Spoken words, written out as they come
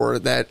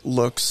that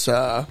looks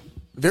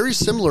very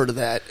similar to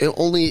that.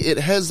 Only it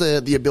has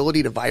the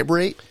ability to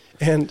vibrate.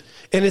 And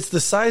it's the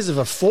size of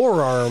a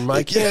forearm.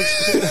 I can't.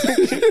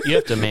 You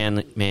have to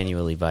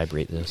manually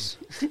vibrate this.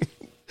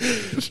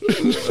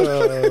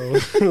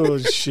 Oh,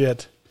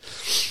 shit.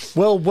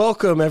 Well,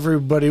 welcome,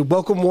 everybody.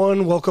 Welcome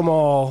one, welcome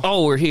all.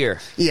 Oh, we're here.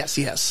 Yes.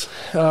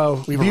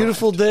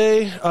 Beautiful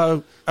day.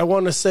 I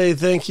want to say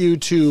thank you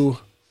to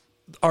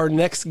our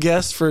next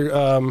guest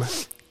for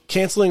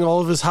canceling all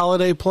of his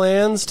holiday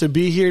plans to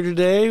be here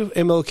today.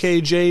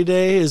 MLKJ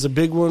Day is a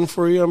big one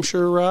for you, I'm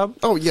sure, Rob.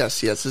 Oh,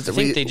 yes. I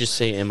think they just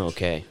say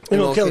MLK.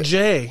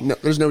 MLKJ. No,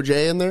 there's no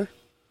J in there?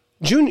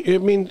 Junior, I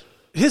mean,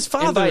 his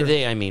father. And by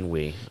they, I mean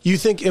we. You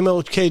think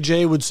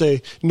MLKJ would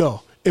say,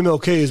 no,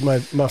 MLK is my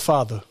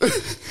father?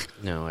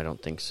 No, I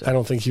don't think so. I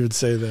don't think he would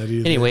say that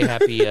either. Anyway,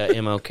 happy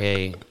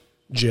MLK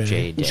J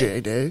Day.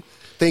 J Day.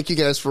 Thank you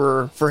guys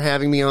for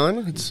having me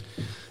on.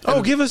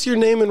 Give us your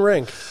name and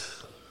rank.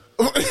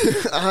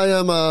 I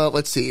am,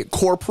 let's see,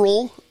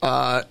 Corporal,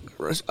 a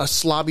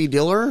Slobby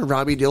Diller,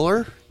 Robbie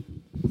Diller.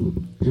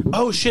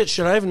 Oh, shit.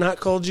 Should I have not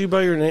called you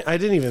by your name? I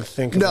didn't even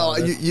think about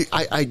it.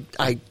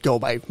 I go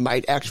by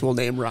my actual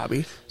name,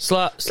 Robbie.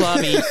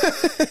 Slobby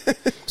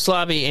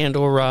and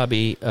or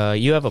Robbie,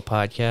 you have a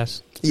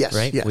podcast, yes,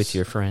 right? Yes. With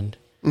your friend.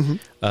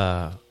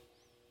 Mm-hmm.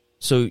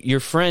 So your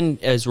friend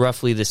is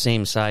roughly the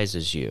same size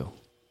as you.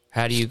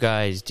 How do you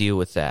guys deal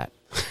with that?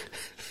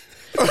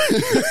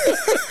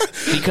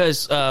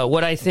 Because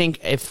what I think,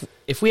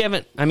 if we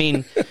haven't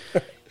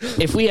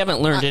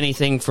learned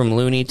anything from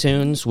Looney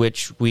Tunes,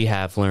 which we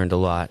have learned a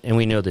lot, and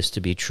we know this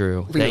to be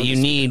true, that you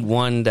need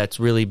one that's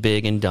really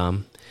big and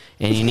dumb,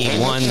 and you need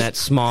one that's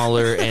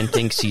smaller and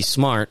thinks he's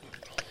smart,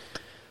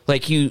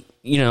 like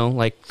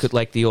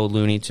like the old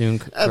Looney Tune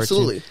cartoon.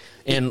 Absolutely.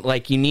 And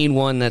like you need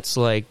one that's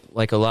like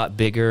a lot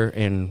bigger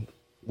and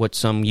what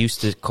some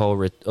used to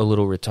call a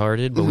little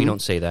retarded, but we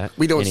don't say that.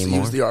 We don't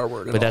anymore. use the R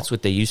word at all. But that's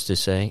what they used to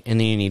say. And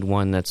then you need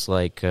one that's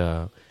like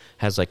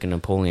has like a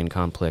Napoleon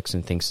complex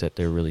and thinks that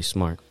they're really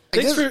smart.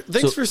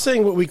 Thanks for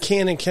saying what we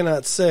can and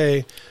cannot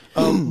say.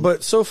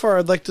 But so far,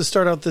 I'd like to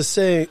start out this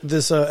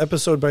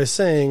episode by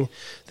saying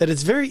that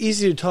it's very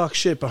easy to talk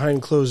shit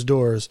behind closed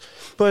doors.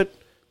 But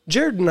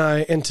Jared and I,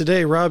 and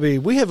today Robbie,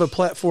 we have a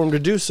platform to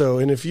do so.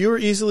 And if you're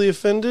easily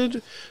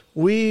offended,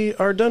 we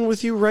are done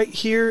with you right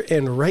here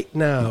and right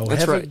now.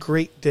 That's have right. a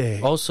great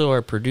day. Also,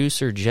 our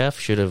producer, Jeff,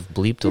 should have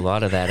bleeped a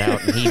lot of that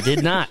out, and he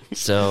did not.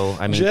 So,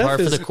 I mean, Jeff par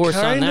for the course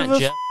on that,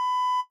 Jeff.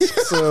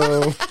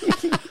 So...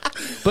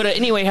 But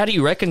anyway, how do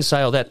you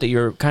reconcile that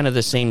you're kind of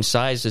the same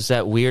size? Is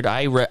that weird?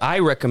 I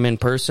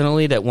recommend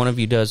personally that one of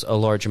you does a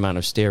large amount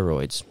of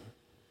steroids.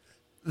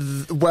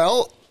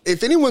 Well,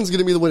 if anyone's going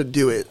to be the one to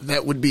do it,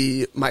 that would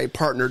be my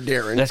partner,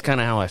 Darren. That's kind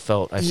of how I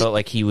felt. I felt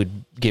like he would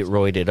get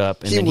roided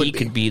up, and then he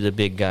could be the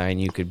big guy, and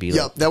you could be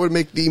Yep, that would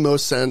make the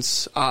most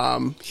sense.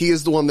 He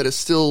is the one that is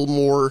still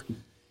more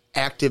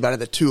active out of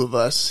the two of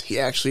us. He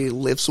actually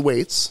lifts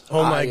weights.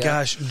 Oh my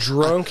gosh,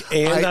 drunk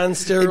and on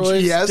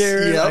steroids? Yes,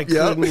 Darren? yep, I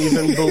couldn't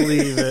even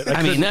believe it.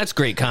 I mean, that's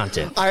great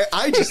content.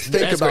 I just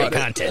think that's about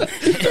great content.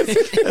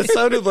 That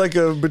sounded like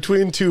a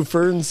between two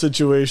ferns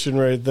situation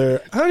right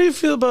there. How do you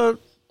feel about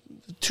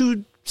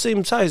two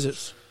same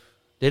sizes?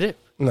 Did it?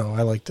 No,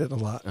 I liked it a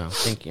lot. Oh,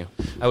 thank you.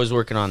 I was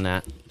working on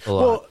that a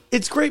lot. Well,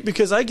 it's great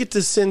because I get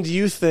to send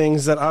you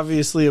things that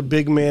obviously a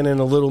big man and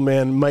a little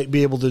man might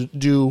be able to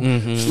do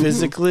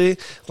physically.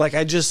 Like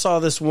I just saw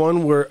this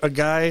one where a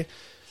guy,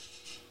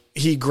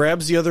 he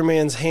grabs the other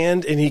man's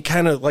hand and he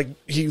kind of like,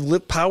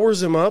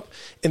 powers him up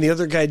and the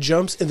other guy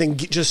jumps and then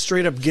just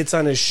straight up gets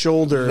on his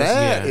shoulders.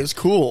 That is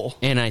cool.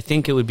 And I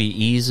think it would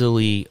be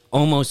easily,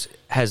 almost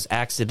has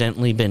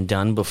accidentally been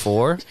done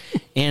before.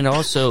 And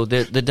also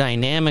the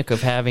dynamic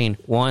of having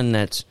one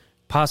that's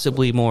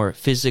possibly more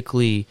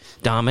physically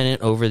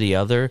dominant over the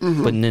other,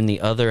 but then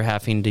the other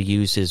having to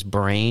use his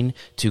brain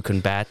to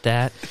combat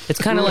that. It's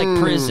kind of like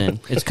prison.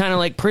 It's kind of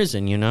like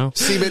prison, you know?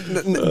 See, but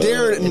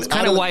Darren... It's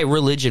kind of why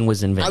religion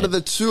was invented. Out of the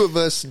two of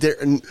us,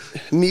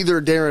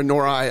 neither Darren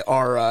nor I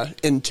are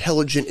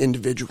intelligent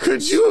individuals.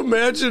 Could you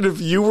imagine if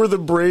you were the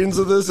brains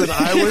of this and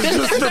I was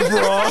just the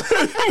brawn?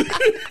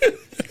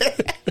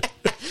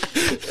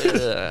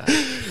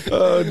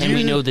 And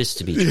we know this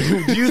to be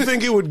true. Do you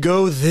think it would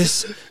go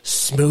this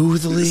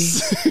smoothly?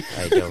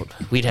 I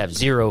don't. We'd have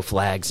 0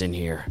 flags in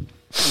here.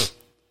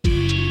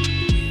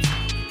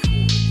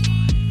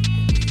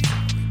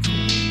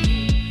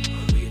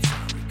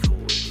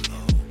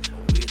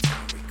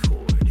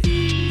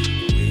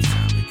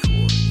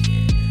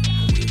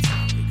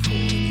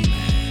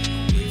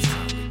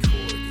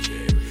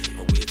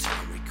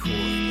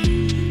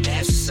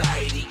 As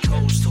society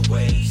goes to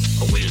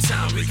waste, a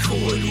real-time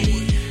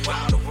recording.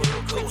 While the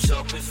world goes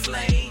up in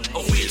flames, a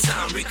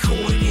real-time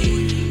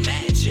recording.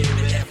 Imagine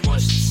we have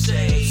much to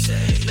say.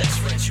 Best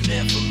friends you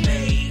never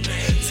made.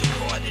 Too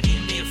hard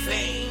in their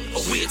vein. A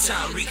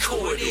real-time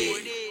recording.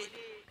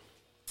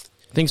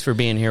 Thanks for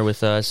being here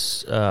with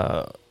us,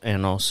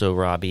 and also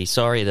Robbie.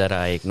 Sorry that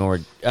I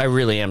ignored. I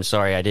really am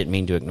sorry. I didn't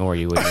mean to ignore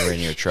you when you were in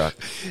your truck.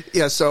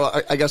 Yeah, so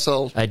I guess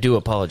I do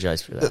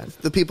apologize for that.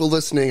 The people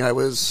listening, I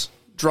was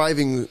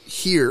driving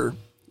here,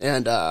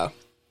 and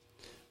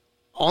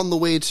on the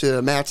way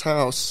to Matt's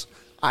house,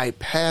 I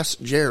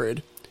passed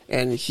Jared,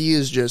 and he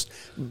is just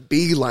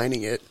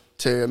beelining it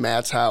to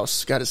Matt's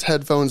house. Got his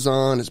headphones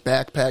on, his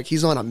backpack.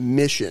 He's on a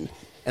mission,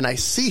 and I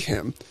see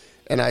him.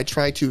 And I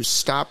try to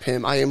stop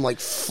him. I am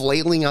like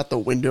flailing out the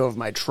window of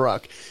my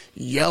truck,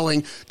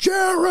 yelling,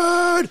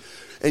 Jared!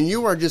 And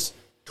you are just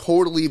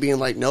totally being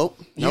like, nope.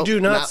 You do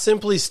not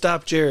simply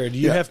stop Jared.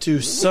 You have to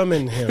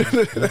summon him.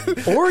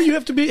 Or you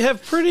have to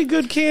have pretty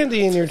good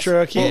candy in your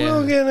truck. He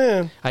will get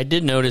in. I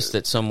did notice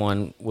that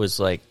someone was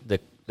like,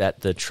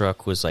 that the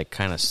truck was like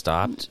kind of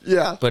stopped.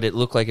 Yeah. But it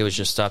looked like it was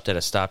just stopped at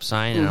a stop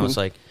sign. And I was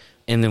like,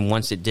 and then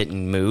once it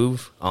didn't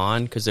move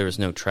on because there was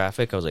no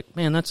traffic, I was like,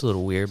 man, that's a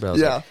little weird. But I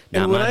was like,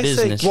 not my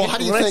business. Well, how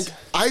do you think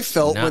I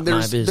felt when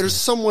there's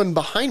someone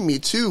behind me,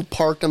 too,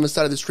 parked on the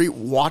side of the street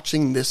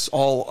watching this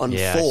all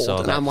unfold?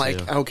 And I'm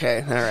like,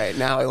 okay, all right,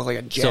 now I look like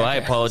a jackass. So I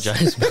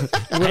apologize.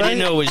 I didn't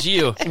know it was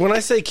you. When I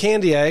say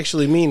candy, I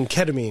actually mean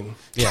ketamine.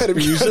 Yeah.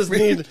 Ketamine. You just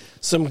need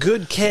some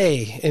good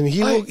K, and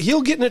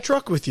he'll get in a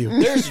truck with you.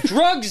 There's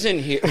drugs in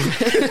here.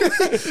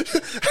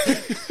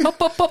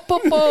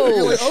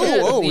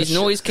 These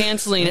noise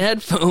canceling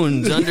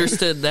headphones.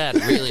 Understood that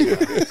really well.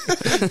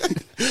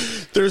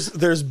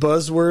 There's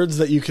buzzwords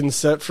that you can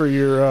set for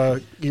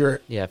your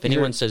if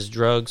anyone says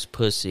drugs,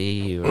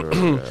 pussy,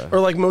 or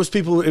like most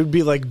people, it would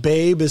be like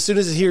babe. As soon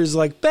as it hears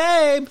like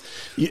babe,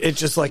 it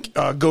just like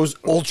goes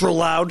ultra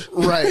loud.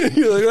 Right.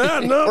 You're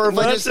like, no, or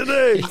not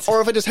today.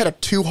 Or if I just had a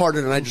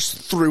two-hearted and I just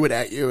threw it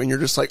at you, and you're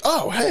just like,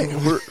 oh, hey,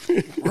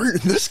 where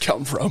did this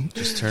come from?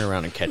 Just turn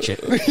around and catch it.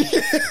 What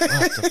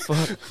the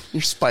fuck?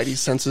 Your spidey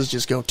senses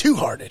just go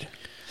two-hearted.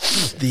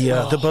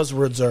 The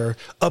buzzwords are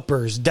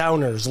uppers,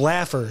 downers,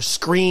 laughers,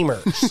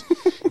 screamers,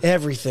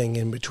 everything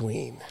in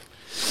between.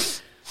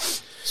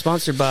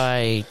 Sponsored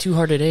by Two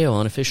Hearted Ale,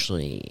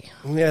 unofficially.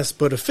 Yes,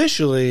 but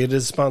officially it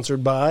is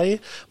sponsored by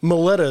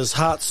Miletta's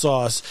Hot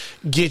Sauce.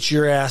 Get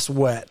your ass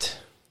wet.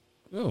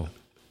 Oh.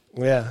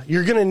 Yeah,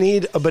 you're going to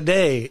need a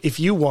bidet if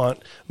you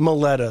want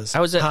Miletta's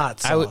hot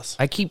sauce.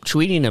 I keep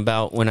tweeting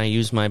about when I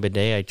use my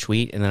bidet, I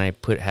tweet, and then I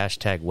put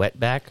hashtag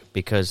wetback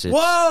because it's...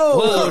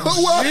 Whoa!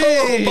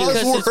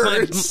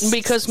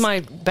 Because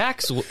my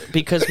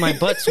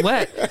butt's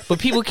wet, but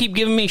people keep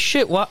giving me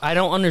shit. I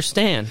don't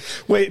understand.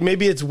 Wait,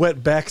 maybe it's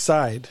wet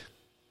backside.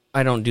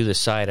 I don't do the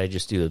side, I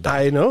just do the back.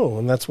 I know,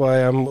 and that's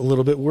why I'm a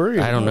little bit worried.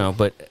 I don't know,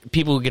 but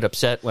people get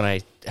upset when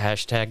I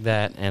hashtag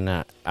that,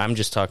 and I'm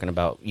just talking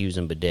about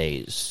using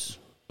bidets.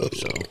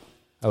 So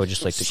I would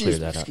just like to clear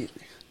that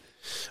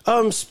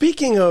up.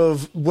 Speaking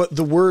of what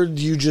the word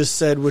you just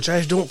said, which I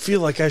don't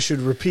feel like I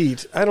should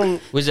repeat.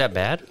 Was that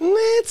bad?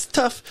 It's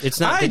tough. It's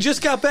not. I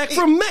just got back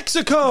from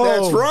Mexico.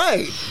 That's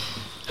right.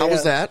 How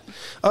was that?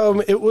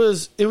 It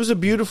was a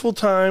beautiful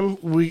time.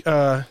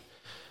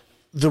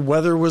 The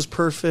weather was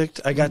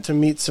perfect. I got to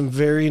meet some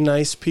very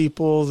nice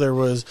people. There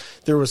was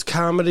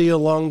comedy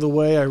along the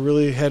way. I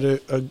really had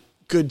a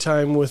good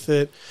time with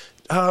it.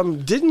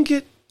 Didn't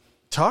get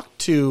talked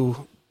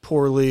to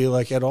poorly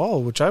at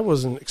all, which I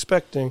wasn't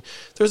expecting.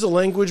 There's a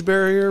language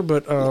barrier,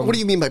 but what do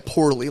you mean by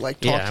poorly? Like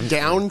talked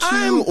down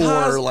to,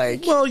 or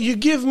like? Well, you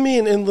give me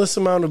an endless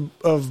amount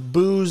of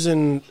booze,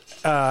 and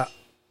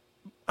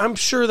I'm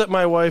sure that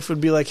my wife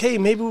would be like, hey,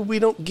 maybe we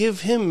don't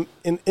give him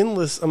an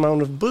endless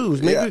amount of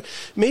booze.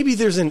 Maybe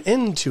there's an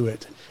end to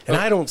it. And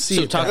I don't see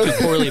it. So talk to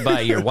poorly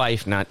by your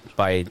wife, not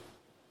by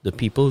the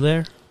people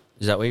there?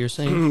 Is that what you're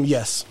saying?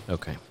 Yes.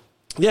 Okay.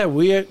 Yeah,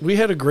 we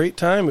had a great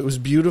time. It was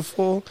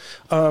beautiful.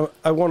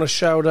 I want to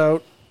shout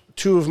out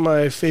two of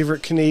my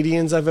favorite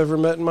Canadians I've ever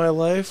met in my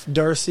life,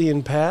 Darcy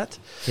and Pat.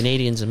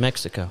 Canadians in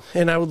Mexico.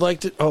 And I would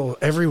like to...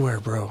 everywhere,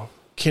 bro.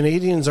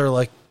 Canadians are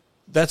like...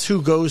 That's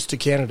who goes to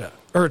Canada.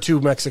 Or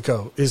to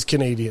Mexico, is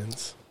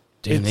Canadians.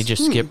 Damn, they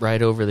just skip right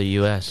over the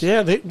U.S.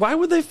 Yeah, why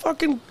would they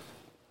fucking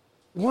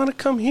want to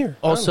come here?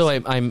 Also,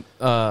 I'm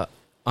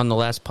on the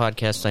last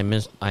podcast,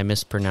 I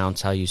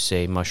mispronounced how you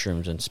say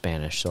mushrooms in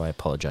Spanish, so I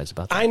apologize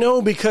about that. I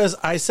know, because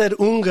I said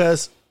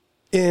ungas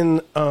in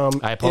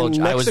I apologize.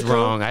 in Mexico, I was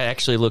wrong. I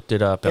actually looked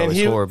it up. I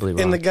was horribly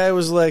wrong. And the guy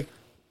was like,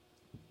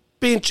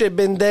 pinche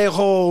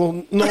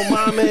pendejo, no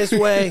mames,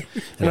 way.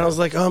 And I was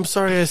like, I'm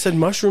sorry, I said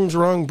mushrooms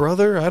wrong,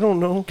 brother. I don't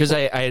know. Because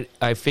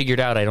I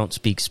figured out I don't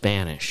speak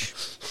Spanish.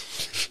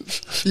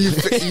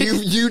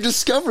 You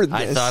discovered this.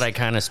 I thought I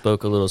kind of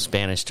spoke a little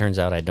Spanish. Turns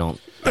out I don't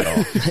at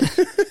all.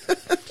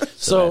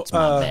 so that's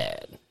my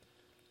bad.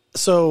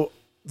 So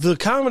the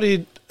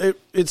comedy,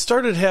 it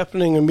started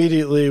happening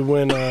immediately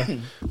when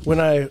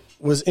I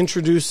was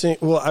introducing.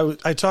 Well,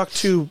 I talked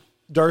to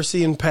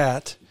Darcy and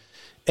Pat,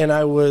 and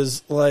I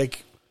was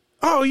like,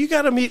 oh, you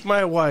got to meet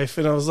my wife.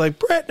 And I was like,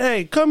 Brett,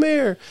 hey, come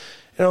here.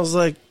 And I was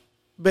like,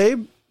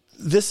 babe,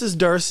 this is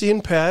Darcy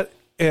and Pat.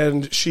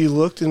 And she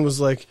looked and was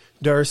like,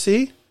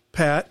 Darcy,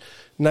 Pat,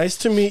 nice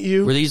to meet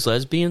you. Were these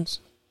lesbians?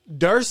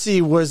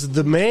 Darcy was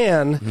the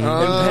man and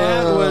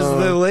Pat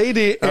was the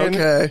lady. And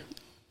Okay.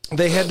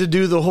 they had to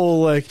do the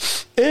whole, like,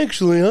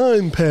 actually,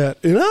 I'm Pat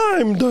and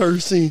I'm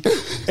Darcy.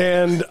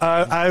 And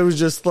I was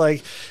just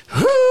like,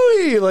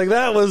 hooey! Like,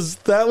 that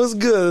was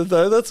good.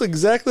 That's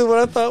exactly what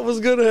I thought was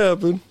going to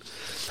happen.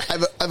 I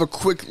have a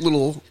quick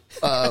little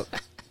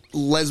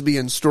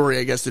lesbian story,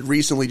 I guess, that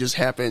recently just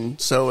happened.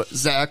 So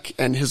Zach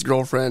and his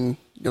girlfriend,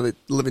 they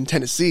live in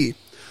Tennessee.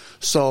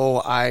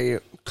 So I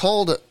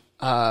called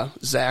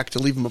Zach to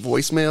leave him a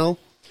voicemail.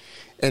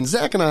 And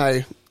Zach and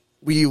I,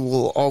 we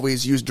will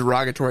always use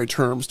derogatory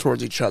terms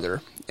towards each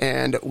other.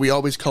 And we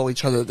always call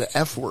each other the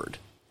F word.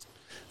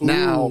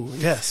 Now, Ooh,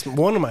 yes,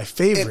 one of my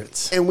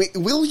favorites. and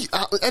we'll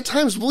at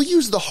times we'll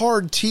use the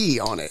hard T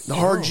on it, the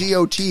hard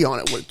GOT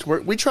on it.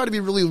 We try to be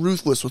really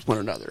ruthless with one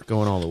another,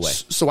 Going all the way.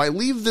 So I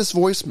leave this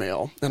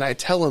voicemail and I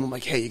tell him,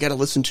 like, hey, you got to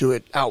listen to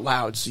it out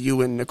loud so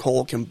you and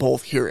Nicole can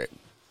both hear it.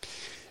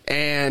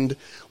 And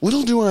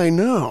little do I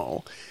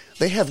know,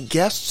 they have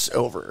guests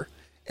over.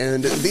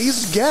 And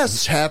these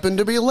guests happen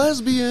to be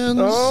lesbians.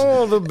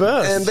 Oh, the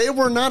best. And they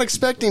were not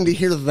expecting to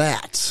hear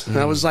that. And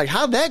I was like,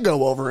 how'd that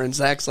go over? And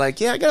Zach's like,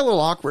 yeah, I got a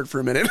little awkward for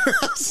a minute.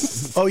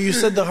 Oh, you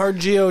said the hard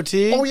GOT?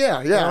 Oh,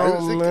 yeah.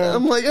 Oh, man.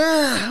 I'm like,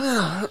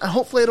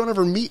 hopefully I don't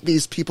ever meet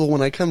these people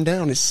when I come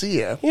down to see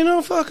you. You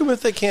know, fuck them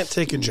if they can't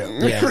take a joke.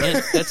 Yeah,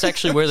 and that's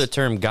actually where the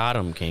term "got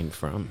 'em" came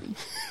from.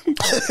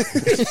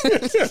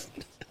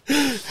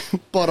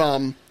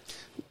 But,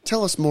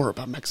 tell us more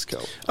about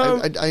Mexico.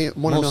 I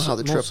want to know how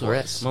the trip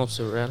was.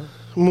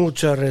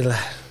 Mozzarella.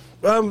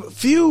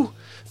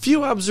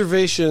 Few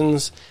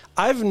observations.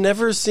 I've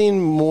never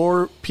seen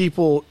more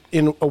people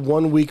in a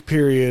 1 week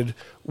period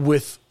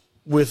with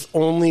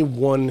only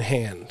one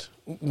hand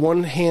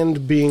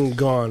being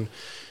gone.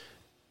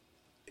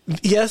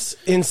 Yes,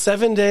 in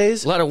 7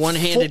 days, A lot of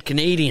one-handed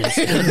Canadians.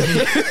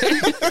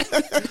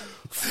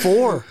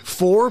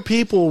 four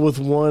people with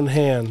one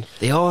hand.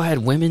 They all had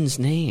women's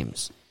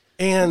names.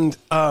 And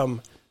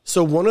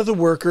so one of the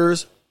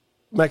workers,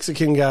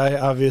 Mexican guy,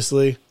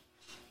 obviously,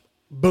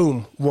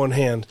 boom, one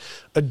hand.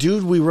 A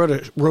dude we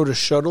rode a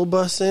shuttle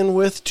bus in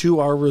with to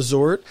our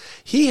resort,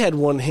 he had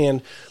one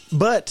hand,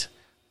 but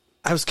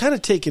I was kind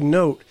of taking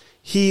note.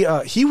 He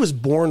was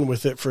born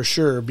with it for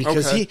sure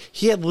because Okay.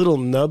 he had little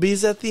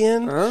nubbies at the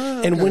end,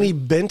 and when he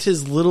bent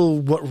his little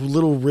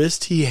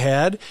wrist he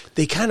had,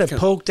 they kind of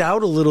poked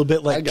out a little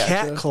bit like gotcha.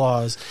 cat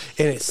claws,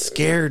 and it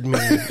scared me.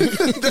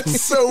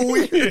 That's so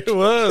weird. It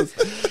was,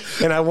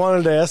 and I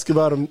wanted to ask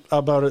about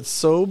it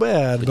so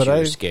bad, but you were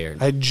I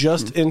scared. I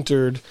just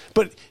entered,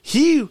 but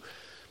he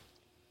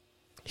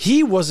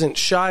wasn't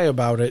shy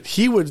about it.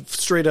 He would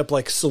straight up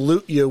like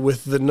salute you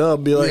with the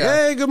nub, be like,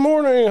 Yeah. "Hey, good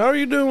morning. How are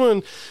you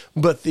doing?"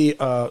 But the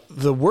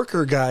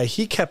worker guy,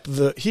 he kept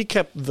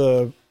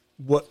the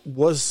what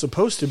was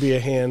supposed to be a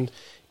hand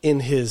in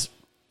his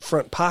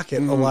front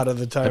pocket a lot of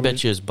the time. I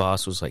bet you his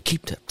boss was like,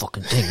 "Keep that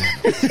fucking thing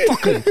on.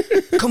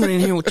 Fucking coming in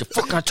here with your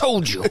fuck, I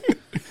told you."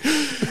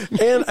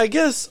 And I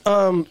guess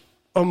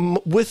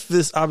with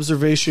this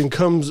observation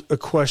comes a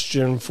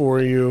question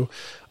for you,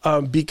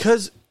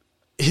 because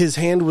his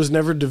hand was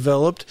never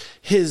developed.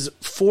 His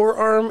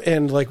forearm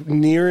and like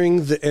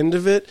nearing the end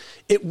of it,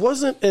 it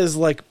wasn't as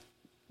like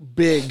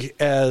big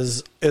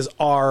as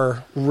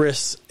our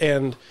wrists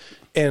and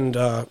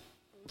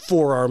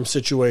forearm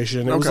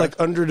situation. It was Okay. like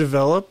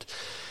underdeveloped.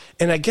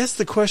 And I guess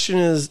the question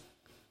is,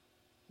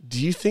 do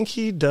you think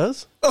he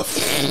does?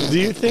 Do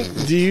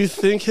you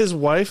think his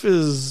wife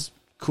is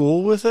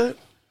cool with it?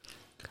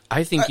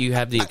 I think you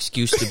have the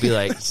excuse to be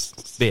like,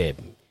 "Babe,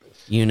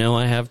 you know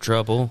I have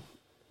trouble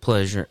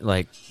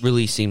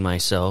releasing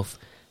myself,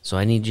 so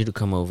I need you to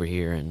come over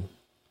here and,"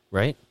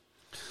 right?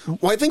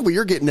 Well, I think what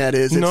you're getting at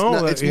is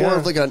it's yeah. more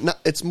of like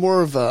it's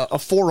more of a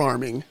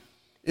forearming.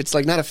 It's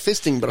like not a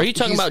fisting, but Are you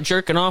talking about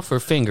jerking off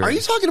or fingering? Are you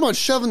talking about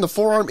shoving the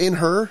forearm in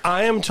her?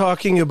 I am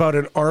talking about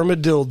an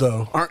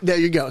armadillo. There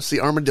you go. See,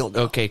 armadillo.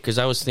 Okay, because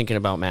I was thinking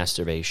about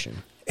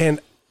masturbation. And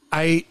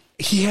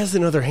he has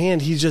another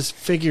hand. He just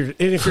figured,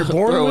 and if you're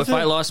born Bro, with if it,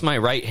 I lost my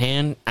right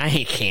hand,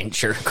 I can't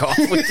jerk off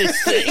with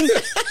this thing.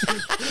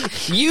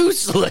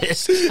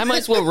 Useless. I might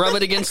as well rub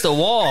it against the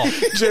wall.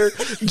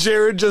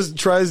 Jared just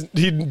tries.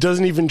 He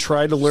doesn't even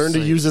try to learn to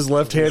use his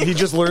left hand. He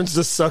just learns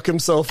to suck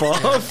himself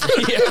off.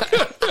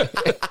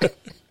 Yeah.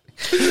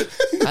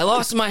 I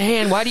lost my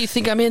hand. Why do you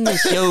think I'm in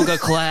this yoga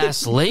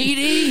class,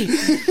 lady?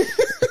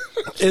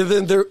 And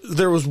then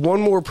there was one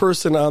more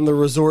person on the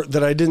resort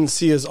that I didn't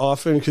see as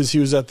often because he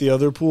was at the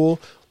other pool.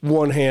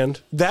 One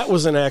hand. That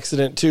was an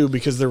accident too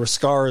because there were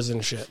scars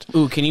and shit.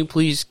 Ooh, can you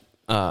please?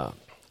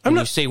 When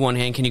you say one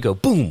hand, can you go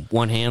boom,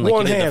 one hand, like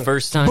One you did hand. the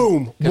first time?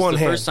 Boom, 'Cause one the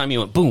hand. first time you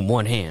went boom,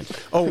 one hand.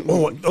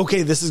 Oh,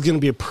 okay. This is going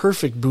to be a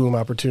perfect boom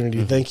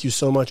opportunity. Thank you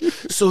so much.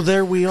 So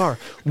there we are.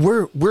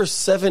 We're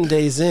 7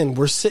 days in.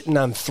 We're sitting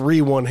on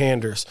 3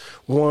 one-handers,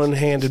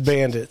 one-handed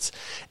bandits,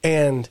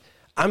 and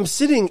I'm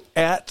sitting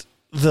at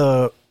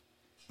the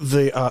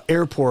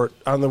airport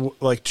on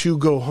the to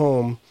go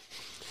home,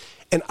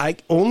 and I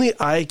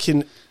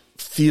can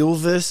feel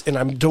this, and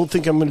I don't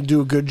think I'm going to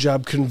do a good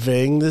job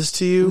conveying this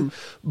to you,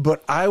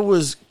 but I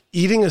was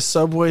eating a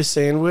Subway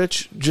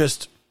sandwich,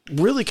 just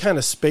really kind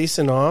of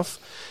spacing off,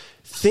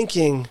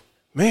 thinking,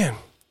 man,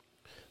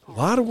 a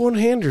lot of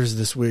one-handers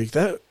this week.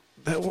 That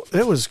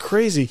was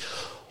crazy.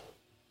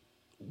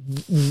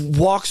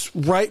 Walks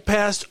right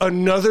past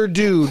another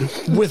dude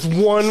with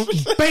one,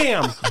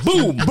 bam,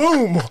 boom,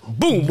 boom,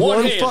 boom,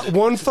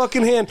 one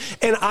fucking hand,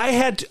 and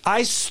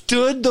I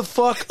stood the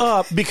fuck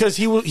up because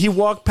he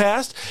walked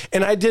past,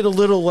 and I did a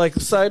little like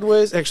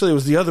sideways. Actually, it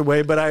was the other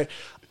way, but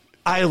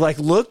I like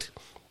looked.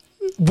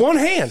 One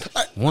hand.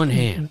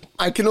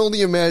 I can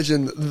only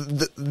imagine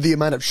the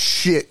amount of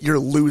shit you're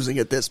losing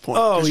at this point.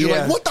 Oh, you're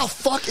yeah. like, what the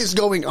fuck is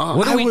going on?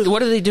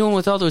 What are they doing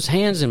with all those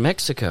hands in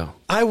Mexico?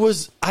 I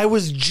was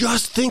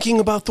just thinking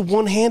about the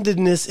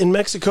one-handedness in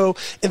Mexico,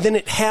 and then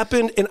it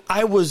happened, and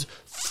I was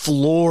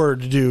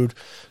floored, dude.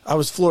 I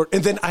was floored.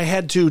 And then I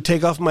had to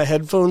take off my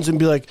headphones and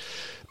be like,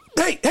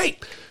 hey,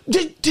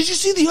 did you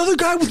see the other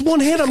guy with one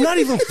hand? I'm not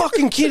even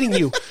fucking kidding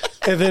you.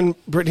 And then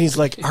Brittany's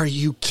like, are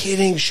you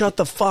kidding? Shut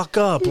the fuck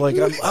up. Like,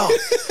 am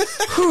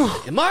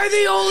I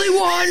the only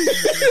one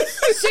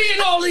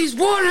seeing all these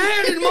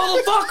one-handed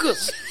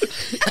motherfuckers?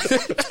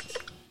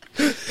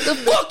 The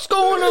fuck's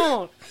going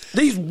on?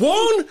 These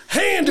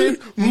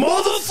one-handed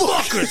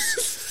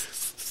motherfuckers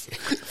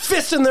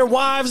fisting their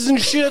wives and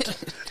shit.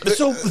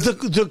 So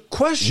the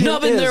question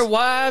Nubbing is, their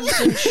wives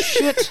and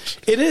shit.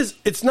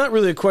 It's not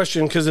really a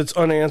question because it's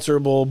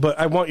unanswerable, but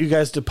I want you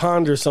guys to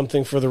ponder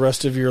something for the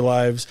rest of your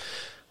lives.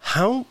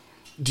 How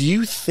do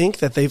you think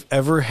that they've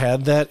ever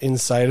had that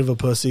inside of a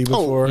pussy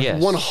before?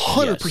 yes.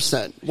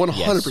 100%.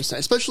 100%.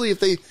 Especially if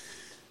they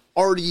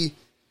already...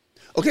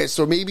 Okay,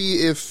 so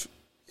maybe if...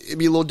 It'd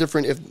be a little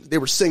different if they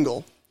were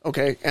single,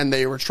 okay, and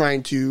they were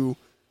trying to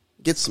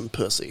get some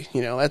pussy.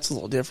 You know, that's a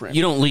little different.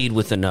 You don't lead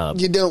with the nub.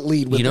 You don't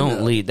lead with the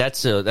nub.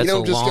 That's a You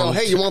don't just go,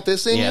 hey, you want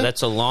this in Yeah, you?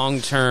 that's a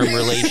long-term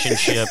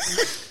relationship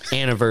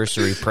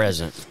anniversary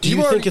present. Do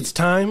you think it's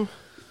time?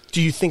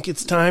 Do you think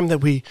it's time that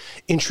we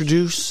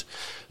introduce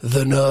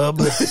the nub?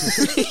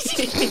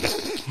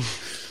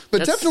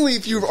 But definitely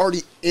if you're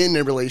already in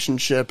a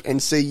relationship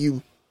and say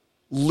you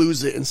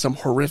lose it in some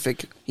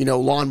horrific,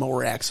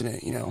 lawnmower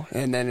accident,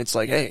 and then it's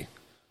like, hey,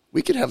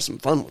 we could have some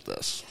fun with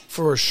this.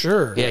 For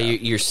sure. Yeah,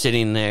 you're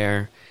sitting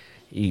there.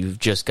 You've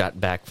just got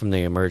back from the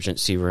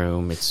emergency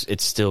room.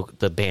 It's still,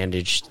 the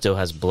bandage still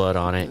has blood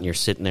on it, and you're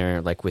sitting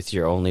there like with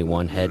your only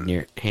one head in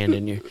your hand,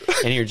 and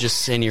you're just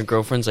saying, your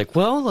girlfriend's like,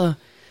 well,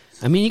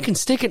 you can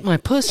stick it in my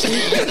pussy.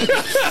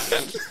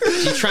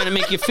 She's trying to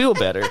make you feel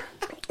better.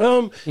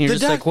 And you're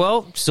just like,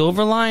 well,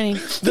 silver lining.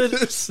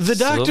 The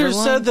doctor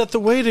said that the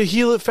way to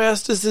heal it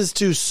fastest is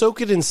to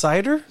soak it in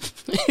cider.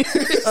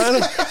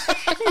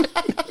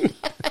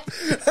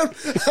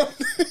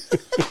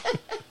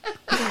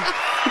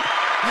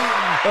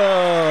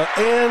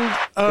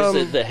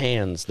 The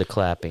hands, the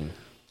clapping.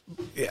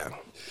 Yeah.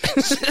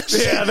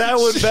 Yeah,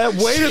 that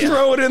way to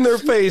throw it in their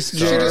face,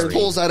 Jared. She just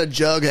pulls out a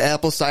jug of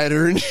apple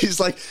cider and she's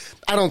like,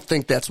 I don't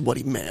think that's what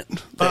he meant.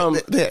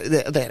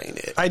 That ain't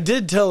it. I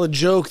did tell a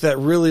joke that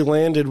really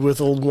landed with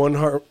a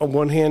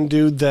one-hand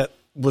dude that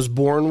was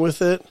born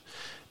with it.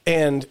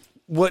 And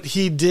what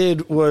he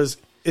did was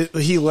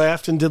he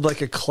laughed and did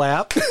like a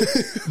clap,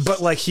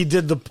 but like he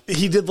did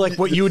like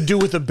what you would do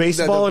with a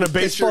baseball and a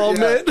baseball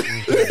mitt.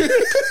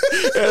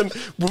 And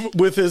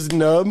with his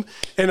nub,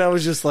 and I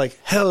was just like,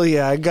 hell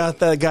yeah, I got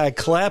that guy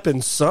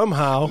clapping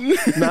somehow.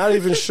 Not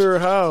even sure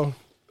how.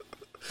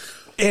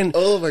 And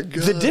oh my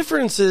God. The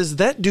difference is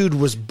that dude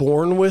was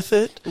born with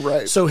it.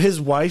 Right. So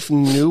his wife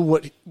knew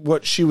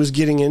what she was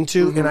getting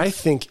into, and I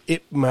think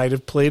it might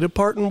have played a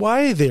part in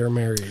why they are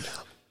married.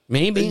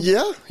 Maybe.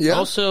 Yeah.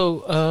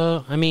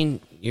 Also,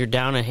 you're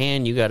down a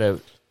hand, you got to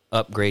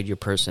upgrade your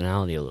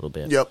personality a little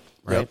bit. Yep.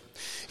 Right? Yep.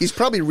 He's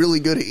probably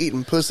really good at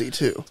eating pussy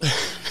too.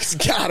 He's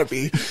gotta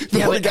be.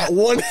 He's only got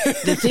one.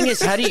 The thing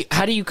is, how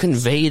do you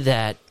convey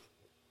that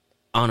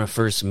on a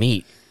first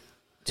meet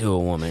to a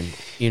woman?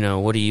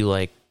 What do you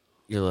like?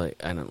 You're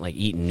like, I don't like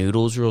eating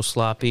noodles real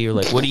sloppy, or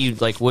like, what do you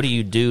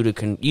do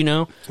to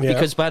Yeah.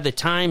 Because by the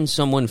time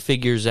someone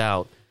figures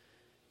out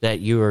that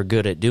you are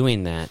good at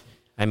doing that,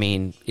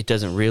 it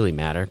doesn't really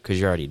matter because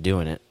you're already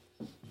doing it.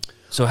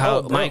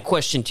 So my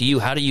question to you,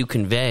 how do you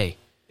convey?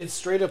 It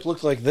straight up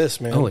looked like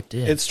this, man. Oh, it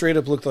did. It straight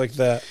up looked like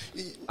that.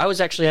 I was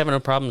actually having a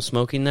problem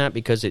smoking that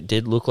because it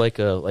did look like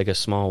a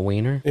small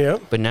wiener. Yeah.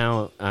 But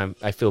now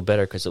I feel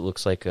better because it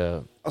looks like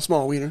a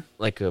small wiener,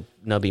 like a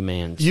nubby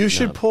man. You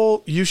should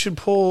pull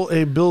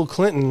a Bill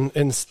Clinton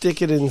and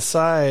stick it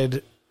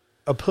inside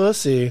a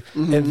pussy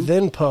and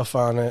then puff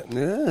on it.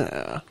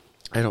 Yeah.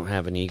 I don't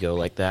have an ego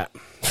like that.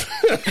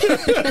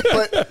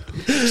 But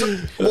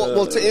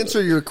well, to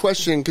answer your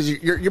question, because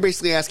you're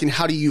basically asking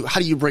how do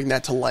you bring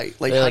that to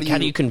light? Like how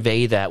do you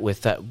convey that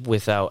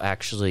without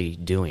actually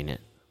doing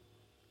it?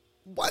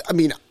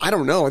 I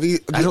don't know.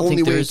 The I don't only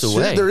think way there's a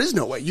way. There is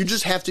no way. You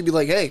just have to be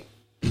like, hey,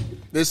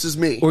 this is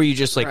me. Or you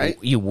just like right?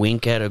 you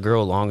wink at a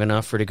girl long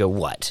enough for her to go,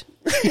 what?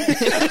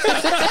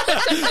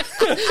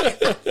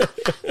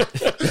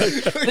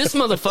 This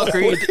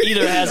motherfucker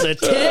either has a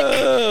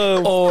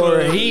tick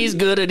or he's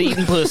good at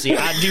eating pussy.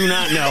 I do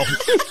not know,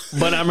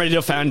 but I'm ready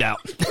to find out.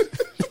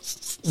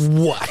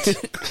 What?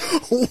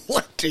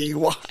 What do you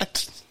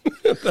want?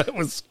 That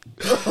was...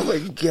 Oh, my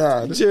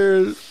God.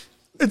 Jared,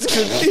 it's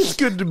good. It's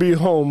good to be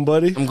home,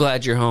 buddy. I'm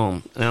glad you're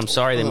home, and I'm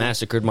sorry they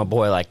massacred my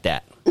boy like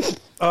that.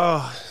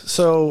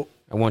 So...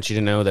 I want you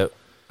to know that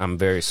I'm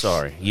very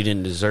sorry. You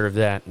didn't deserve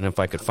that, and if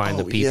I could find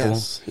the people...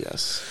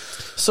 Yes.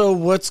 So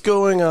what's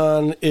going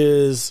on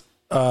is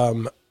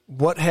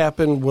what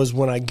happened was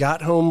when I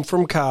got home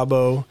from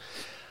Cabo,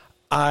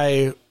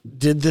 I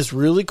did this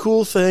really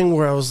cool thing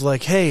where I was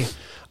like, hey,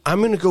 I'm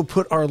going to go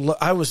put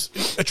I was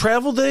a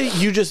travel day.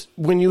 You just,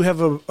 when you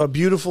have a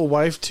beautiful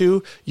wife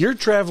too, you're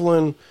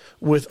traveling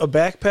with a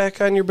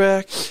backpack on your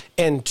back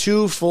and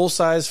 2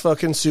 full-size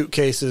fucking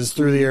suitcases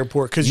through the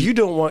airport because you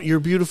don't want your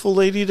beautiful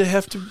lady to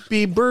have to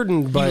be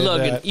burdened by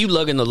that. You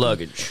lugging the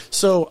luggage.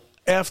 So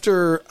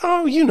after,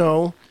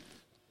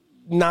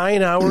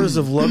 9 hours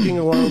of lugging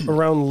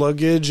around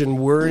luggage and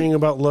worrying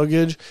about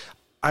luggage,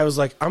 I was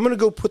like, I'm going to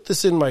go put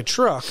this in my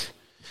truck,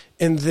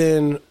 and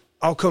then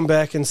I'll come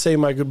back and say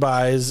my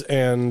goodbyes,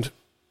 and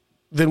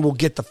then we'll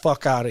get the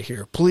fuck out of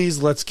here.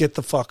 Please, let's get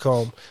the fuck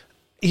home.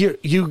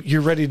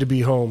 You're ready to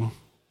be home,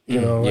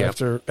 yeah.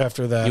 after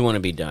that. You want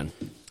to be done.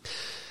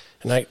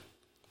 And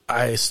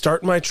I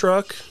start my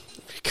truck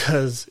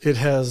because it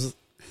has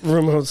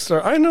remote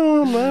start. I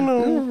know.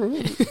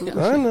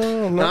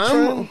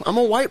 I'm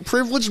a white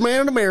privileged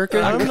man in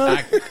America.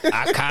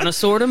 I kind of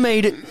sort of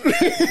made it.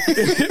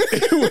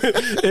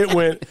 It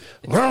went,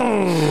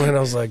 and I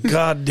was like,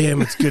 God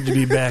damn, it's good to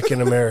be back in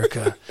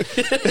America.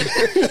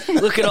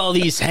 Look at all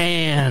these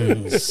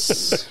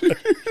hands.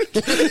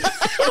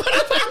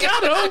 I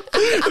got home,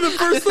 and the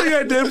first thing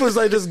I did was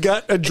I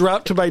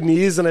dropped to my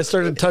knees and I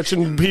started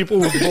touching people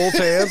with both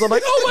hands. I'm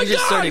like, oh my God. You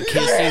just started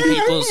kissing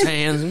people's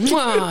hands.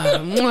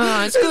 Mwah,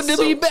 mwah, it's good to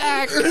be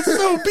back. It's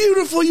so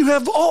beautiful. You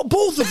have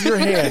both of your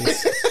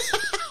hands.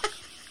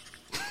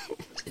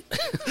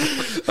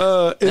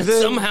 That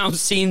somehow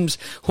seems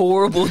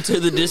horrible to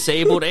the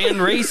disabled and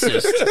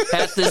racist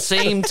at the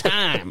same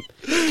time.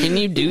 Can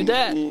you do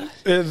that? And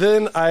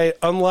then I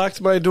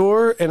unlocked my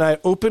door and I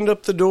opened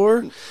up the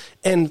door,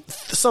 and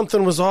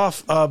something was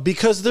off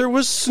because there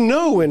was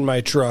snow in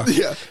my truck.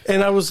 Yeah.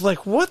 And I was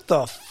like, what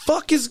the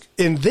fuck is...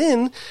 And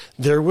then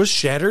there was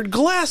shattered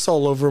glass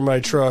all over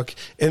my truck.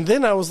 And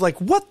then I was like,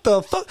 what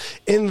the fuck?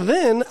 And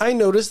then I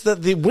noticed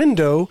that the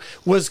window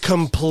was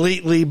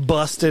completely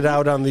busted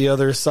out on the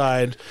other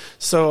side.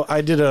 So I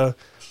did and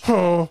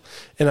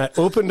I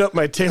opened up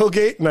my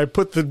tailgate and I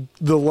put the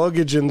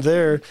luggage in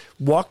there,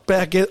 walked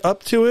back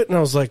up to it, and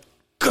I was like,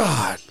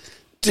 God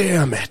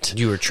damn it.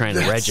 You were trying to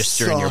That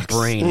register in your sucks.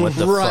 brain what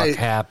the Right. fuck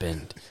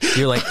happened.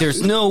 You're like,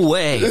 there's no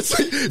way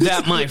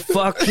that my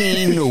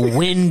fucking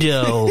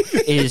window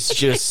is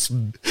just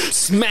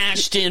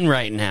smashed in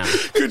right now.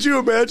 Could you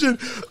imagine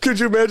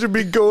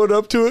me going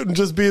up to it and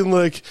just being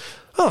like,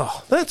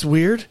 oh, that's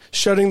weird,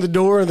 shutting the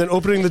door and then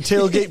opening the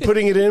tailgate,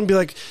 putting it in, and be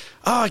like,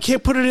 oh, I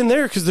can't put it in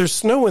there because there's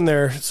snow in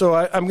there, so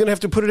I'm going to have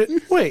to put it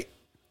in. Wait,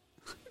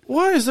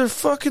 why is there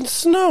fucking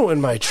snow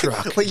in my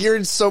truck? Like, you're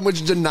in so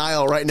much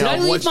denial right now. Did I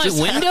of leave what's my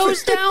just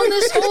windows down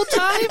this whole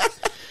time?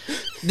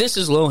 This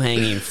is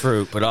low-hanging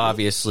fruit, but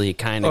obviously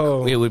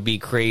it would be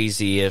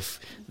crazy if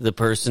the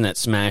person that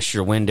smashed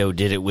your window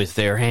did it with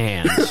their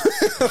hand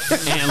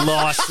and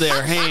lost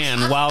their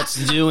hand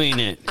whilst doing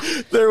it.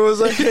 There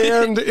was a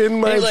hand in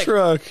my You're like,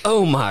 truck.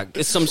 Oh my,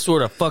 it's some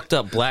sort of fucked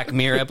up Black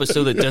Mirror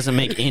episode that doesn't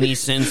make any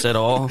sense at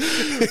all.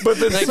 But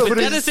then But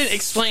that doesn't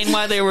explain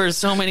why there were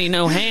so many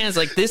no hands.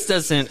 Like, this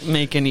doesn't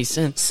make any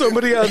sense.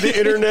 somebody on the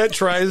internet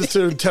tries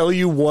to tell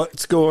you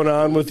what's going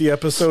on with the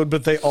episode,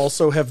 but they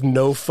also have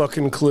no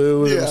fucking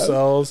clue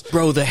themselves.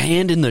 Bro, the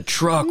hand in the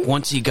truck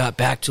once he got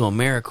back to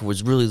America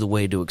was really the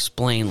way to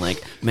explain,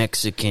 like,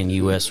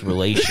 Mexican-U.S.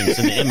 relations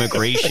and the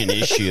immigration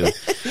issue.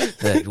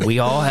 That we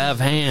all have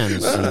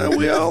hands. And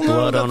We all know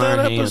blood on that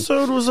our hands.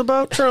 episode was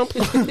about Trump.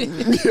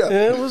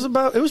 It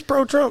was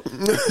pro-Trump.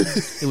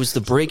 It was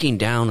the breaking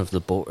down of the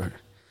border.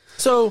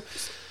 So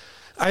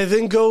I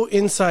then go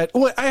inside.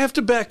 Wait, I have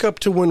to back up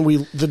to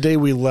the day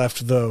we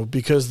left, though,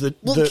 because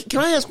can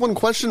I ask one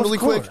question really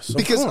quick? Of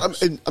Because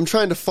course. I'm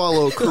trying to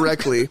follow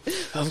correctly.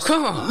 Of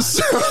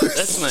course.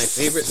 That's my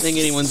favorite thing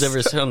anyone's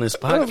ever said on this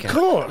podcast. Of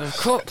course. Of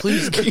course.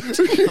 Please.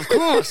 Of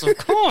course. Of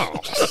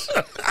course.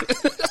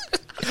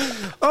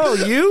 Oh,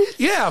 you?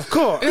 Yeah, of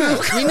course. Yeah,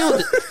 we know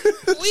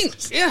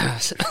that.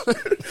 Yes.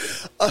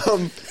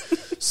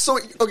 So,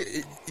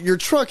 okay, your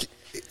truck,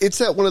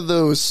 it's at one of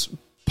those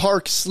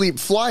park, sleep,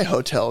 fly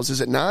hotels,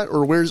 is it not?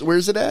 Or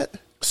where's it at?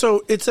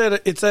 So it's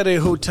at a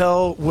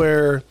hotel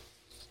where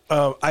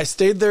I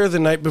stayed there the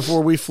night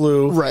before we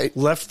flew. Right.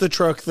 Left the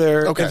truck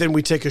there, Okay. and then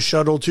we take a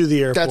shuttle to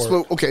the airport. That's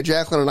what. Okay,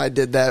 Jacqueline and I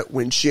did that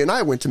when she and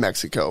I went to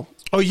Mexico.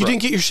 Oh, you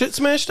didn't get your shit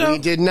smashed out? We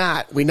did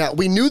not. We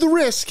knew the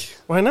risk.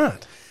 Why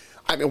not?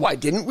 I mean, why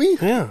didn't we?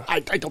 Yeah. I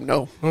don't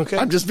know. Okay.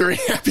 I'm just very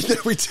happy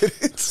that we did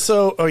it.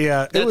 So,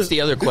 That's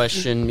the other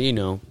question,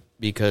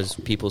 because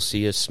people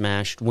see a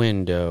smashed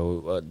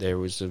window. There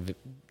was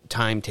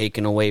time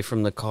taken away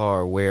from the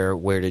car.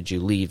 Where did you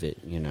leave it?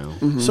 You know.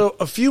 Mm-hmm. So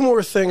a few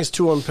more things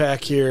to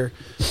unpack here.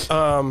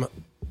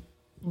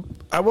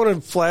 I want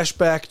to flash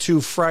back to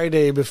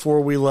Friday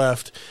before we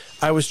left.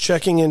 I was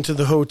checking into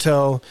the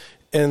hotel,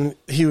 and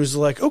he was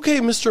like, "Okay,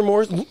 Mr.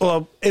 Morris."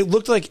 It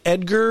looked like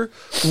Edgar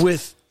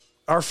with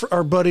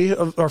our buddy,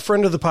 our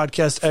friend of the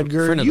podcast,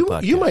 Edgar. Friend of the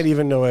podcast. You might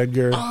even know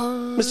Edgar,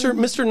 Mr.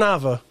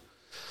 Nava.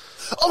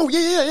 Oh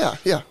yeah.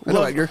 I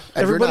know Edgar.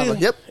 Everybody,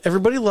 Nava. Yep.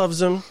 Everybody loves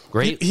him.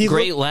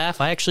 Great laugh.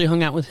 I actually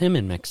hung out with him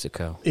in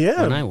Mexico.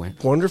 Yeah, when I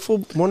went.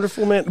 Wonderful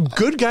man.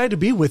 Good guy to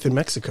be with in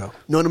Mexico.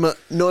 Known him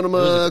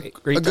a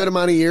good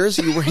amount of years.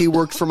 He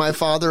worked for my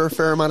father a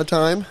fair amount of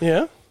time.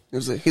 Yeah,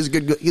 he's a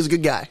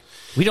good guy.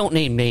 We don't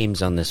name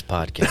names on this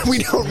podcast. We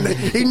don't.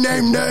 He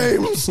named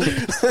names.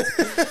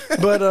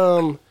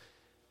 But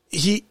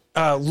he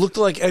looked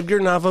like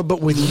Edgar Nava,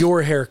 but with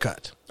your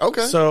haircut.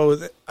 Okay.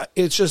 So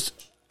it's just,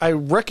 I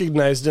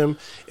recognized him,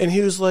 and he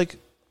was like,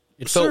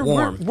 It felt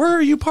warm. Where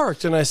are you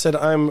parked? And I said,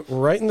 I'm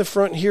right in the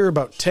front here,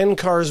 about 10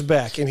 cars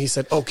back. And he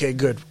said, okay,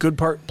 good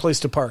place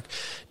to park.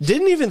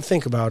 Didn't even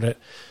think about it.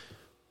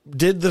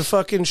 Did the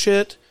fucking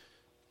shit,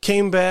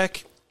 came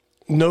back,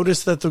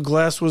 noticed that the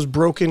glass was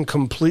broken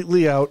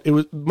completely out. It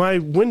was, my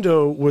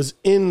window was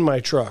in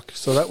my truck,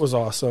 so that was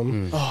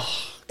awesome.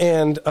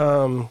 And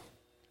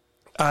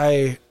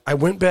I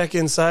went back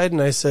inside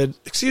and I said,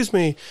 excuse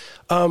me,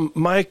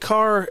 my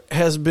car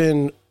has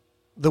been,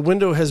 the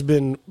window has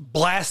been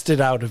blasted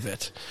out of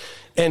it.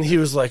 And he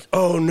was like,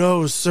 oh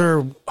no,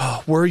 sir,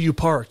 where are you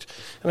parked?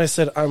 And I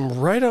said, I'm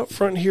right out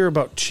front here,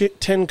 about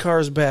 10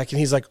 cars back. And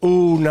he's like,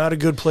 oh, not a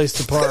good place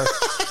to park.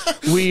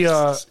 We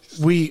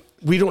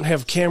don't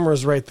have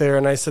cameras right there.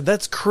 And I said,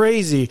 that's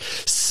crazy.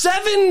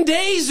 7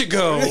 days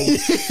ago,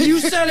 you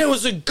said it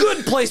was a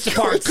good place to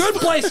park.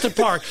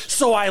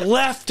 So I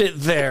left it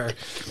there.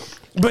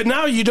 But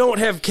now you don't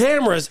have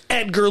cameras,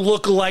 Edgar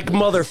lookalike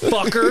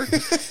motherfucker.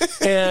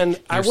 And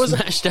I was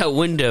smashed out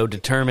window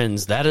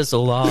determines that is a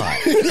lie.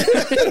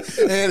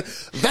 And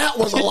that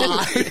was a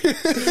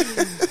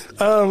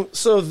lie.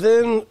 So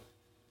then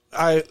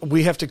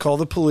we have to call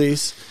the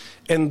police,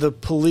 and the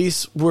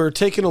police were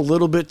taking a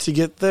little bit to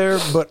get there,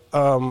 but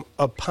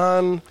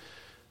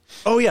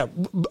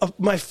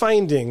my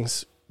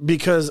findings,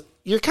 because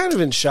you're kind of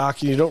in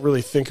shock and you don't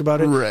really think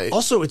about it. Right.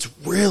 Also, it's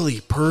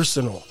really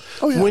personal.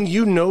 Oh, yeah. When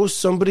you know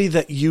somebody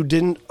that you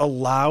didn't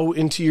allow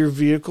into your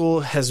vehicle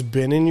has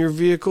been in your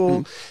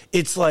vehicle,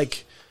 it's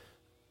like,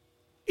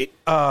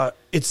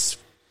 it's,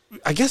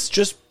 I guess,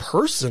 just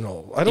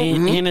personal. I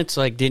don't. And it's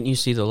like, didn't you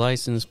see the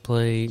license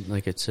plate?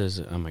 Like it says,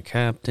 I'm a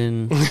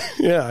captain.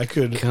 Yeah, I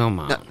could. Come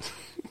on.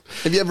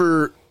 Have you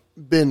ever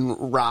been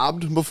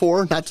robbed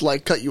before? Not to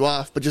like cut you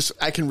off, but just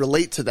I can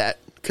relate to that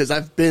because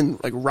I've been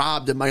like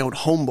robbed in my own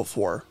home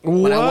before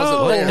when I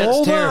wasn't there.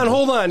 That's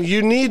Hold on.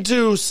 You need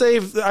to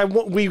save.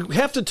 We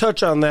have to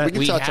touch on that.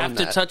 We have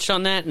to touch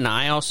on that, and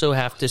I also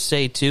have to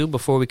say, too,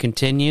 before we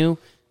continue,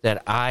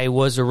 that I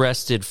was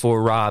arrested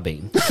for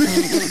robbing.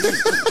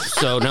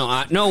 So,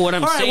 what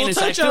I'm saying is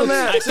I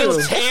feel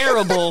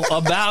terrible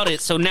about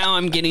it. So now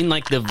I'm getting,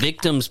 like, the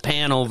victims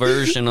panel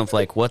version of,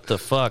 like, what the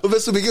fuck. Well,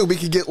 this will be good. We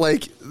could get,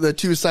 like, the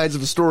two sides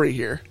of the story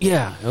here.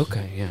 Yeah,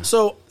 okay, yeah.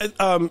 So,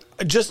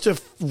 just to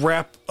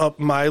wrap up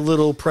my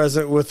little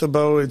present with a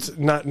bow, it's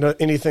not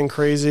anything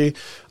crazy.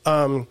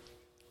 Then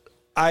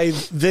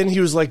he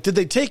was like, did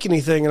they take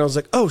anything? And I was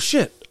like, oh,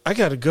 shit. I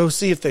got to go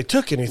see if they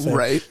took anything.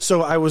 Right.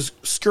 So I was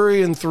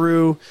scurrying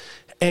through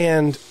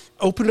and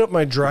opened up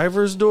my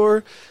driver's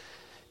door,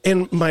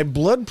 and my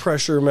blood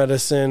pressure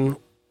medicine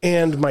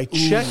and my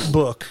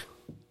checkbook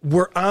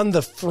were on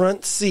the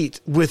front seat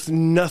with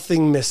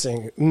nothing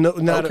missing.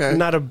 Not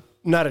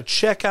a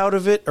check out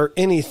of it or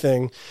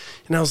anything.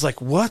 And I was like,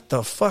 what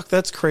the fuck?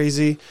 That's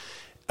crazy.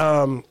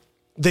 They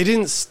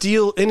didn't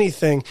steal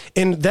anything.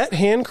 And that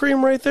hand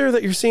cream right there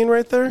that you're seeing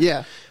right there?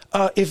 Yeah.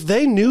 If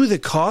they knew the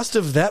cost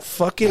of that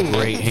fucking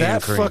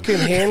hand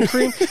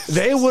cream,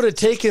 they would have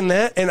taken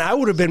that, and I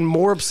would have been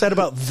more upset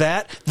about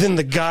that than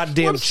the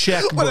goddamn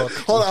checkbook.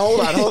 Hold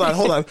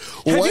on.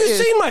 Have you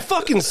seen my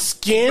fucking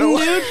skin,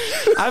 dude?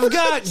 I've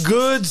got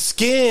good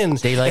skin.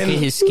 They like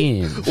his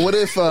skin. What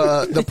if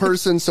the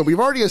person? So we've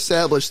already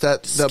established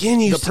that the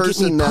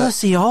person to get me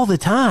pussy all the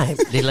time.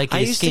 They like his skin.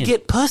 I used to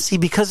get pussy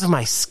because of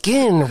my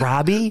skin,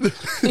 Robbie.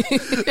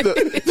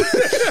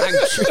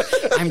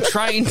 I'm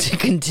trying to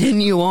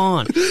continue on.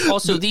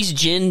 Also, these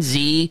Gen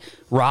Z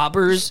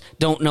robbers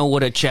don't know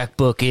what a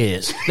checkbook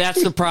is.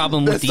 That's the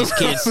problem with these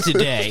kids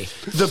today.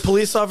 The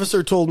police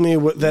officer told me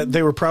that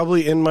they were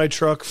probably in my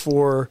truck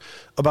for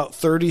about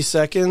 30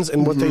 seconds,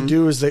 and what they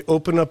do is they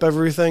open up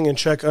everything and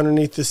check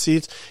underneath the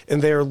seats,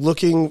 and they are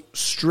looking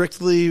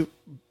strictly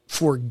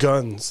for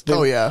guns.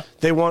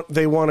 They want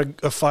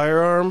a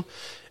firearm,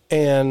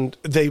 and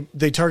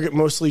they target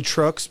mostly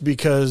trucks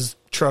because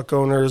truck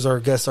owners, I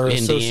guess, are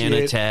Indiana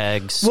associated.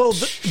 tags. Well,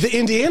 the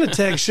Indiana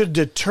tag should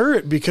deter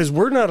it because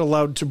we're not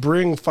allowed to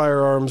bring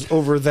firearms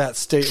over that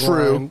state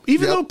True. line.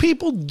 Even Yep. though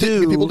people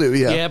do. People do,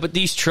 yeah. yeah, but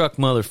these truck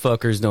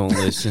motherfuckers don't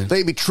listen.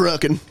 They be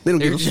trucking. They don't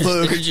They're give a just,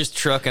 fuck. they're just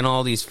trucking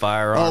all these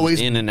firearms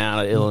Always in and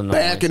out of Illinois.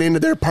 Backing into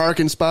their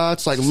parking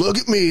spots, like, look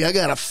at me, I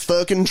got a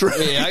fucking truck.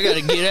 Yeah, I got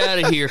to get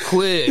out of here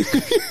quick.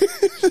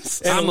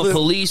 I'm a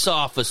police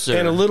officer.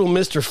 And a little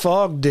Mr.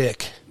 Fog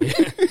dick.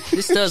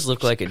 This does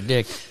look like a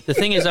dick. The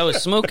thing is, I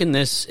was smoking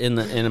this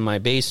in my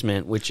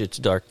basement, which it's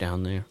dark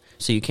down there,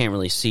 so you can't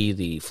really see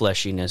the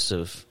fleshiness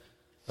of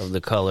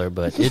the color,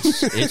 but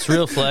it's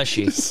real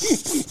fleshy.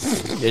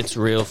 It's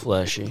real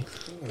fleshy.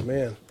 Oh,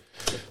 man.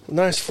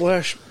 Nice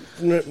flesh.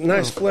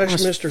 Nice flesh,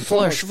 Mr. Fog.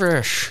 Flesh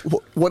fresh.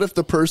 What if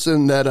the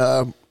person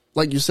that,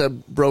 like you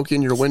said, broke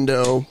in your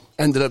window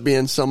ended up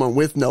being someone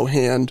with no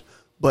hand,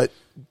 but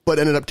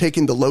ended up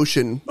taking the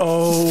lotion?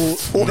 Oh,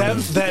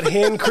 that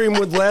hand cream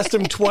would last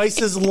him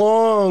twice as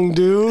long,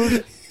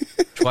 dude.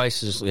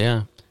 Twice as,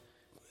 yeah.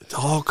 It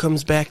all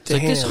comes back to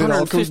Like this hand.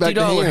 all comes back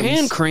to $150 hands.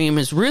 hand cream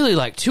is really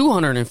like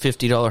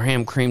 $250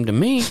 hand cream to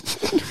me.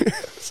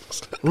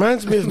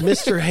 Reminds me of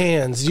Mr.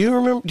 Hands. Do you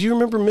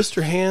remember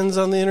Mr. Hands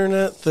on the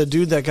internet? The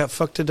dude that got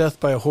fucked to death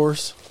by a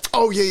horse?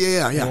 Oh,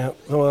 yeah.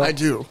 Well, I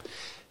do.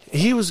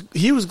 He was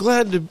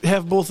glad to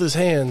have both his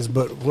hands,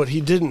 but what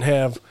he didn't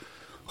have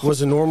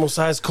was a normal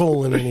sized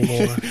colon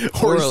anymore.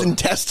 Horse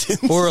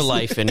intestines. Or a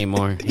life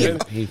anymore.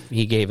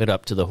 He gave it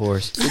up to the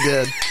horse. He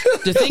did.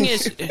 The thing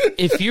is,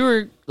 if you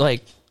were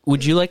like,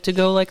 would you like to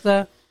go like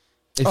that?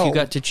 If you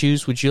got to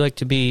choose, would you like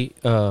to be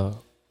If I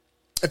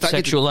get to-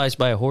 sexualized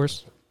by a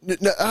horse?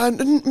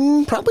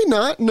 Probably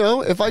not.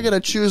 No, if I got to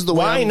choose the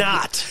way, Why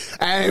not?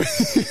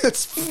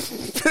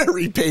 It's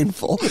very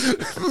painful.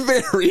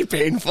 Very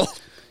painful.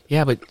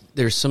 Yeah, but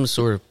there's some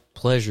sort of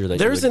pleasure that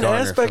There's you an would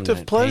garner aspect from of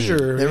that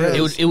pleasure. There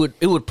yeah. is. It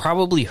would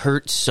probably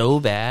hurt so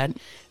bad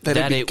That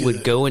that it'd be it would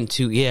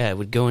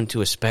good. go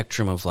into a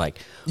spectrum of like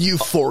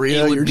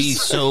Euphoria. it You're would be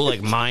just- so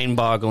like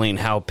mind-boggling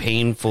how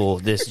painful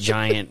this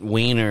giant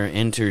wiener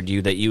entered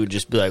you that you would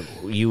just be like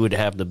you would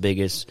have the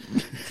biggest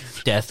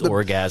death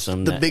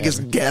orgasm. the that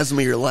biggest ever. gasm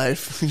of your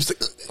life. You're just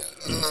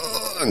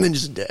like, and then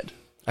just dead.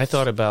 I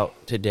thought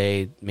about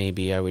today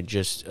maybe I would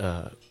just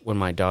when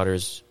my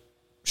daughter's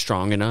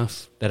strong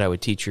enough that I would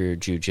teach her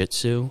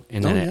jujitsu,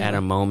 and then at a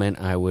moment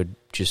I would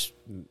just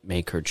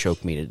make her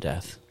choke me to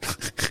death.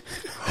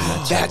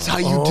 That's how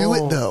you do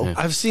it, though.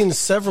 I've seen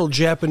several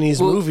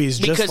Japanese movies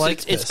just because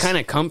like it's kind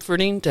of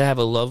comforting to have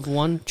a loved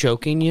one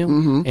choking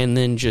you, and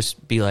then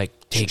just be like,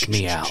 "Take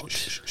me out."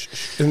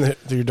 And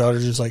your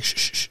daughter's just like, shh,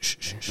 shh, shh,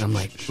 shh, shh. I'm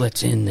like,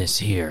 "Let's end this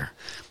here."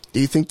 Do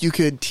you think you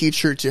could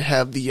teach her to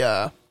have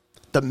the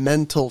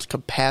mental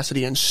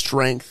capacity and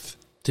strength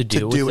To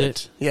deal do with it?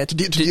 it. Yeah, to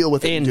deal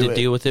with it. And do to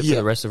deal with it for Yeah.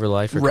 the rest of her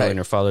life, or Right. calling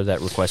her father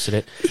that requested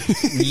it.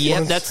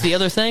 Yep, that's the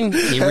other thing.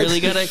 You really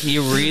gotta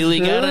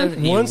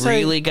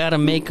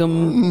make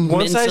them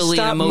Once I mentally,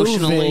 stop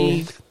emotionally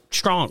moving-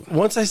 strong.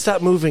 Once I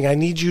stop moving, I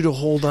need you to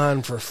hold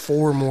on for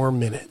 4 more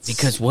minutes.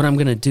 Because what I'm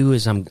gonna do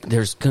is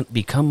there's gonna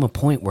become a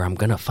point where I'm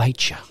gonna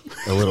fight you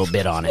a little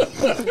bit on it,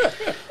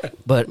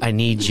 but I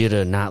need you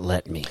to not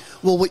let me.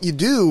 Well, what you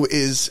do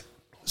is,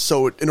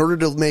 so in order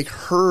to make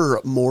her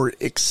more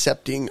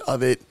accepting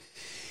of it,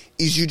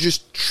 is you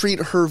just treat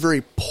her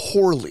very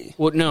poorly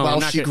Well, no, I'm while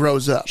not she gonna-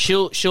 grows up.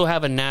 She'll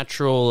have a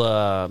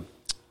natural.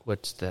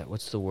 What's that?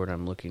 What's the word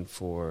I'm looking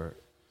for?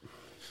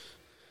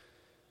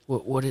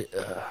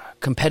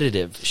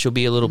 Competitive. She'll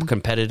be a little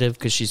competitive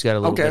because she's got a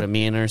little Okay. bit of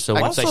me in her. So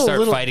once I Also a start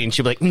little- fighting,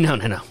 she'll be like, no.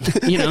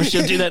 You know,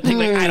 she'll do that thing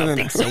like, I don't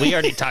think so. We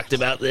already talked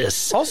about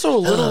this. Also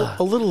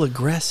a little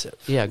aggressive.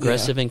 Yeah,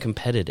 aggressive and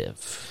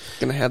competitive.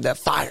 Gonna have that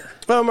fire.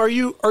 Are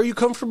you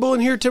comfortable in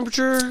here,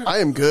 temperature? I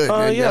am good.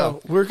 Man, yeah.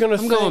 We're gonna.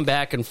 I'm going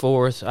back and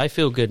forth. I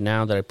feel good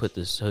now that I put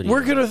this hoodie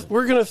We're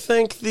on. gonna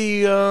thank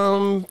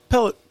the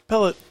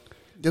pellet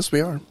Yes,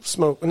 we are.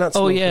 smoke. Not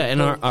Oh smoke. yeah,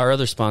 and our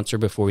other sponsor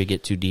before we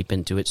get too deep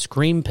into it,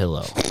 Scream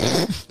Pillow.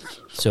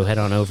 So head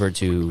on over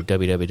to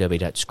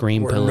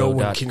www.screampillow.com. where no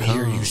one can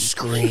hear you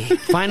scream.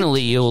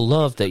 Finally, you'll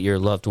love that your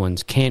loved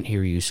ones can't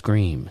hear you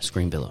scream.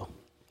 Scream Pillow.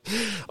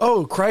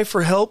 Oh, cry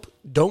for help!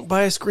 Don't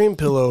buy a scream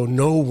pillow.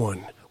 No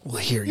one will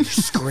hear you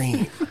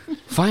scream.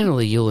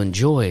 Finally, you'll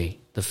enjoy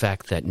the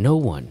fact that no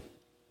one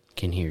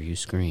can hear you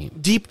scream.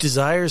 Deep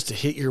desires to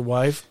hit your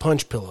wife.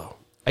 Punch pillow.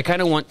 I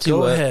kind of want to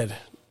Go ahead.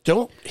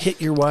 Don't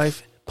hit your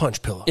wife.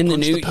 Punch pillow. in the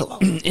Punch new the pillow.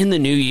 in the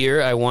new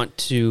year. I want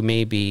to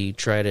maybe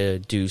try to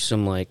do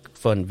some like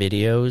fun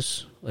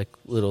videos, like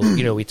little.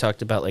 We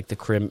talked about like the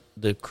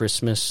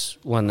Christmas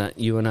one that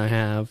you and I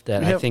have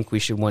that I Yep. think we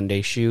should one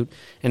day shoot.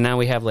 And now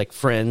we have like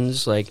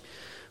friends, like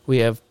we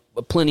have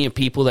plenty of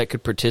people that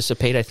could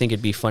participate. I think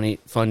it'd be fun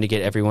to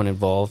get everyone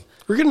involved.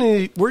 We're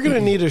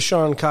gonna need a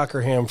Sean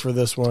Cockerham for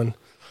this one.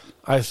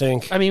 I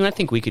think. I mean, I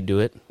think we could do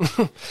it.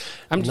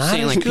 I'm just Not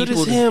saying, as like good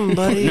people. as him,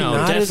 buddy. No,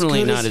 Not as definitely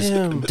good not as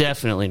him.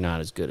 definitely not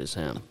as good as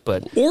him.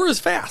 But Or as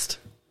fast.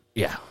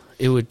 yeah,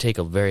 it would take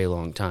a very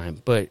long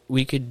time. But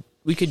we could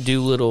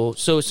do little,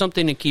 so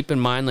something to keep in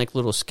mind, like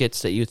little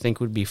skits that you think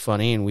would be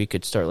funny, and we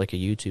could start like a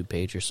YouTube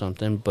page or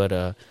something.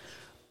 But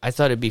I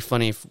thought it'd be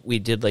funny if we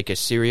did like a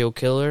serial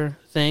killer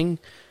thing,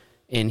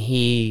 and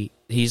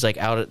he's like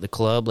out at the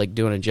club, like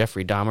doing a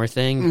Jeffrey Dahmer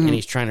thing, and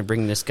he's trying to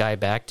bring this guy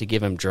back to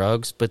give him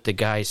drugs, but the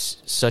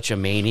guy's such a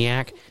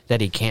maniac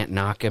that he can't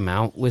knock him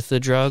out with the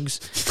drugs.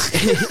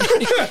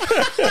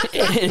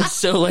 And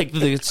so like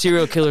the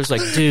serial killer's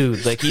like,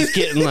 dude, like he's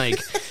getting like,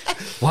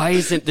 why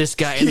isn't this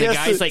guy? And the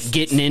guy's like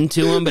getting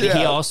into him, but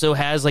he also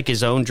has like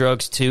his own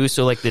drugs too.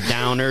 So like the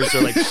downers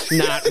are like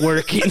not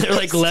working. They're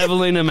like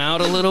leveling him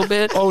out a little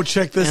bit. Oh,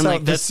 check this and, out.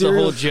 Like, that's the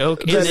whole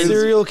joke. The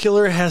serial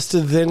killer has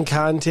to then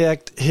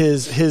contact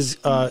his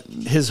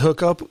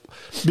hookup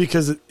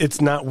because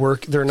it's not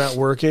work. They're not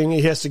working.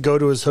 He has to go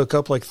to his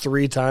hookup like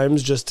 3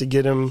 times just to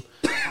get him.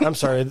 I'm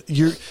sorry.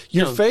 Your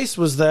face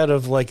was that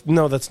of like,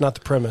 no, that's not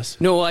the premise.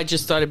 No, I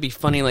just thought it'd be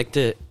funny,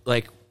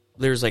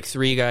 there's like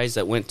 3 guys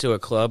that went to a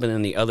club, and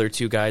then the other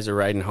 2 guys are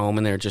riding home,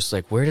 and they're just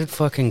like, where did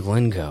fucking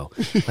Glenn go?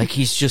 Like,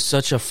 he's just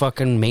such a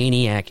fucking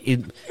maniac.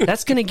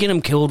 That's going to get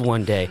him killed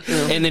one day.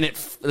 And then it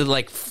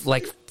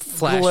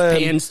flash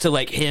pans to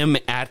like him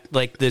at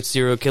like the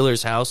serial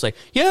killer's house, like,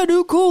 yeah,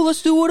 dude, cool,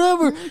 let's do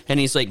whatever. And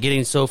he's like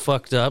getting so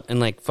fucked up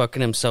and like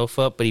fucking himself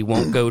up, but he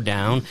won't go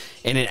down.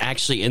 And it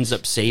actually ends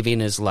up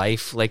saving his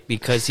life, like,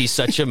 because he's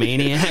such a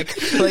maniac.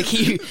 Like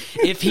they're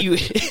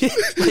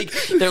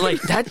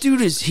like, that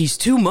dude he's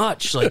too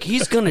much. Like,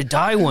 he's gonna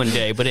die one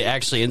day, but it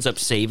actually ends up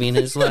saving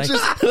his life.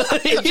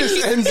 It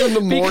just ends in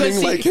the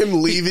morning, like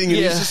him leaving, and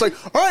he's just like,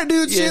 all right,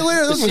 dude, see you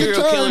later. The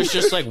serial killer's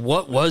just like,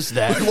 what was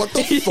that? What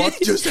the fuck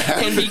just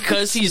happened? And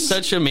because he's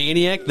such a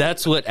maniac,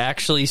 that's what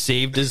actually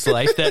saved his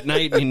life that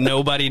night, and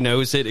nobody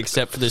knows it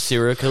except for the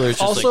serial killer.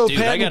 Just also, like, dude,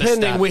 patent I gotta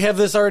pending. stop. We have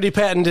this already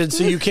patented,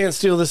 so you can't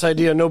steal this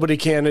idea. Nobody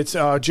can. It's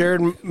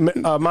Jared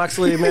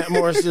Moxley, Matt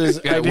Morris's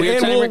idea.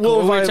 Weird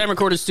Time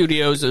Recorded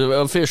Studios,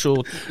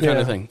 official kind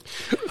of thing.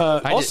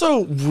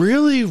 Also,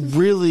 really,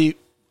 really,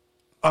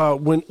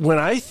 when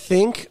I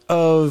think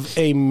of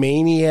a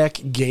maniac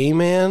gay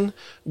man,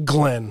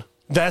 Glenn.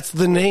 That's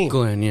the name.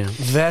 Glenn, yeah.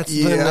 That's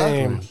the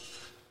name.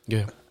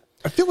 Yeah.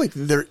 I feel like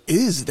there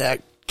is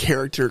that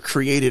character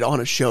created on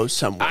a show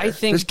somewhere. I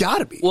think there's got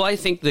to be. Well, I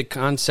think the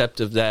concept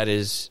of that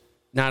is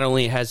not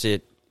only has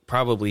it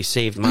probably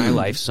saved my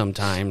life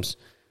sometimes,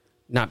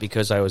 not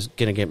because I was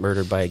going to get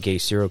murdered by a gay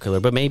serial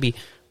killer, but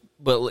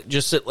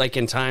just like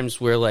in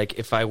times where like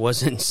if I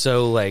wasn't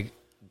so like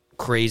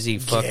crazy,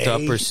 fucked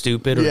up, or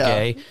stupid, or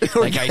gay,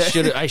 like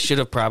I should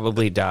have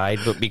probably died,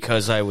 but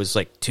because I was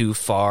like too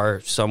far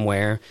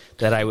somewhere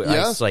that I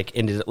was like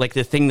ended like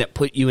the thing that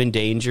put you in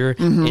danger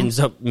ends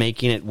up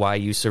making it why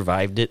you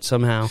survived it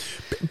somehow.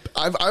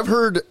 I've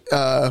heard.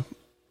 I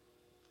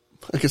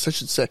guess I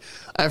should say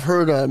I've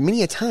heard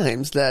many a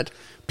times that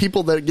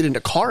people that get into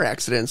car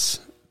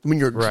accidents, when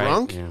you're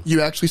drunk,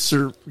 you actually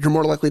you're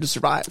more likely to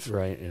survive,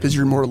 right? Because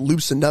you're more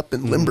loosened up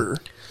and limber.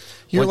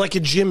 You're like a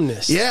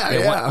gymnast.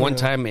 One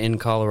time in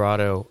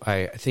Colorado,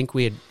 I think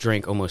we had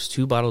drank almost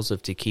 2 bottles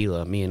of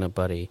tequila, me and a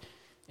buddy,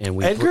 and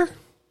we Edgar?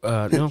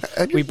 No,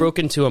 we broke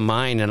into a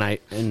mine, and I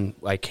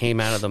came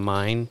out of the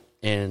mine,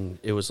 and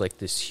it was like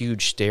this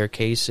huge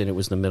staircase, and it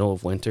was the middle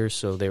of winter,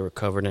 so they were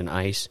covered in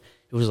ice.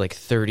 It was like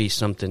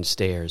 30-something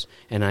stairs,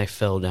 and I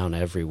fell down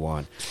every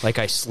one. Like,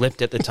 I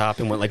slipped at the top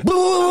and went like, like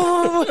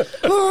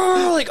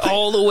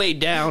all the way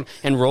down,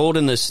 and rolled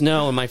in the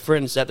snow, and my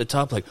friend's at the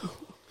top like,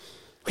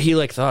 he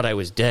like thought I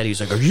was dead. He was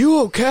like, "Are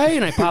you okay?"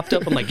 And I popped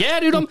up. I'm like, "Yeah,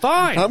 dude, I'm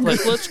fine."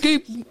 Like, let's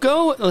keep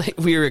going. Like,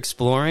 we were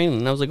exploring,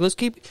 and I was like, "Let's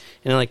keep."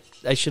 And like,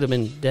 I should have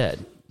been dead.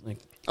 Like,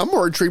 I'm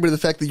more intrigued by the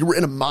fact that you were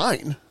in a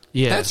mine.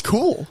 Yeah, that's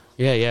cool.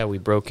 Yeah, we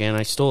broke in.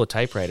 I stole a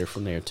typewriter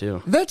from there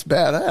too. That's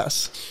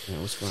badass. Yeah,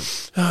 it was fun.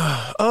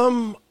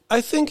 I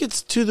think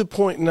it's to the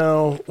point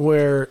now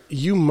where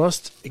you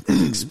must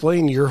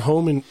explain your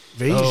home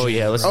invasion. Oh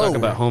yeah, let's talk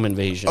about home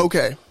invasion.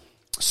 Okay.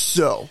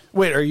 So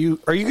wait, are you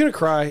gonna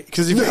cry?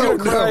 Because if you're gonna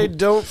cry,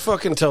 don't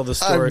fucking tell the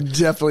story. I'm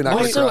definitely not.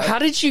 Also, how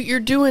did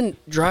you're doing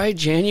dry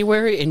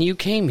January and you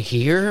came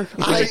here?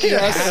 What a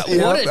test!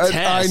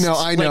 I know.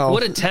 Like,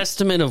 what a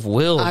testament of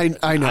will. I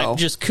know.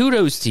 Just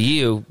kudos to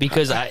you,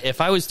 because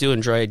if I was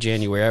doing dry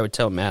January, I would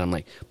tell Matt, I'm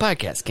like,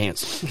 podcast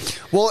canceled.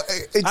 Well,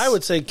 I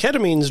would say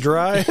ketamine's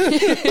dry.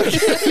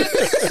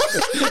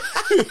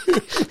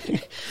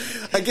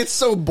 I get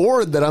so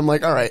bored that I'm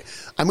like, all right,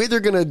 I'm either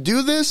gonna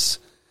do this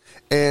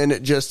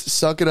and just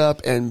suck it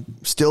up and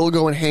still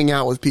go and hang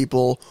out with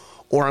people,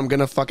 or I'm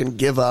gonna fucking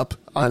give up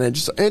on it.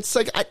 It's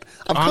like I've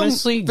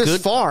honestly come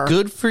this far.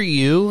 Good for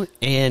you,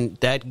 and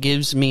that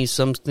gives me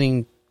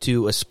something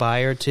to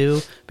aspire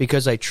to,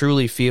 because I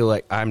truly feel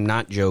like I'm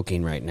not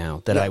joking right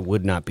now that I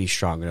would not be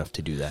strong enough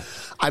to do that.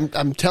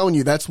 I'm telling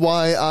you, that's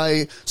why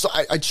I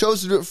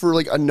chose to do it for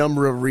like a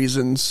number of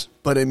reasons,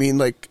 but I mean,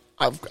 like,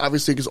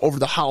 obviously, because over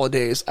the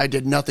holidays, I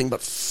did nothing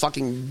but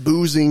fucking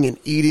boozing and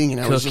eating, and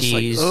I was just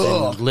like,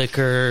 ugh. And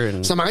liquor,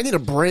 and so I need a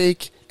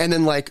break. And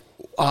then like,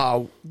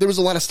 there was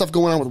a lot of stuff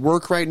going on with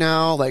work right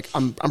now. Like,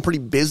 I'm pretty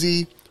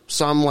busy,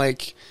 so I'm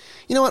like,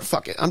 you know what?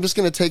 Fuck it. I'm just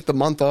gonna take the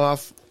month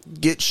off,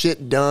 get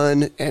shit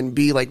done and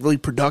be like really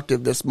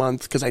productive this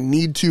month because I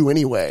need to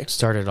anyway.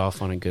 Started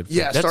off on a good foot.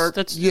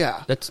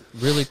 Yeah, that's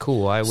really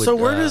cool. I would. So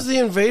where does the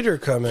invader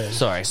come in?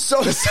 Sorry.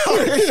 So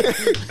sorry.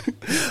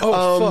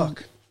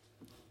 Fuck.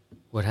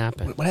 What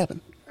happened? What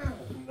happened?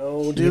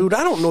 No, dude,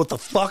 I don't know what the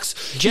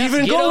fuck's Jeff,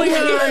 even get going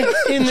over here.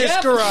 on in this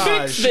Jeff, garage.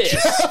 fix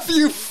this.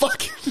 You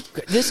fucking.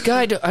 This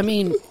guy. I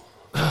mean,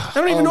 I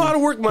don't even know how to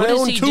work my what does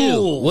own he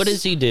tools. do? What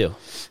does he do?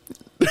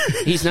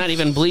 He's not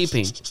even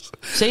bleeping.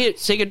 Say it.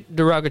 Say a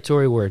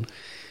derogatory word.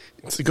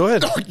 So go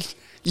ahead.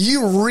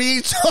 You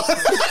retard.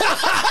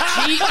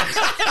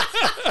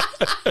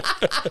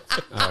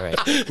 All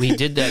right, we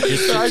did that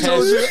just to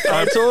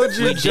I told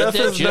you, We Jeff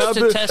did that is just not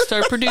to test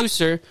our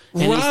producer.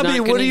 And he's not Robbie,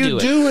 what are gonna you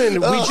do it. doing?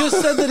 We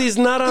just said that he's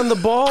not on the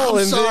ball,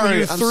 and then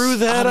you threw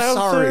that I'm out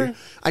sorry. there.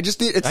 I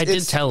just need. I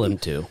did tell him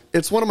to.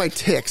 It's one of my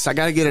ticks. I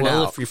got to get it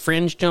Well, out. if your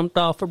friends jumped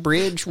off a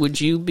bridge, would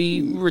you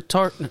be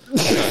retarded?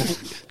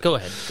 Go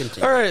ahead.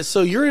 Continue. All right,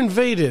 so you're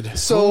invaded.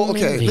 So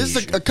okay, this is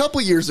Invasion. a couple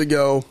years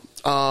ago.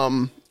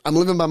 I'm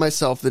living by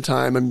myself at the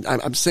time.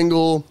 I'm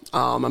single.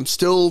 I'm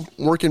still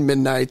working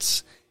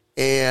midnights,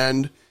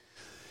 and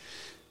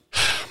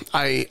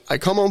I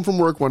come home from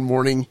work one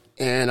morning,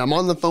 and I'm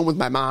on the phone with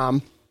my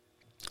mom,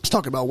 just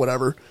talking about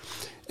whatever,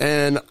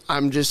 and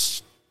I'm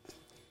just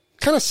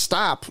kind of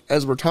stop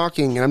as we're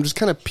talking, and I'm just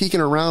kind of peeking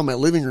around my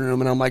living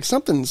room, and I'm like,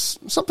 something's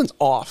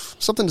off.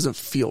 Something doesn't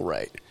feel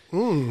right.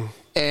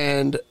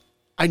 And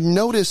I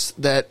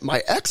noticed that my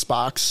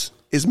Xbox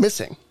is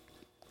missing.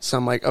 So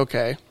I'm like,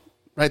 okay,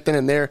 right then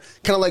and there,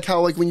 kind of like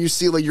how like when you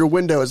see like your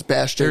window is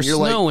bashed in, There's you're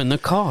snow like, in the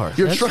car.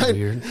 you're That's trying,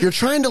 weird. you're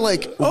trying to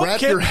like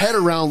wrap your head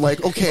around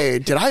like, okay,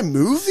 did I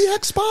move the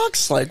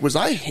Xbox? Like, was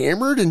I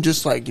hammered and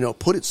just like,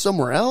 put it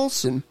somewhere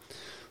else? And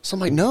so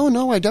I'm like,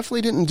 no, I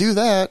definitely didn't do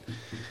that.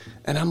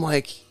 And I'm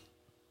like,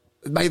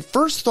 my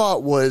first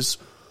thought was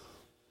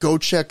go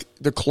check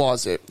the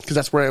closet because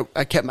that's where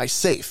I kept my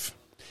safe,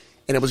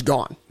 and it was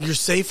gone. Your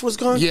safe was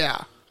gone?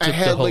 Yeah. I Took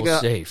had the whole like a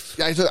safe.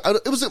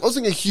 it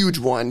wasn't a huge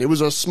one. It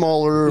was a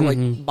smaller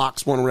like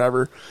box one or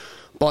whatever.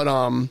 But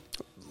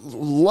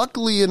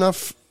luckily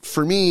enough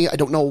for me, I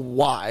don't know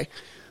why,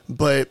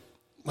 but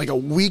like a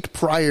week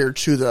prior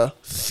to the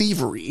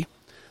thievery,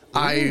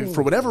 I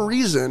for whatever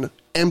reason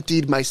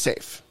emptied my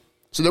safe.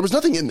 So there was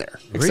nothing in there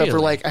except for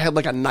Really? like I had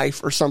like a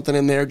knife or something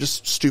in there,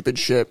 just stupid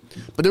shit.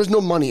 But there was no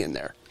money in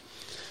there.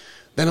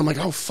 Then I'm like,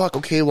 oh fuck,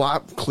 okay, well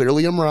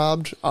clearly I'm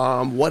robbed.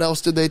 What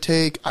else did they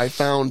take? I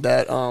found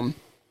that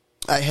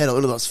I had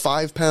one of those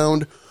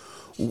 5-pound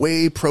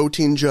whey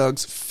protein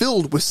jugs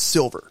filled with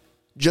silver,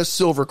 just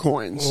silver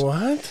coins.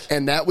 What?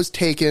 And that was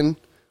taken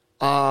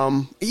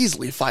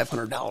easily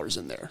 $500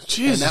 in there.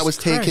 Jesus and that was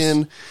Christ.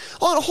 taken.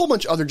 Oh, and a whole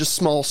bunch of other just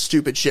small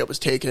stupid shit was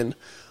taken.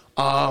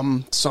 So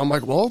I'm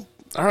like, well,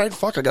 all right,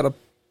 fuck, I gotta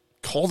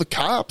call the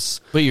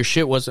cops. But your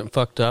shit wasn't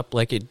fucked up.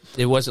 Like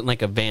it wasn't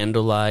like a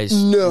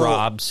vandalized No.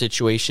 rob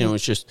situation. It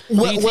was just. Do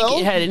Well- you think well-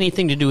 it had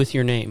anything to do with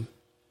your name?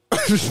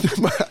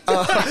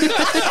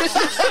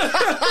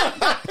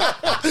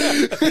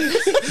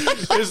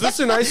 Is this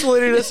an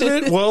isolated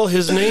incident? Well,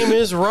 his name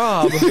is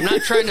Rob. I'm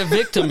not trying to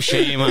victim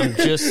shame. I'm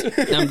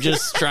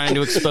just trying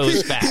to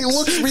expose facts. He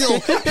looks real.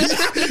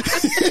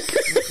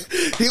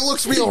 He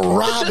looks real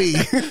Robbie.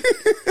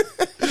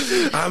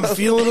 I'm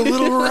feeling a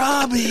little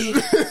Robbie.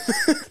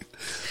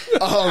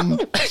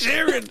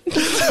 Jared.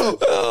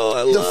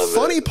 The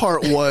funny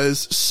part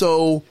was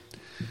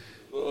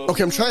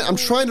okay. I'm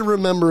trying to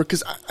remember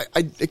because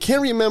I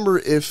can't remember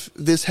if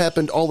this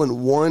happened all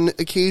in one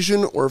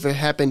occasion or if it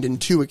happened in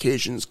two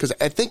occasions because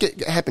I think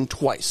it happened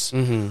twice.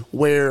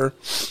 Where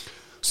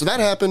so that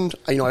happened.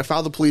 I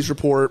filed the police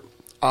report.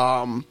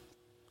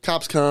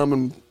 Cops come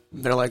and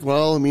they're like,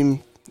 well, I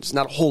mean, there's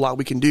not a whole lot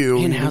we can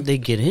do. And how'd they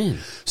get in?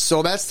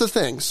 So that's the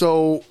thing.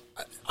 So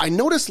I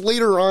noticed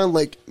later on,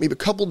 like maybe a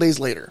couple days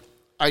later,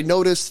 I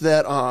noticed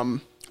that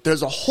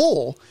there's a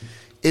hole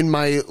in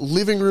my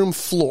living room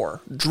floor,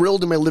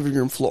 drilled in my living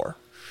room floor.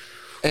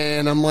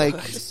 And I'm like,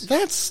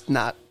 that's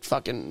not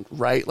fucking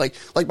right. Like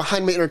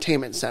behind my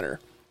entertainment center.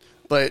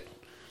 But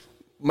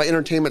my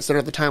entertainment center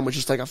at the time was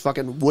just like a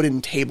fucking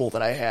wooden table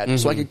that I had.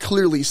 So I could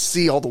clearly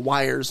see all the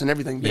wires and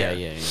everything there.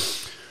 Yeah.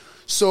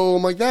 So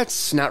I'm like,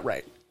 that's not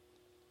right.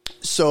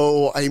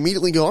 So I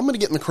immediately go, I'm going to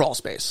get in the crawl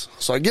space.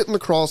 So I get in the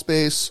crawl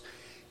space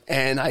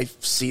and I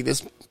see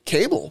this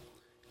cable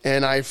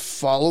and I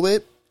follow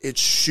it. It's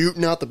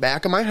shooting out the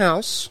back of my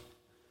house.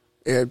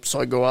 And so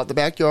I go out the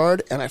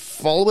backyard and I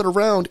follow it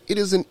around. It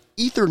is an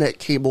Ethernet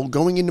cable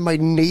going into my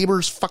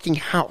neighbor's fucking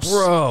house.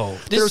 Bro,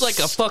 this They're is like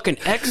a fucking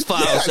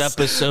X-Files Yes,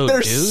 episode,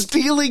 they're dude.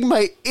 stealing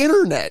my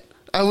internet.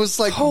 I was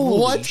like, Holy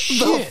what the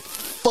shit.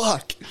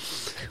 fuck?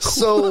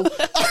 So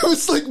I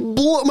was like,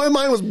 my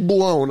mind was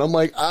blown. I'm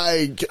like,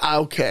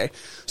 okay.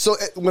 So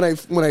when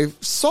I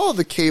saw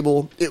the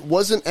cable, it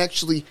wasn't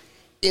actually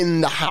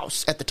in the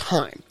house at the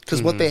time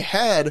because what they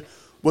had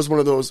was one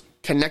of those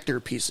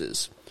connector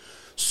pieces.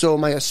 So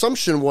my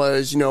assumption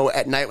was,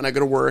 at night when I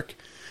go to work,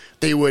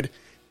 they would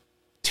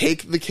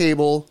take the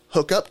cable,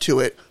 hook up to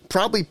it,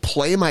 probably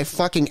play my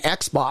fucking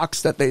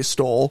Xbox that they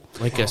stole.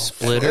 Like a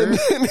splitter?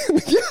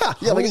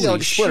 Yeah, like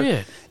a splitter.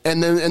 Shit.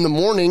 And then in the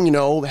morning,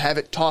 have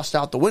it tossed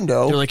out the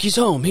window. They're like, he's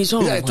home.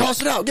 Yeah, toss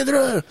it out, get it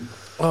out.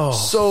 Oh,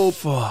 so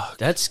fuck.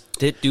 That's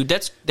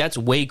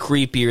way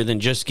creepier than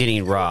just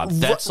getting robbed.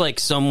 That's like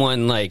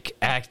someone like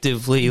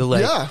actively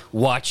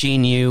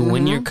watching you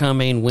when you're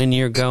coming, when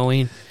you're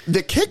going.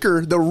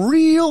 The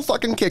real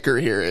fucking kicker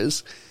here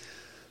is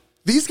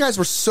these guys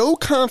were so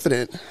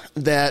confident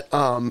that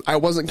I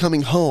wasn't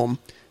coming home.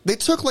 They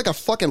took like a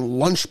fucking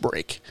lunch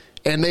break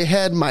and they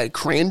had my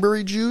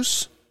cranberry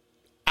juice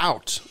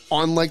out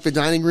on like the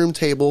dining room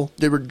table.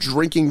 They were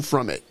drinking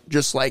from it,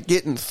 just like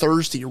getting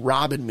thirsty,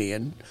 robbing me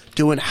and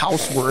doing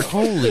housework.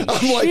 Holy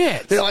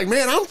shit. They're like,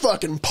 man, I'm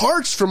fucking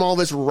parched from all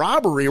this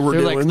robbery we're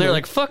doing. They're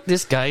like, fuck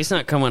this guy. He's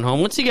not coming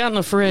home. What's he got in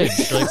the fridge?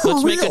 Like,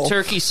 let's make a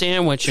turkey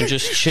sandwich and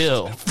just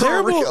chill.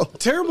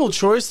 Terrible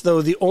choice,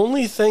 though. The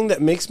only thing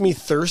that makes me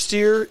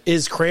thirstier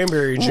is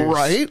cranberry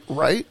juice.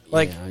 Right.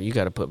 Like, yeah, you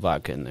got to put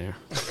vodka in there.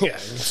 Yeah,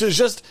 so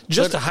just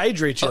to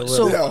hydrate you a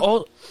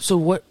little. So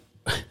what?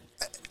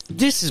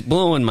 This is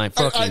blowing my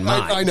fucking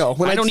mind. I know.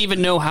 I don't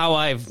even know how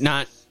I've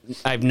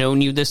known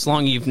you this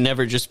long. You've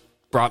never just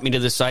brought me to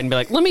the side and be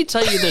like, let me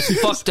tell you this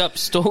fucked up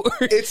story.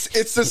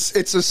 It's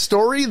a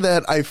story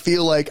that I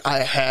feel like I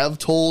have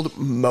told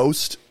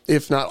most,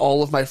 if not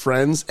all of my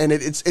friends. And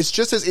it's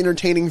just as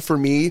entertaining for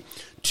me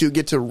to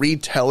get to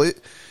retell it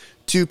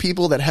to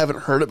people that haven't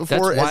heard it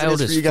before as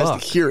it is for you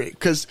guys to hear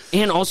it.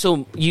 And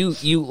also, you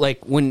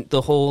like when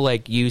the whole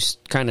like you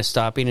kind of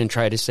stopping and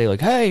try to say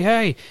like,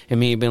 hey, and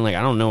me being like,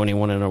 I don't know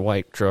anyone in a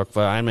white truck,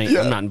 but I'm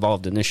not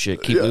involved in this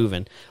shit. Keep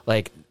moving.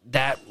 Like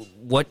that.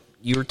 What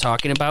you're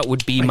talking about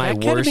would be my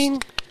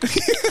worst.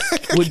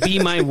 Would be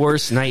my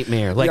worst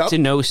nightmare. Like to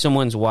know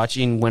someone's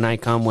watching when I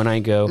come, when I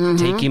go,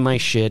 taking my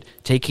shit,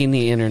 taking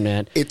the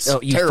internet. It's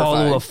you terrifying.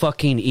 follow a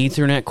fucking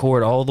Ethernet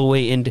cord all the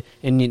way in,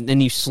 and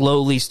then you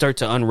slowly start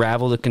to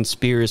unravel the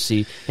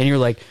conspiracy, and you're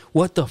like,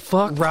 what the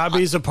fuck?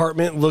 Robbie's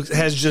apartment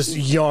has just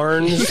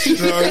yarn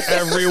strung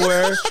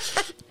everywhere.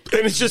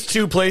 And it's just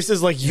two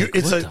places. Like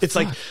it's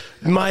like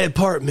my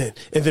apartment,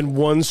 and then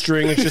one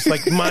string. It's just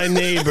like my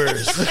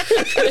neighbors.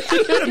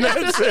 And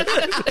that's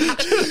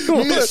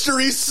it.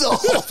 Mystery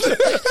solved.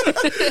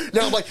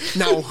 Now I'm like,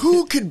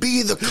 who could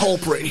be the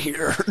culprit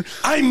here?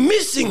 I'm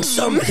missing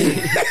something.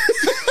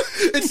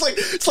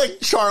 It's like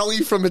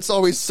Charlie from It's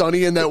Always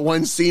Sunny in that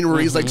one scene where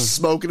he's like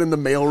smoking in the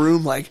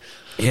mailroom. Like,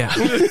 yeah.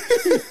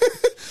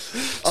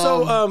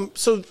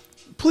 So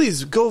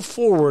please go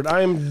forward.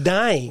 I'm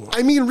dying.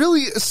 I mean,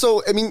 really.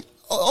 So, I mean,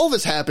 all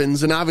this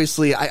happens, and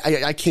obviously,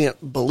 I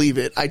can't believe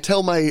it. I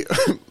tell my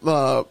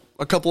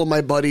a couple of my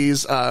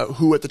buddies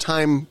who, at the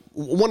time,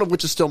 one of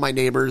which is still my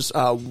neighbors.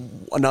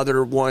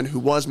 Another one who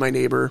was my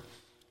neighbor,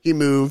 he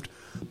moved,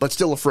 but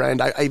still a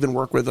friend. I even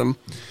work with him.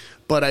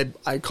 But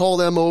I call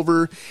them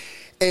over,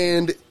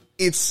 and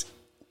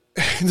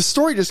the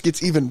story just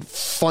gets even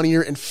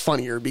funnier and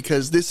funnier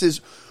because this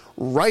is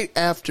right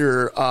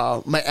after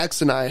my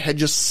ex and I had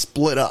just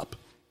split up,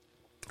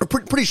 or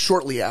pretty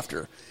shortly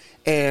after.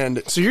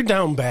 And so you're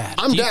down bad.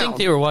 Do you think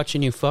they were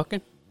watching you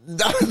fucking? They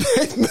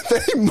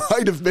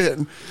might have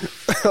been.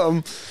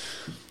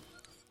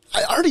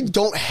 I already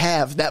don't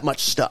have that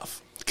much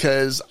stuff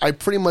because I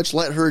pretty much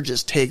let her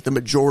just take the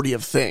majority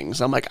of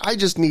things. I'm like, I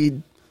just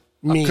need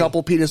a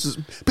couple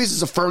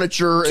pieces of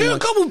furniture. A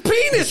couple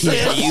penises.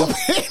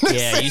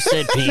 Yeah, you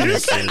said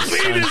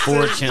penises.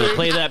 Unfortunately.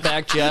 Play that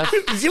back, Jeff.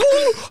 Couple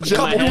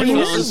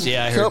penises.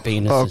 Yeah, I heard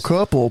penises. A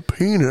couple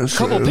penises.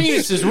 Couple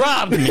penises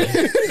robbed me.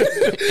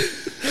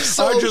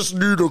 I just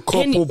need a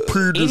couple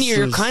penises. And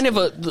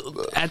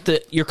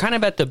you're kind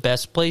of at the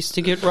best place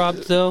to get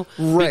robbed, though,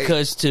 right?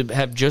 Because to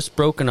have just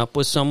broken up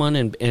with someone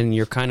and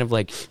you're kind of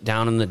like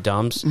down in the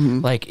dumps.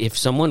 Like if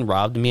someone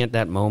robbed me at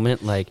that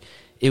moment, like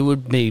it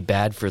would be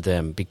bad for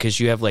them because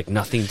you have like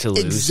nothing to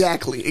lose.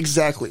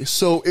 Exactly.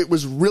 So it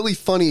was really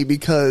funny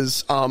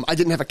because I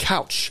didn't have a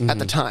couch at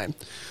the time.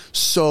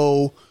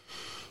 So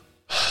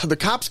the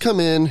cops come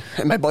in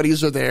and my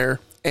buddies are there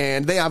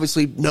and they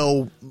obviously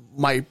know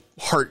my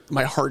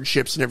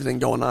hardships and everything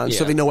going on. Yeah.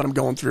 So they know what I'm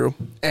going through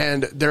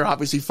and they're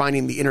obviously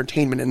finding the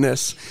entertainment in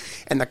this.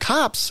 And the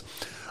cops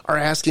are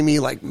asking me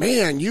like,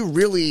 man, you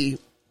really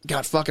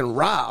got fucking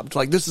robbed.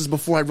 Like, this is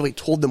before I really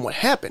told them what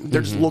happened.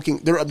 They're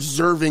just they're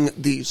observing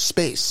the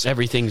space.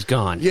 Everything's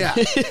gone. Yeah.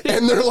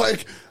 And they're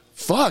like,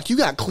 fuck, you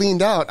got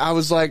cleaned out. I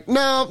was like,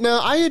 no,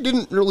 I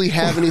didn't really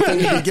have anything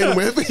to begin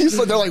with.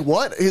 They're like,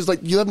 what? He's like,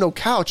 you have no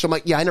couch. I'm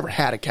like, yeah, I never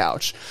had a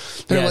couch.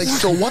 They're like,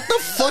 so what the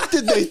fuck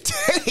did they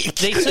take?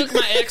 They took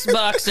my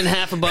Xbox and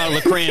half a bottle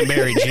of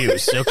cranberry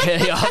juice,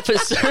 okay,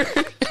 officer?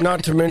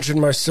 Not to mention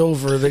my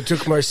silver. They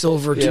took my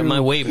silver, too. Yeah, my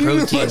whey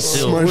protein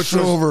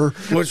silver.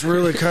 Which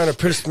really kind of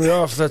pissed me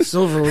off. That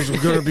silver was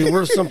going to be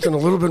worth something a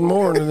little bit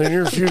more in the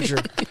near future.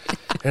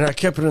 And I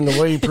kept it in the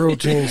whey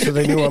protein so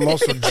they knew I'm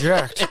also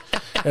jacked.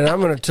 And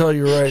I'm going to tell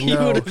you right You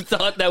now. would have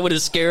thought that would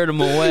have scared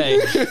him away.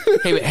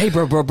 Hey,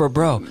 bro.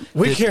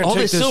 We can't all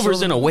take this this silver's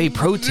silver- in a whey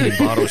protein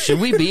bottle. Should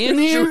we be in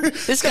here?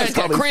 This guy's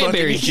got probably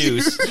cranberry fucking-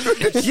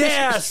 juice.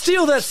 Yeah,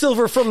 steal that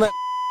silver from that.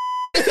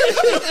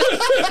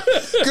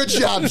 Good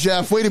job,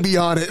 Jeff. Way to be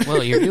on it.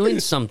 Well, you're doing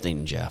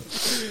something,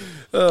 Jeff.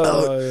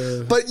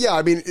 But yeah,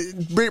 I mean,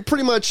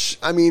 pretty much.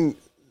 I mean,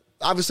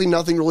 obviously,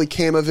 nothing really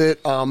came of it.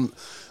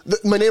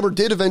 My neighbor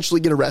did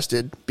eventually get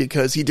arrested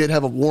because he did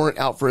have a warrant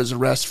out for his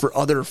arrest for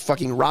other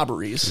fucking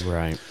robberies.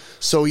 Right.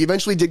 So he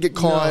eventually did get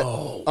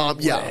caught.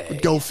 Yeah,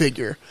 go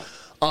figure.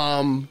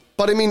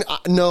 But I mean,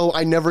 no,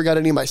 I never got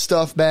any of my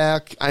stuff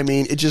back. I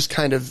mean, it just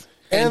kind of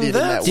ended in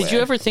that way. Did you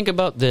ever think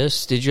about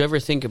this? Did you ever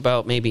think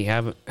about maybe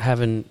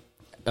having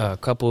a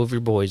couple of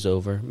your boys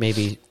over,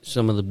 maybe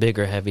some of the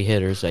bigger heavy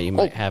hitters that you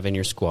might have in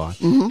your squad,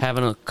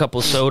 having a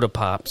couple soda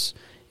pops,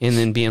 and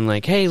then being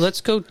like, hey,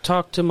 let's go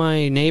talk to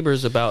my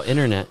neighbors about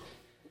internet?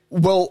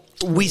 Well,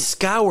 We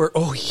scour.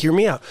 Oh, hear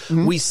me out.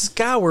 We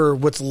scour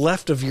what's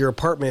left of your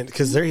apartment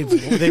because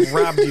they've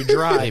robbed you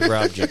dry. They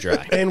robbed you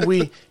dry. and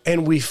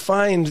we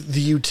find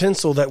the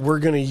utensil that we're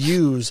going to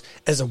use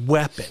as a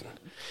weapon.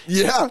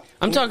 yeah.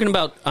 I'm talking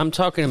about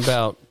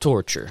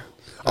torture.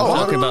 I'm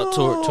talking about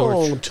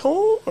torture.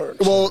 Torture.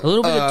 Well, A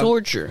little bit of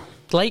torture.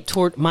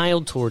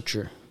 Mild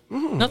torture.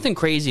 Nothing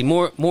crazy.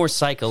 More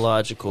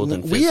psychological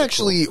than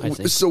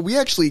physical. we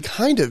actually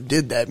kind of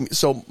did that.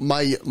 So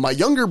my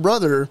younger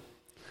brother,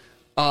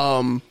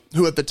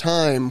 who at the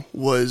time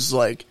was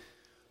like,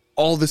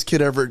 all this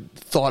kid ever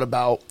thought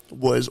about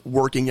was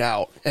working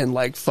out and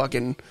like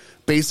fucking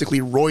basically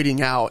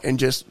roiding out and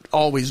just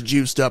always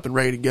juiced up and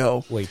ready to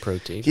go. Whey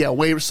protein.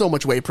 Yeah, so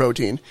much whey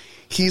protein.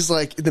 He's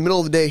like, in the middle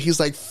of the day, he's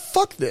like,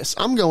 fuck this,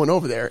 I'm going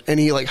over there. And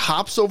he like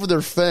hops over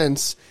their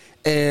fence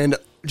and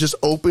just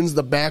opens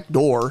the back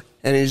door.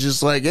 And he's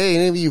just like, hey,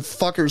 any of you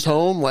fuckers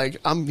home? Like,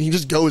 he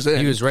just goes in.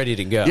 He was ready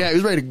to go. Yeah, he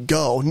was ready to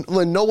go.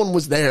 No one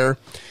was there.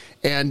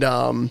 And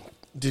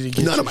Did he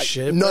get none your of my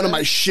shit? none of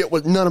back?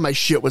 my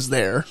shit was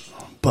there.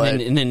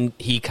 But And then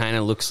he kind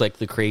of looks like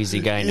the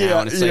crazy guy now. Yeah,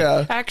 And it's yeah.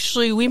 like,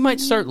 actually, we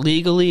might start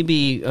legally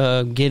be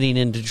getting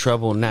into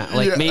trouble now.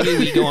 Like, Yeah. maybe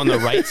we go on the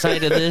right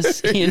side of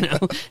this,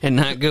 and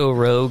not go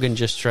rogue and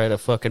just try to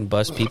fucking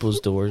bust people's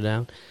doors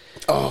down.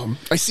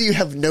 I see you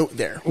have note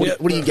there. What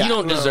do you got? You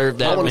don't deserve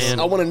that, man.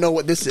 I want to know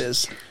what this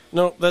is.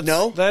 No,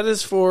 that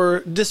is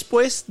for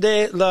después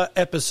de la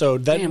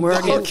episode. That Man, we're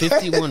already at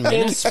 51 in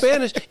minutes.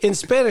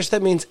 Spanish,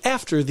 that means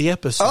after the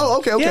episode. Oh,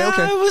 okay. Yeah,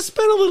 I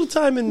spent a little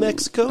time in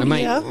Mexico. I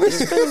might- I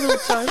spent a little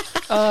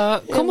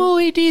time. Como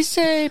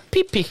dice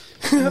pipi?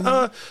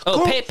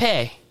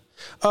 Pepe.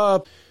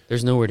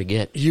 There's nowhere to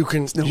get. You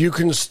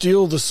can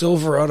steal the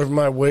silver out of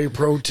my whey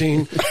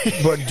protein,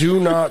 but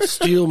do not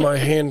steal my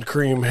hand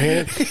cream.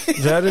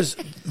 That is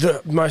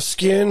my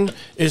skin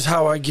is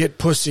how I get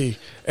pussy,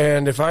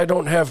 and if I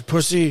don't have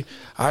pussy,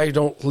 I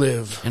don't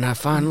live. And I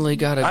finally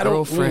got a I don't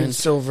girlfriend. need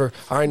silver.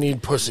 I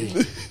need pussy.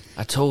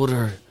 I told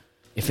her,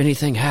 if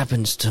anything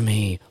happens to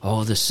me,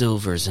 all the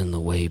silver's in the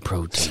whey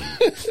protein.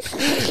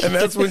 And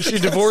that's when she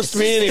divorced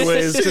me,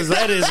 anyways, because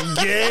that is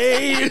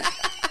gay.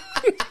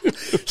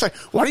 It's like,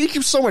 why do you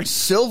keep so much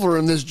silver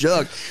in this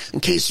jug? In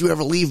case you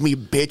ever leave me,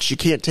 bitch, you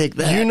can't take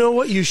that. You know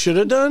what you should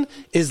have done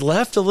is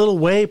left a little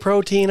whey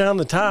protein on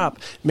the top.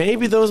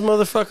 Maybe those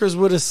motherfuckers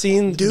would have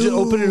seen,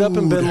 open it up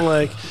and been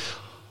like,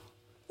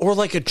 or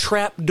like a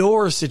trap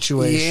door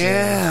situation.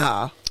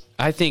 Yeah.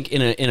 I think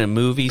in a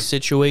movie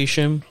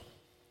situation,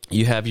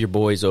 you have your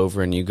boys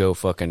over and you go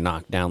fucking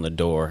knock down the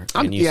door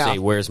and you say,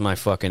 where's my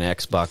fucking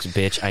Xbox,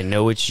 bitch? I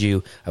know it's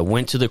you. I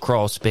went to the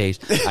crawl space.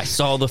 I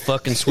saw the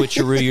fucking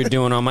switcheroo you're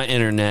doing on my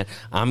internet.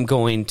 I'm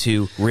going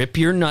to rip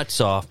your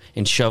nuts off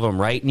and shove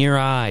them right in your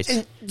eyes.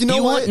 And Do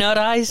you want nut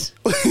eyes?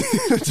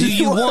 Do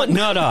you want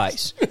nut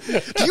eyes?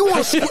 Do you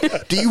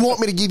want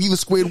me to give you a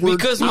Squidward?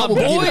 Because my I will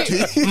give it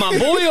to you.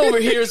 boy over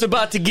here is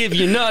about to give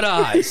you nut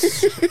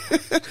eyes.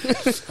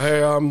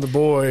 Hey, I'm the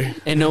boy.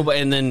 And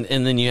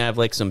then you have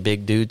like some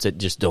big dudes that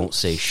just don't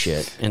say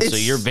shit, and so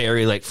you're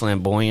very like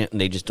flamboyant,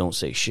 and they just don't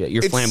say shit.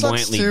 You're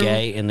flamboyantly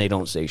gay, and they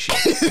don't say shit.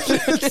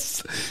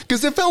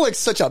 Because it felt like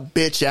such a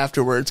bitch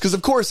afterwards. Because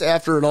of course,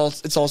 after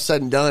it's all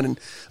said and done, and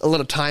a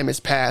little time has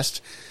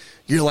passed,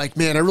 you're like,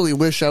 man, I really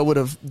wish I would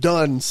have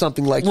done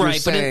something like you're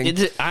saying.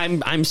 But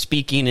I'm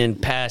speaking in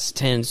past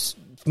tense.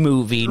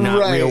 Movie,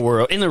 not real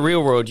world. In the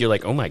real world, you're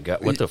like, oh my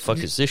god, what the fuck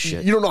is this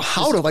shit? You don't know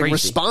how to like crazy.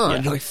 respond.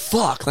 Yeah. You're like,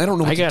 fuck, I don't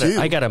know what to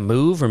do. I gotta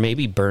move, or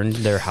maybe burn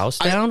their house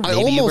down.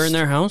 Maybe you burn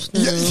their house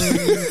down.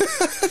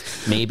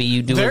 Maybe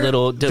you do a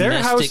little domestic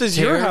Their house is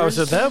your house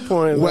at that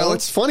point. Well, though.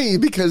 it's funny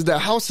because the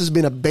house has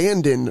been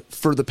abandoned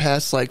for the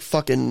past like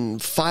fucking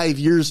 5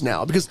 years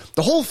now because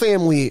the whole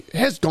family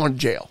has gone to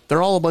jail.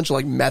 They're all a bunch of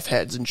like meth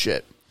heads and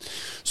shit.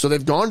 So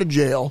they've gone to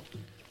jail.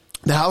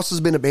 The house has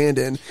been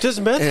abandoned. Does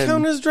meth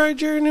count as dry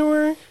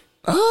January?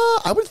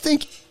 I would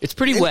think it's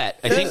pretty wet.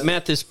 I think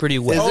meth is pretty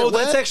wet.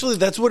 Is it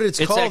That's what it's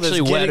called. Actually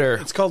wetter.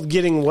 It's called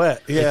getting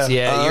wet. Yeah.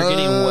 You're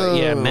getting wet.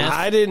 Yeah, meth.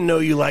 I didn't know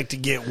you like to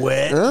get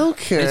wet.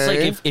 okay. It's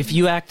like if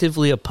you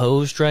actively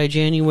oppose dry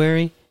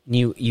January,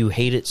 you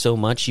hate it so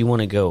much you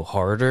want to go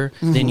harder,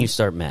 then you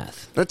start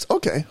meth. That's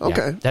okay.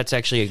 Okay. Yeah, that's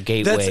actually a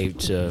gateway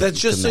to. That's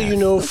just to so meth. you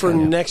know for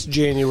next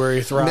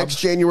January, Throb. Next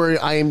January,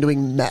 I am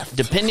doing meth.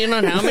 Depending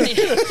on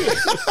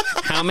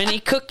how many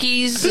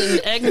cookies and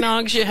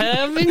eggnogs you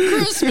have in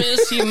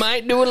Christmas, you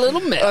might do a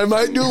little meth. I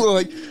might do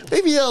like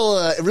maybe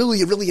I'll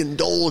really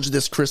indulge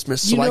this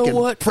Christmas so You I know can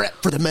what? prep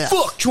for the meth.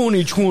 Fuck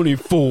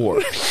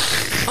 2024.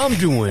 I'm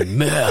doing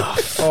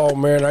meth. Oh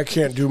man, I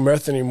can't do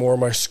meth anymore.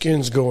 My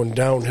skin's going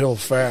downhill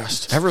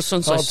fast. Ever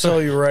since I'll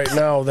tell you right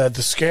now that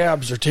the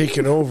scabs are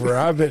taking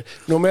over. I've been,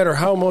 no matter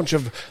how much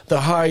of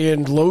the high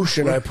end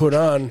lotion I put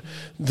on,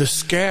 the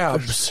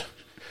scabs.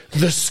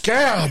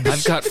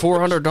 I've got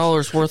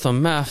 $400 worth of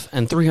meth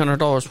and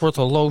 $300 worth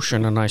of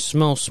lotion, and I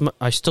still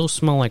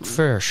smell like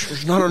fish.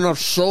 There's not enough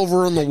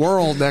silver in the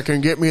world that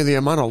can get me the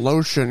amount of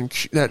lotion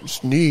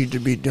that's need to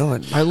be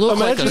done. I look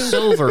like a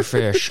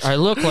silverfish. I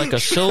look like a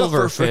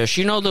silverfish.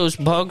 You know those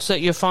bugs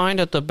that you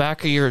find at the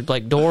back of your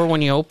door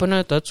when you open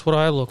it? That's what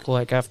I look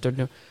like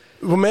after.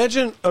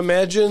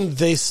 Imagine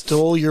they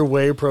stole your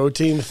whey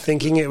protein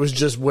thinking it was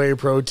just whey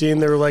protein.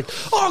 They were like,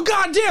 oh,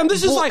 goddamn,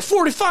 this is like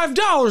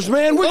 $45,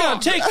 man. We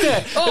got to take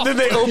that. And then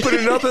they open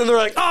it up and they're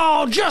like,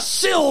 oh,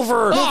 just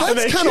silver. Well, And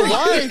that's they kind of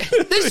why.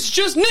 This is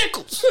just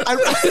nickels.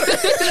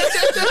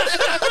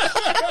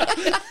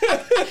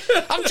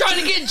 I'm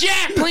trying to get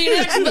Jack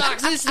playing Xbox.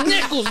 This is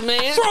nickels,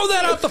 man. throw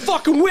that out the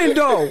fucking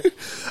window.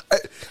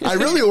 I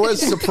really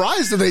was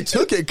surprised that they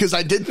took it because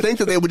I did think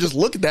that they would just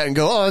look at that and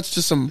go, "Oh, it's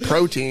just some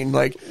protein."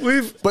 Like,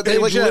 but they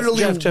like Jeff,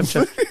 literally. Jeff.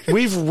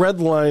 We've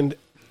redlined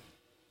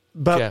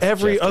about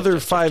every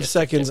other 5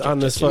 seconds on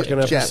this fucking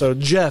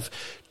episode. Jeff,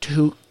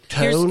 tone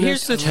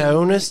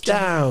us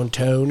down.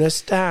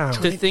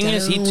 The thing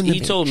is, he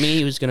told me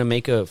he was going to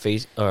make a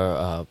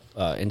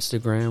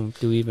Instagram.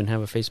 Do we even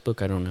have a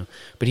Facebook? I don't know.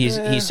 But he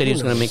said he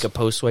was going to make a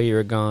post while you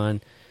were gone,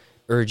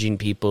 urging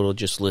people to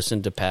just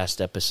listen to past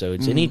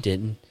episodes, and he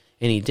didn't.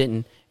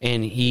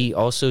 And he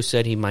also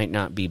said he might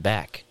not be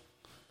back.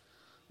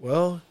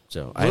 Well,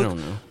 so I don't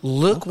know.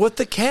 Look what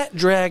the cat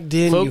dragged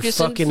in, Focus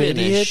you fucking and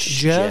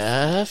finish, idiot,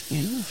 Jeff.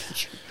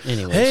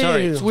 Anyway, Hey,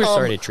 sorry. We're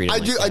sorry to treat him I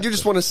like do. that, I do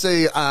just want to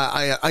say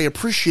I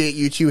appreciate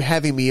you two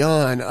having me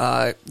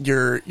on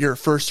your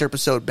first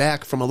episode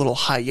back from a little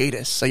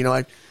hiatus.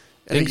 So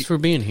Thanks for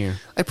being here.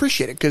 I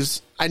appreciate it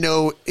because I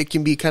know it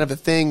can be kind of a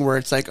thing where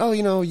it's like, oh,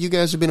 you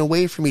guys have been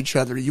away from each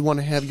other. You want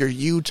to have your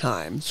you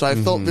time. So I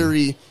felt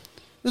it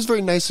was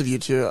very nice of you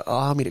to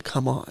allow me to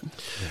come on.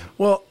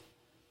 Well,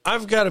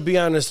 I've got to be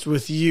honest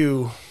with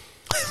you.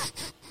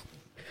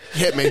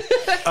 Hit me.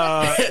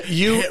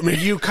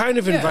 You kind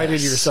of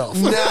invited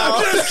yourself. No.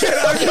 I'm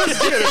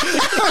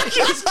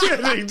just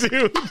kidding,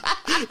 dude.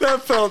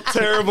 That felt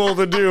terrible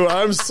to do.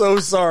 I'm so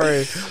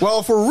sorry.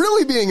 Well, if we're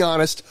really being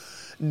honest,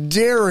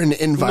 Darren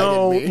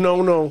invited me.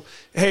 No.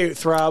 Hey,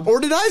 Throb. Or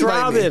did I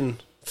invite me?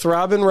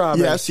 Throbbin'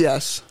 Robin.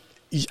 Yes.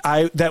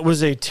 That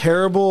was a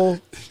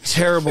terrible,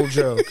 terrible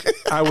joke.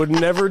 I would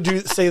never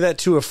say that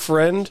to a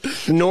friend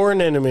nor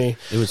an enemy.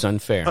 It was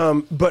unfair.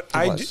 But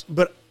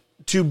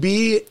to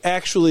be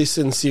actually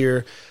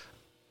sincere,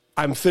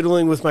 I'm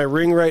fiddling with my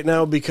ring right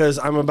now because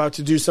I'm about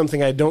to do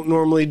something I don't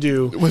normally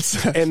do.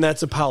 What's that? And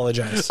that's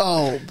apologize.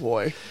 Oh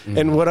boy.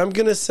 And what I'm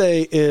going to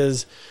say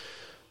is,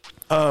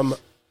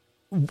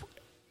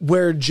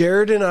 where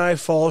Jared and I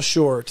fall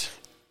short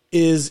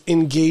is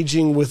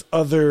engaging with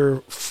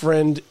other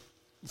friends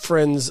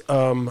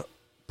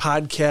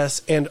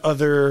podcasts and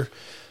other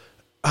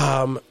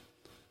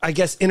I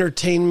guess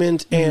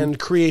entertainment and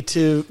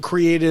creative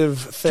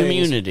things.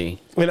 Community.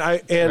 And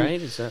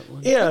right? Is that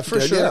what? Yeah, for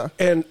sure. Yeah.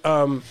 And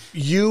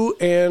you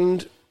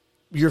and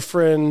your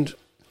friend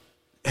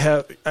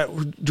have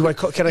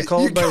can I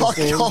call him by his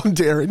name? Call him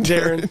Darren.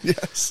 Darren.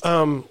 Yes.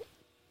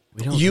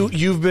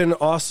 You've been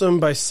awesome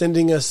by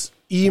sending us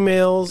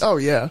emails. Oh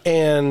yeah.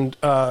 And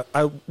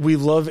we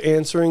love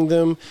answering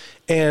them.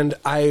 And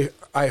I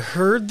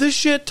heard the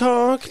shit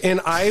talk, and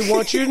I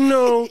want you to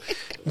know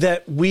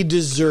that we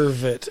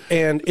deserve it.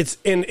 And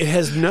it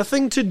has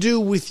nothing to do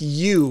with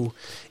you.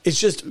 It's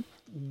just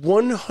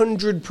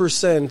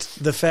 100%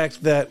 the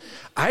fact that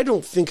I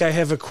don't think I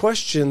have a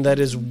question that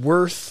is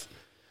worth.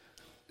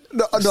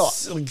 No.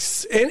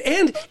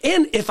 And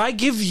if I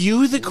give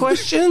you the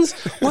questions,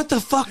 what the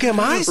fuck am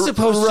I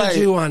supposed to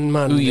do on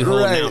Monday? Who you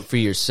holding out for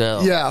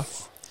yourself? Yeah.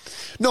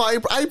 No, I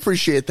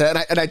appreciate that,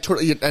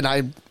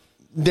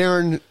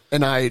 Darren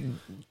and I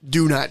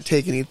do not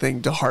take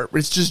anything to heart.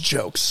 It's just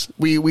jokes.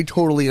 We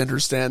totally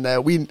understand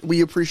that.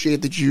 We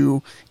appreciate that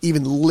you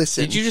even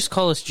listen. Did you just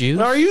call us Jews?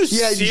 Are you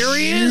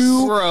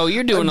serious? Bro,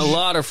 you're doing a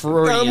lot of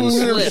Freudian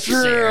slips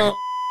there.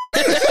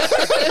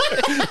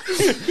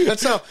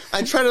 That's how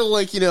I try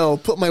to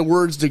put my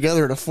words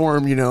together to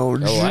form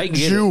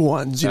Jew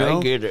ones. I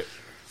get it.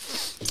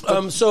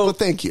 So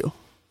thank you.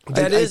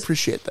 I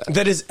appreciate that.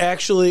 That is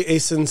actually a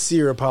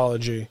sincere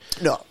apology.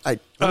 No, I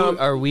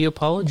Are we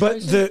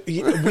apologizing? But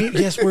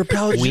yes, we're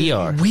apologizing. We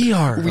are. We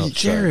are. Oh,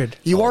 Jared.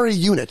 You are a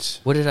unit.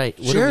 What did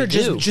Jared,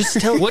 we do? just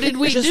tell. What did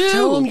we just do?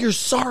 tell him you're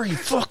sorry.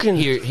 Fucking.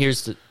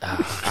 Here's the.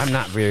 I'm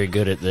not very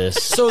good at this.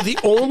 So the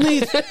only.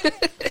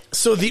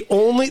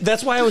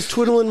 That's why I was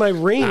twiddling my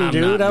ring, I'm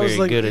dude. not I was very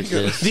like, good at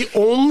this. The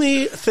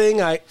only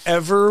thing I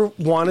ever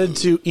wanted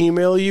to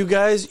email you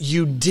guys,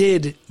 you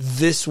did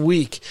this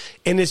week,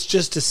 and it's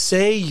just to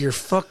say your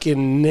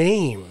fucking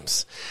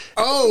names.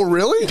 Oh,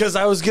 really? Because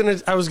I was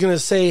gonna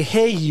say,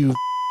 hey, you.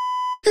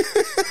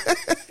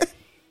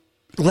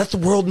 Let the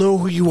world know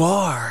who you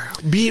are.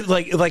 Be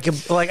like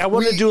I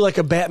want to do like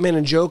a Batman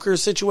and Joker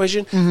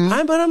situation,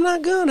 but I'm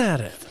not good at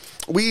it.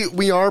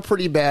 We are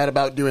pretty bad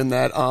about doing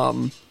that.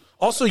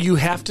 Also, you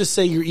have to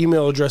say your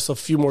email address a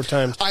few more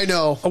times. I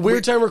know. A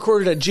weird time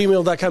recorded at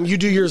gmail.com. You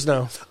do yours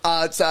now.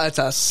 It's a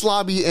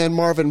Slobby and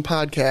Marvin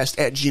podcast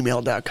at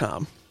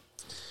gmail.com.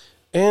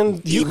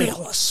 And you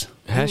Email us.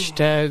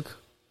 Hashtag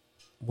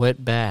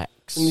wetbacks.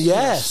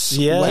 Yes. If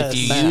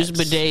you use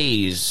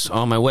bidets,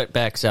 all my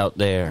wetbacks out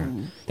there.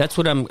 That's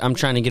what I'm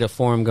trying to get a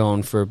forum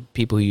going for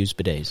people who use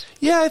bidets.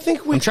 Yeah, I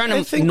think we. I'm trying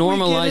to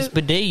normalize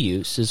bidet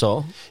use. Is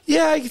all.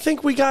 Yeah, I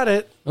think we got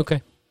it.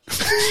 Okay.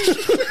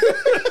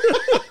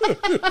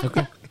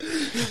 Okay.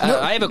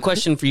 I have a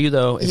question for you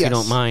though, if you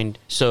don't mind.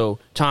 So,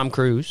 Tom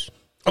Cruise.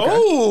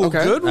 Oh,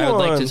 Okay. good one. I would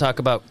like to talk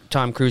about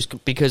Tom Cruise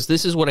because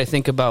this is what I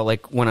think about,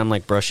 like when I'm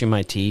like brushing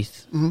my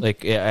teeth.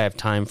 Like I have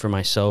time for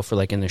myself, or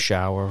like in the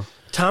shower.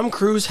 Tom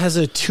Cruise has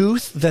a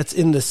tooth that's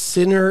in the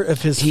center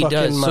of his He fucking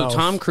does. mouth. So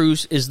Tom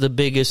Cruise is the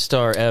biggest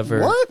star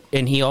ever. What?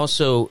 And he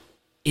also.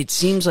 It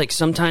seems like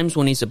sometimes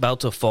when he's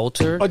about to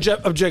falter,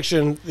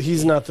 Objection.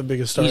 He's not the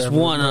biggest star he's ever.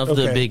 one of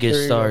the Okay, biggest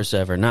there you go. stars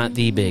ever, not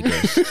the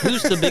biggest.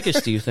 Who's the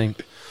biggest, do you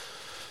think?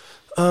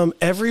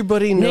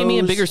 Everybody knows. Name me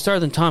a bigger star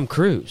than Tom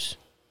Cruise.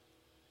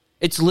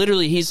 It's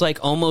literally, he's like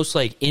almost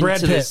like into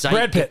Brad the Pitt. site.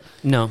 Brad Pitt.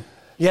 No.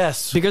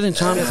 Yes. Bigger than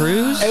Tom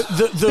Cruise?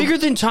 Bigger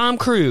than Tom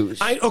Cruise.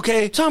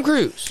 Okay. Tom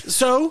Cruise.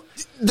 So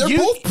They're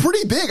both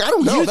pretty big. I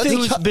don't know. You That's think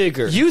Who's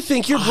bigger? You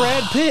think you're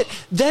Brad Pitt?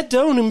 That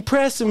don't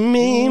impress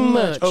me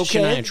much. Okay,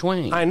 Shania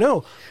Twain. I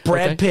know.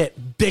 Brad Okay.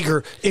 Pitt,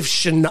 bigger. If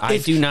I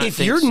do not if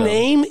think your so.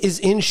 name is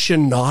in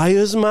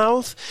Shania's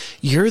mouth,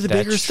 you're the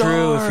bigger That's star.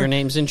 true. If your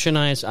name's in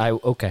Shania's,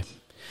 okay.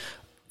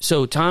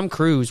 So Tom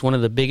Cruise, one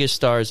of the biggest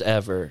stars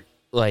ever,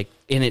 like,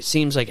 and it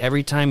seems like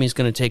every time he's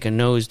going to take a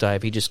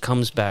nosedive, he just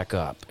comes back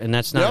up, and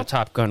that's not a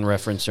Top Gun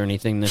reference or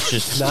anything. That's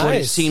just what it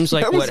Nice. seems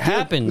like That was what good.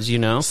 happens, you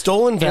know.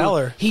 Stolen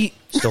valor.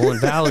 Stolen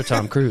valor,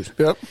 Tom Cruise.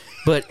 Yep.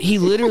 But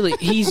he's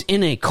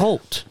in a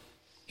cult.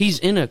 He's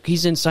in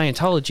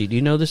Scientology. Do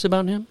you know this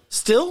about him?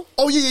 Still?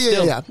 Oh,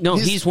 yeah. No,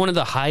 he's one of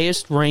the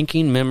highest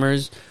ranking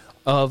members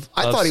of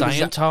thought he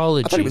was out.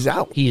 Scientology. I thought he was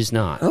out. He is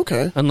not.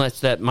 Okay. Unless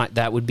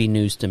that would be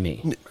news to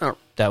me. Oh.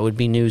 That would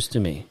be news to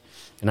me.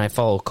 And I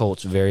follow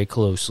cults very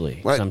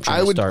closely. So I'm trying I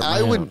to would, start my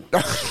own.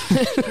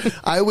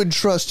 I would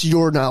trust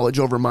your knowledge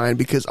over mine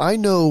because I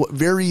know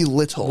very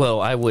little.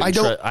 Well, I wouldn't.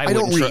 I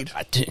don't read.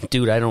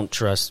 Dude, I don't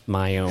trust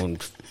my own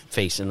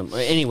face in them.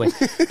 Anyway,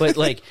 but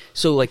like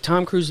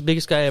Tom Cruise, the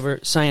biggest guy ever.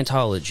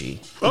 Scientology.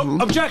 Oh,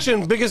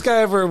 objection! Biggest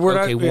guy ever.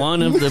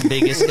 One of the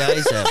biggest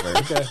guys ever.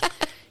 Okay.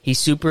 He's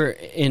super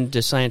into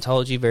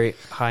Scientology, very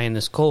high in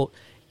this cult.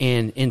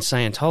 And in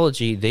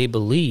Scientology, they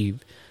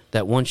believe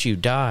that once you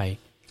die.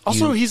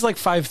 Also, he's like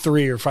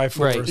 5'3" or 5'4".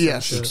 Right. Or some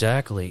Yes. shit.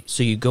 Exactly.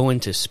 So you go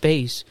into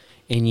space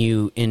and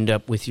you end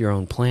up with your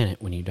own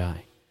planet when you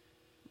die.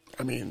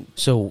 I mean,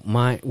 So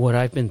what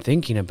I've been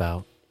thinking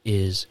about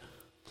is,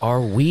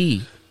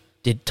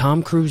 did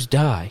Tom Cruise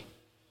die?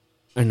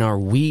 And are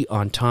we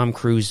on Tom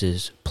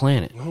Cruise's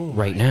planet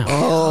right now?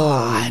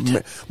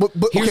 but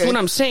Here's okay. what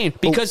I'm saying.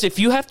 Because if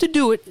you have to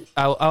do it,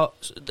 I'll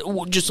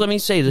just let me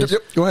say this.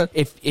 Yep, go ahead.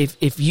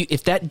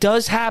 If that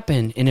does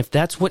happen, and if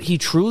that's what he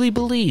truly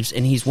believes,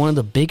 and he's one of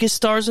the biggest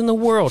stars in the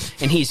world,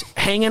 and he's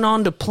hanging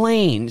on to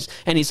planes,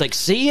 and he's like,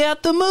 "See you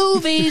at the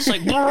movies,"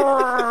 like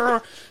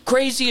brrr,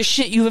 craziest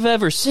shit you have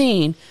ever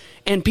seen.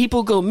 And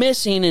people go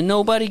missing, and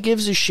nobody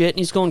gives a shit. And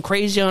he's going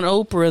crazy on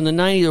Oprah in the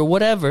 '90s or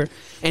whatever,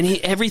 and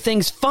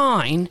everything's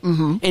fine.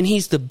 And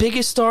he's the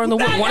biggest star in the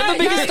world. One of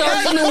the biggest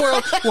stars in the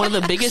world. One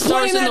of the biggest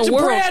stars in the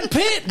world. Brad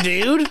Pitt,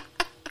 dude.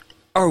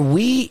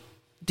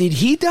 Did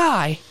he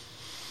die?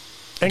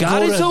 And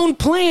Got his own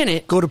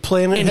planet. Go to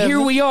planet And heaven?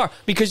 here we are.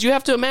 Because you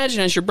have to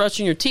imagine, as you're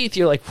brushing your teeth,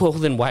 you're like, well,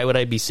 then why would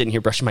I be sitting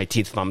here brushing my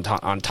teeth if I'm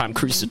on Tom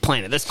Cruise's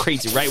planet? That's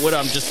crazy, right? What,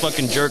 I'm just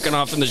fucking jerking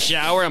off in the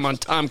shower? I'm on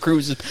Tom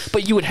Cruise's...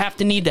 But you would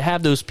need to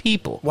have those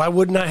people. Why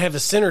wouldn't I have a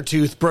center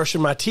tooth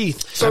brushing my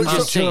teeth? I'm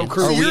just saying,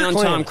 are we on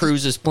Tom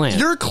Cruise's planet?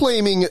 You're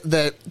claiming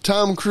that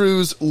Tom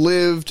Cruise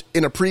lived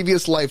in a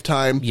previous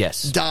lifetime.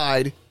 Yes.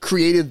 Died,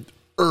 created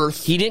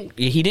Earth. He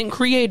didn't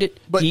create it.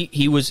 But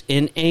he was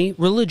in a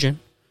religion,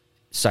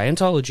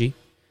 Scientology.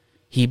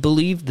 He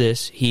believed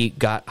this. He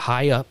got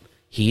high up.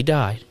 He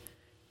died.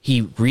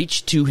 He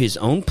reached to his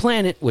own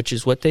planet, which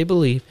is what they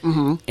believe.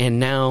 And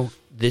now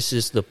this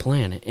is the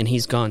planet. And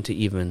he's gone to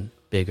even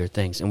bigger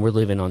things. And we're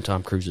living on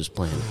Tom Cruise's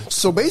planet.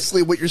 So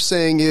basically what you're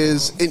saying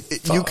is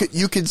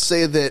you could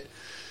say that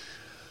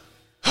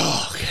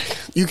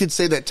You could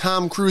say that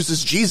Tom Cruise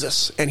is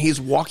Jesus, and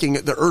he's walking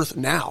the earth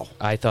now.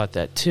 I thought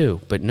that too,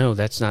 but no,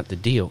 that's not the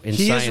deal. In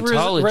He is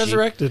Scientology,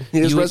 resurrected. He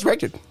is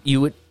resurrected.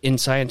 You would in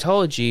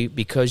Scientology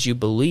because you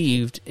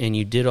believed and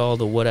you did all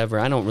the whatever.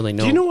 I don't really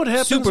know. Do you know what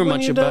happens super when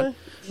much you about. die?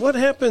 What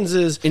happens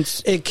is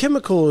a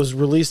chemical is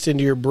released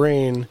into your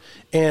brain,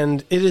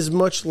 and it is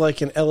much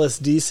like an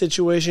LSD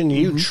situation.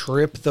 You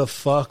trip the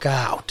fuck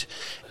out.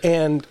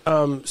 And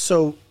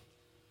so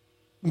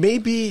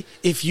maybe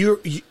if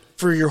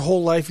for your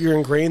whole life you're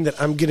ingrained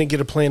that I'm going to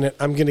get a planet,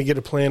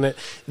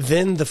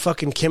 then the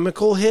fucking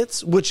chemical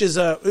hits, which is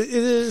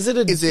it's a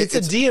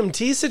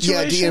DMT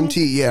situation? Yeah,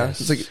 DMT, yeah.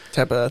 It's like a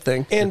type of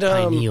thing. And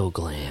Pineal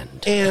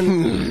gland.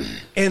 and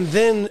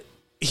then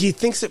he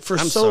thinks it for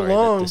I'm so sorry that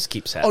long. this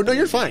keeps happening. Oh, no,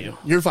 you're to fine. you.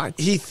 You're fine.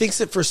 He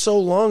thinks it for so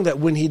long that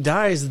when he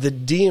dies, the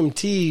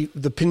DMT,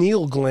 the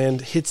pineal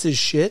gland, hits his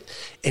shit,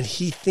 and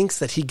he thinks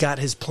that he got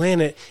his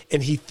planet,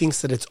 and he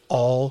thinks that it's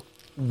all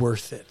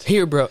worth it.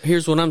 Here, bro.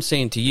 Here's what I'm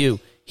saying to you.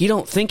 He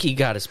don't think he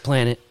got his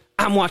planet.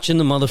 I'm watching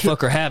the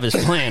motherfucker have his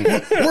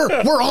planet.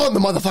 We're on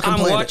the motherfucking I'm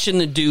planet. watching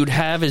the dude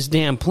have his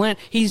damn planet.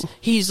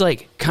 He's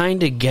like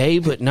kind of gay,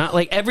 but not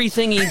like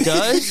everything he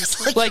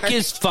does like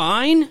is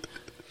fine.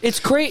 It's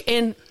great.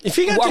 And If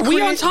he got to are we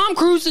on create- Tom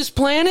Cruise's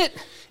planet?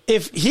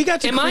 If he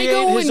got to Am I create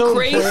going his own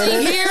crazy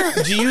planet,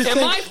 here? do you Am think?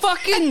 I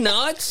fucking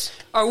nuts?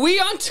 Are we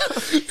on?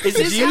 Is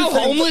this you how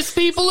think- homeless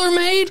people are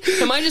made?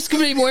 Am I just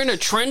going to be wearing a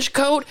trench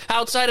coat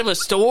outside of a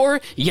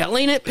store,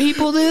 yelling at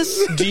people?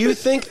 This? do you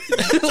think?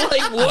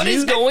 Like, what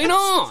is going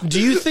on? Do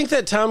you think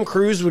that Tom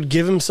Cruise would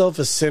give himself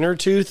a center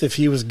tooth if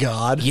he was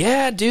God?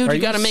 Yeah, dude, Are you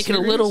you got to make it a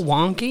serious? little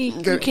wonky.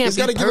 You can't He's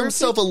be got to give perfect.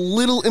 himself a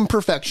little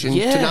imperfection to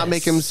Yes. not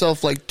make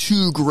himself like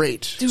too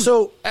great.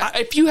 So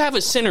If you have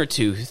a center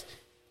tooth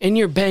and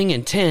you're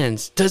banging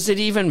tens, does it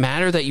even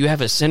matter that you have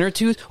a center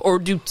tooth, or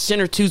do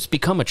center tooths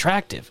become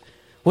attractive?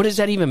 What does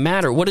that even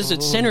matter? What is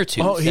it center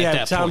tooth? oh at yeah,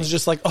 that Tom's point?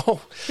 just like, oh,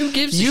 Who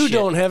gives a you shit?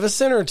 don't have a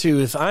center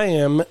tooth. I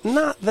am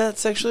not that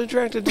sexually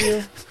attracted to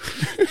you.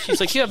 She's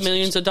like, you have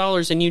millions of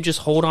dollars and you just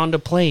hold on to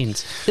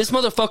planes. This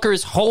motherfucker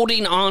is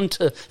holding on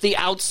to the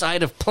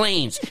outside of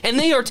planes, and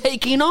they are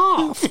taking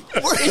off.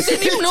 Isn't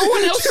there no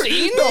one else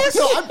seeing this?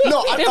 I'm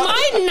Am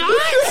I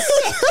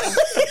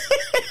nuts?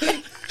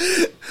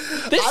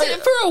 This is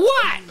for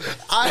what?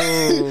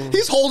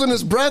 He's holding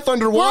his breath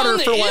underwater We're on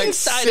the for like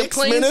inside of 6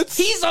 planes. minutes.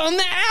 He's on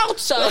the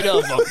outside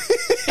of them.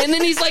 And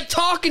then he's like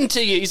talking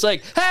to you. He's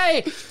like,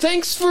 hey,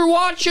 thanks for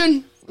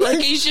watching. Like,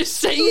 he's just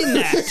saying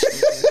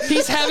that.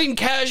 He's having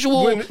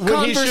casual When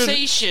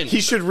conversation.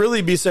 He should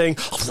really be saying,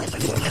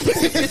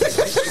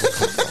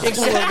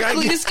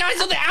 Exactly. This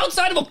guy's on the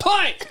outside of a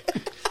pipe.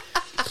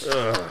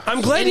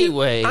 I'm glad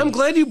Anyway. I'm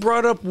glad you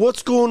brought up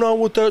what's going on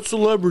with that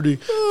celebrity,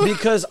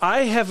 because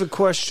I have a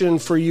question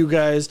for you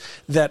guys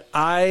that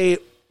I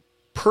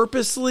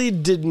purposely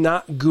did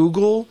not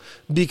Google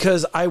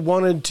because I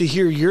wanted to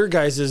hear your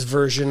guys'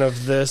 version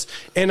of this,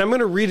 and I'm going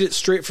to read it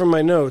straight from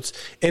my notes.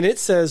 And it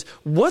says,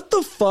 what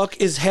the fuck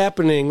is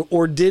happening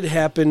or did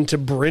happen to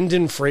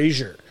Brendan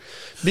Fraser?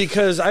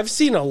 Because I've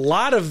seen a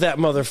lot of that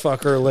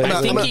motherfucker lately.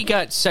 I think he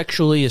got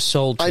sexually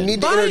assaulted. I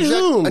need to By interject.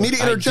 whom? I need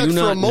to I interject do for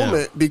a not know.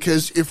 moment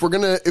because if we're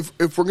gonna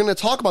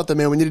talk about the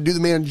man, we need to do the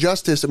man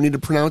justice, and we need to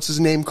pronounce his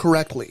name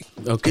correctly.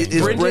 Okay. It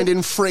is Brendan-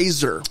 Brendan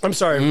Fraser. I'm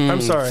sorry.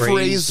 I'm sorry.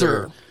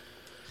 Fraser.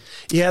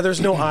 Yeah, there's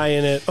no I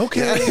in it.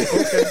 Okay.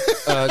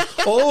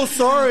 Oh,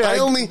 sorry. I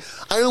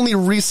only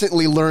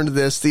recently learned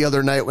this the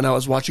other night when I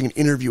was watching an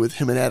interview with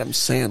him and Adam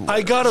Sandler.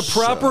 I got a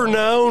proper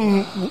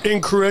noun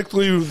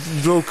incorrectly.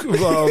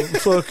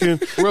 Fucking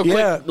Real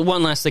yeah. quick,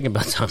 one last thing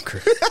about Tom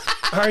Cruise.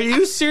 Are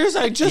you serious?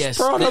 I just Yes,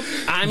 brought up.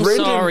 I'm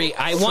Brendan sorry.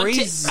 I want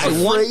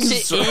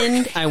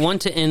Fraser.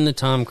 to end the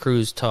Tom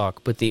Cruise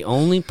talk, but the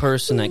only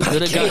person that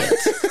could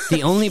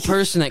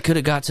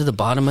have got to the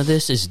bottom of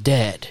this is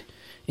dead.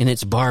 And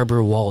it's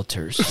Barbara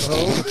Walters.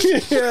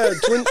 Yeah,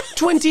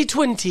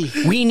 2020.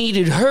 We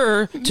needed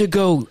her to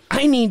go,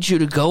 I need you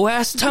to go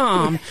ask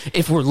Tom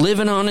if we're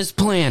living on his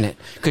planet.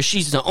 Because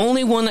she's the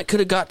only one that could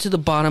have got to the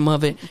bottom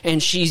of it,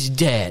 and she's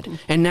dead.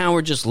 And now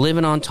we're just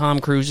living on Tom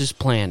Cruise's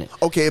planet.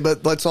 Okay,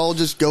 but let's all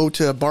just go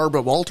to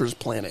Barbara Walters'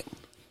 planet.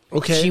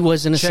 Okay, She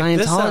wasn't a check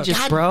this out. Scientologist,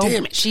 God bro.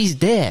 damn it. She's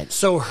dead.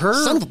 So her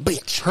Son of a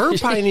bitch. her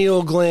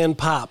pineal gland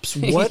pops.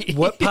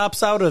 What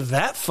pops out of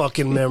that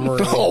fucking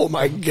memory? Oh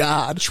my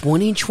God!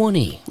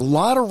 2020. A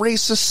lot of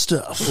racist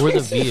stuff. Or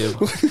The View.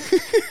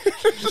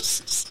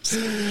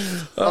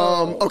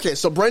 Okay,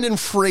 so Brendan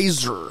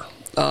Fraser.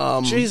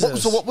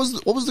 Jesus. What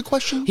was the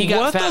question? He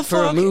got What fat the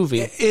for a fuck movie.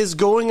 is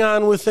going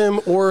on with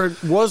him, or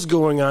was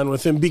going on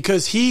with him?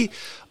 Because he's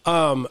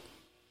all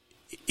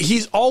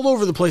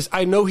over the place.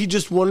 I know he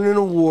just won an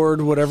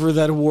award, whatever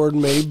that award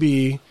may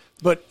be,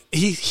 but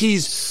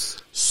he's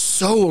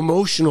so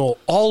emotional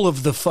all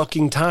of the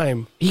fucking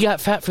time. He got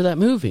fat for that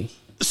movie.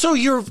 So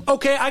you're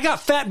okay. I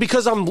got fat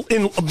because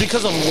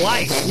because of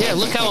life. Yeah,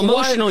 look how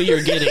emotional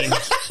you're getting.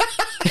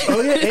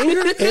 Oh yeah,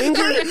 anger.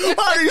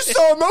 Why are you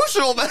so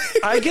emotional, man?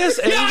 I guess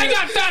anger. Yeah, I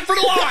got fat for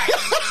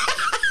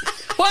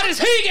life. What does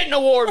he get an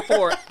award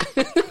for?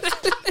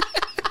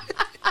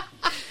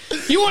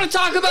 You want to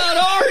talk about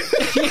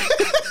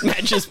art?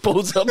 Matt just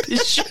pulls up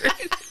his shirt.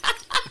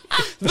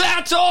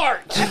 That's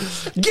art.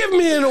 Give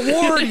me an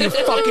award, you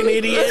fucking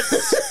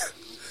idiots.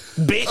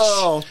 Bitch.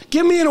 Oh.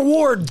 Give me an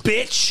award,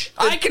 bitch.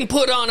 I can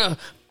put on a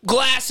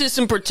glasses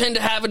and pretend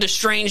to have an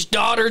estranged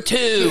daughter,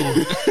 too.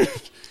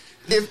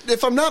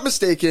 If I'm not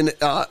mistaken,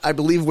 I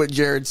believe what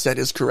Jared said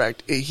is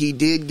correct. He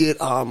did get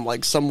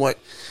like somewhat.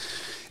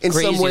 In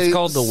Crazy. some ways, It's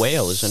called The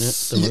Whale, isn't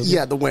it? The movie?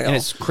 Yeah, The Whale. And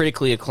it's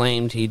critically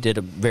acclaimed. He did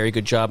a very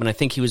good job, and I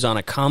think he was on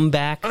a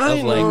comeback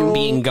of like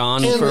being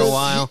gone for a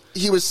while.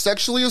 He was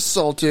sexually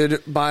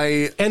assaulted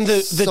by And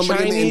the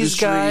somebody in the Chinese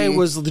guy industry.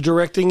 was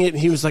directing it, and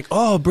he was like,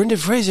 "Oh, Brendan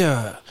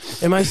Fraser.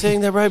 Am I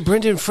saying that right?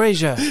 Brendan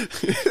Fraser."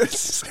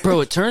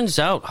 Bro, it turns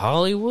out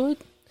Hollywood,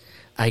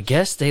 I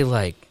guess they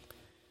like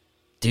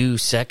do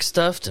sex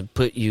stuff to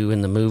put you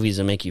in the movies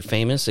and make you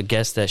famous. I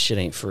guess that shit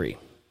ain't free.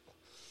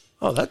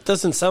 Oh, that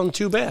doesn't sound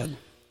too bad.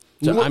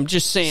 So Well, I'm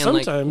just saying,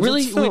 like, sometimes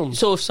really. it's film.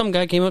 So if some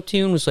guy came up to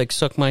you and was like,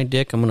 "Suck my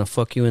dick, I'm gonna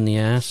fuck you in the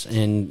ass,"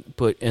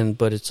 but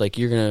it's like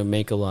you're gonna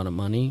make a lot of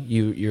money.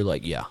 You're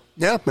like, yeah.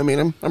 Yeah, I mean,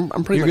 I'm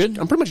pretty You're much good?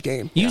 I'm pretty much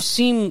game. You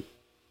seem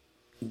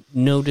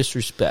no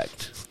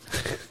disrespect.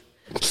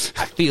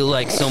 I feel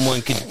like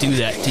someone could do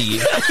that to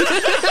you.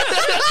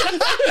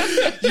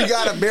 You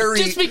got a very.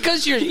 Just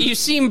because you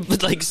seem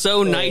like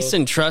so nice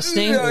and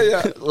trusting.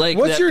 Yeah. Like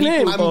What's that your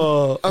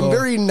people- name? I'm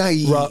very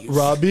naive.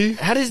 Robbie.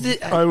 How does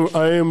it?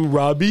 I am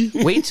Robbie.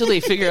 Wait till they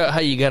figure out how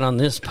you got on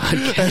this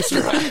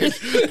podcast.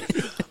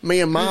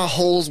 Man, my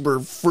holes were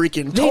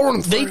freaking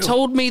torn They through.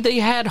 told me they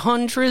had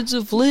hundreds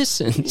of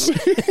listens.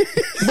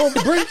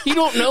 Well, you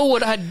don't know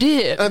what I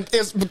did.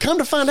 It's come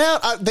to find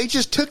out, they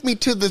just took me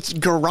to this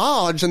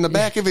garage in the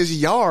back of his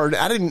yard.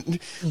 I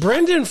didn't.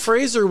 Brendan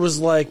Fraser was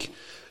like,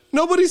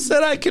 "Nobody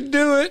said I could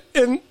do it,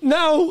 and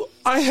now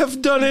I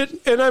have done it,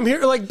 and I'm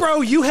here." Like,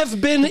 bro, you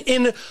have been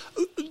in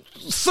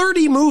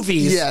 30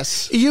 movies.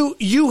 Yes.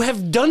 You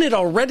have done it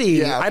already.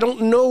 Yeah. I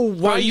don't know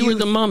why Why you were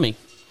the mummy?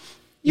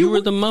 You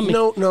were the mummy.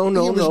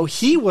 No.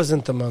 He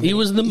wasn't the mummy. He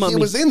was the mummy. He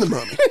was in the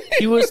mummy.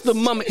 He was the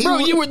mummy. Bro,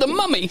 wa- you were the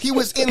mummy. He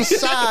was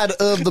inside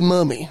of the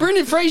mummy.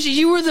 Brendan Fraser,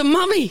 you were the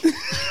mummy.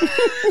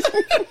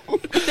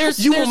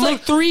 There's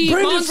like three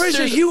Brendan monsters.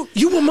 Fraser,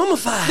 you were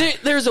mummified.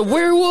 There's a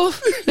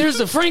werewolf,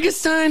 there's a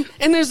Frankenstein,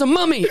 and there's a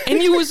mummy.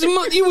 And you was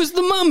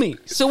the mummy.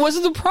 So what's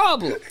the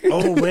problem?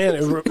 Oh man,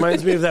 it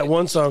reminds me of that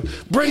one song.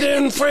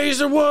 Brendan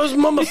Fraser was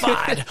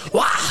mummified.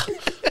 Wah!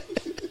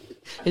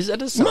 Is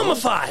that a song?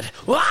 Mummified.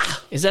 Wah!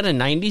 Is that a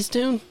 90s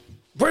tune?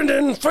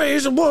 Brendan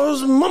Fraser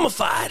was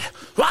mummified.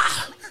 Wah!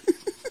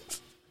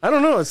 I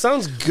don't know. It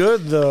sounds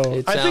good though.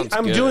 I think sounds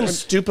I'm good. doing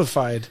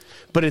stupefied,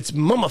 but it's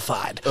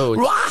mummified. Oh,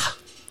 it's- Wah!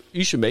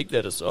 You should make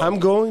that a song. I'm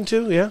going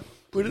to. Yeah.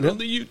 Put it on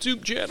the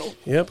YouTube channel.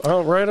 Yep.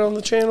 I'll write on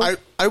the channel.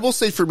 I will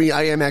say for me,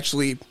 I am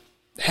actually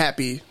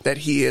happy that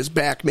he is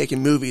back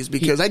making movies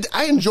because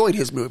I enjoyed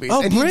his movies.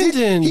 Oh, and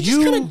Brendan, he just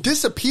you- kind of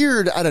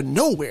disappeared out of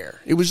nowhere.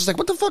 It was just like,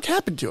 what the fuck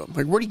happened to him?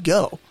 Like, where'd he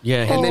go?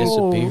 Yeah, he Oh,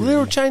 disappeared.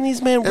 little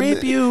Chinese man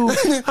rape you.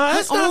 That's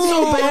not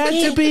so Oh, bad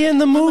to be in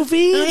the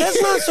movie.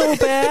 That's not so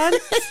bad.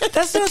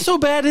 That's not so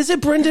bad, is it,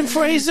 Brendan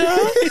Fraser?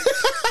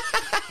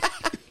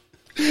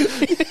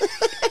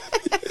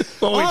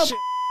 Holy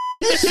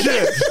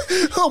shit.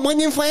 Oh,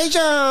 Brendan Fraser.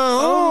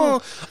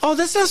 Oh,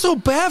 that's not so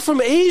bad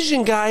from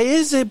Asian guy,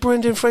 is it,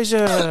 Brendan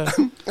Fraser?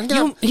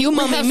 You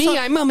mummy me,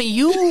 I mummy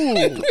you.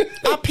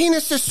 Our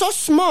penis is so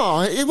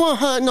small, it won't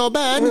hurt no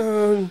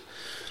bad.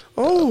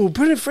 Oh,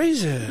 Brendan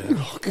Fraser.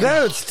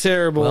 That's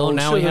terrible. Well,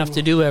 now we Should've- have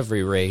to do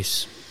every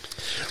race.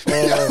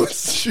 Hey,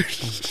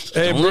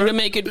 Only to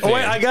make it fair. Oh,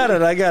 wait, I got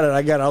it.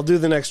 I'll do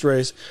the next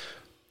race.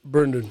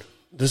 Brendan,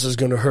 this is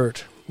going to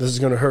hurt. This is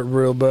going to hurt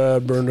real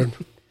bad, Brendan.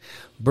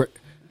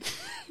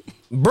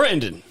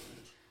 Brendan,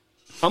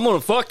 I'm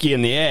gonna fuck you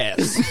in the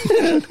ass.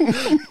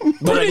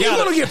 Brendan, you're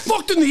going to get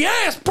fucked in the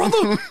ass,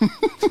 brother.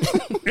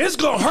 It's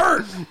going to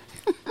hurt.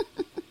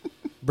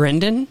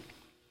 Brendan,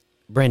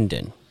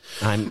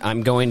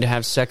 I'm going to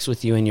have sex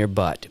with you in your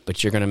butt,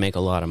 but you're going to make a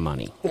lot of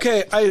money.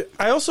 Okay,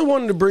 I also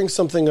wanted to bring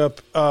something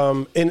up,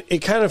 and it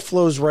kind of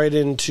flows right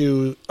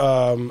into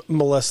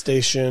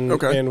molestation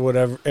and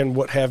whatever and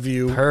what have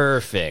you.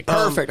 Perfect.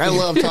 Perfect. I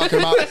love talking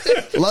about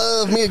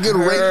love me a good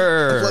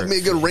rape. Love me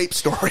a good rape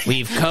story.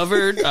 We've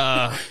covered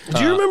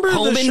Do you remember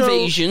home the show?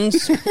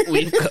 invasions.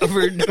 We've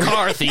covered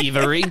car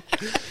thievery.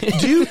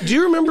 Do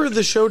you remember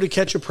the show To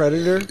Catch a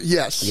Predator?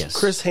 Yes. Yes.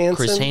 Chris Hansen?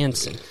 Chris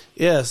Hansen.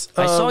 Yes.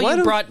 I saw why you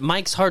don't- brought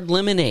Mike's Hard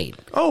Lemonade.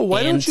 Oh,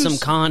 why and don't you some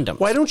condoms.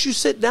 Why don't you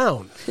sit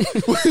down? Do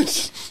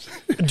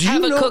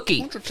have you a know,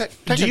 cookie?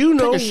 Do you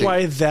know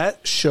why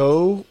that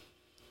show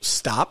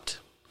stopped?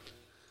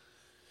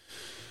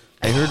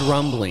 I heard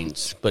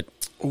rumblings, but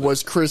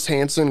Was Chris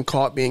Hansen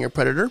caught being a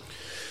predator?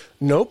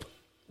 Nope.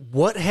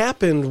 What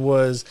happened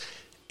was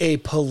a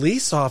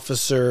police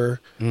officer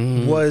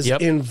was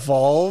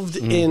involved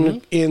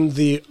in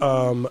the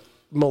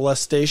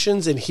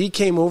molestations, and he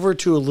came over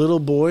to a little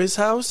boy's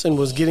house and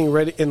was getting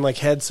ready and like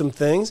had some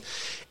things,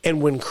 And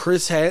when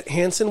Chris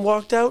Hansen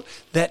walked out,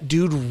 that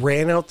dude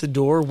ran out the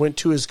door, went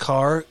to his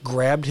car,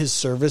 grabbed his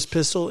service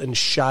pistol, and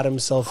shot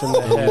himself in the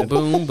head.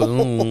 Boom,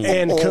 boom.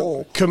 And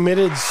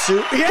committed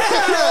suicide.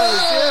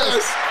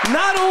 Yes!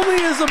 Not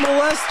only is a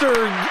molester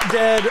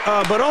dead,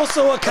 but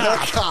also a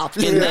cop.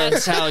 And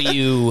that's how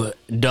you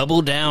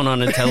double down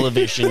on a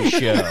television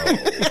show.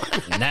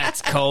 And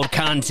that's called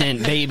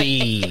content,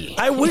 baby.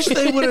 I wish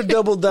they would have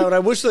doubled down. I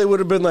wish they would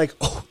have been like,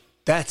 oh,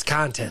 that's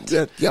content.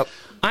 Yep.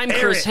 I'm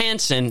Chris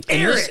Hansen,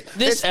 and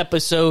this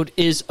episode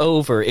is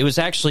over. It was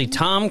actually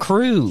Tom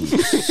Cruise.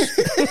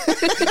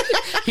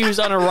 He was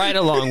on a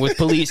ride-along with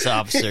police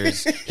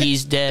officers.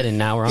 He's dead, and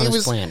now we're on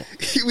his planet.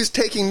 He was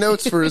taking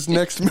notes for his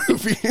next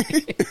movie.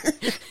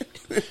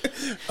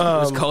 It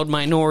was called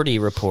Minority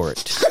Report.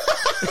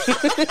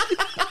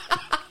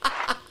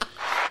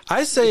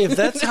 I say if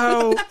that's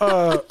how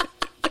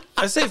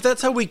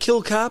we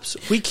kill cops,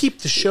 we keep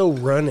the show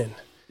running.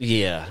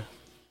 Yeah.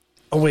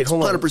 Oh wait,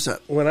 hold on. 100%.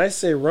 When I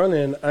say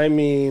running, I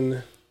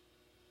mean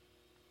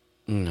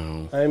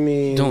No.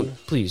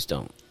 Please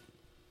don't.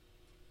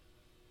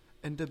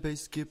 And the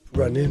bass skip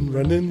running.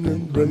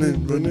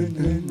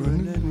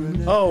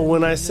 Oh,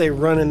 when I say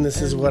running,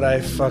 this is what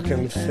I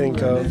fucking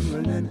think of.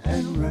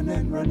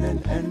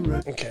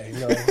 Okay,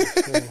 no.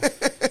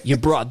 You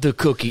brought the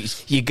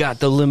cookies. You got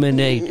the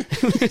lemonade.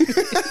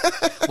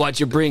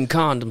 What'd you bring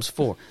condoms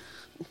for?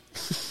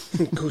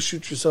 Go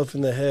shoot yourself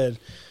in the head.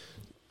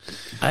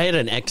 I had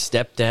an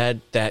ex-stepdad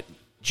that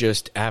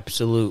just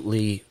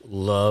absolutely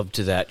loved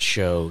that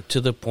show to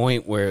the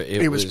point where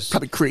it was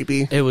probably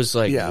creepy. It was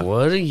like, Yeah.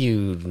 what are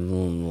you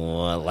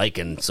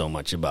liking so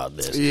much about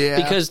this? Yeah.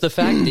 Because the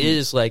fact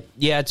is, like,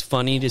 yeah, it's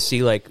funny to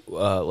see, like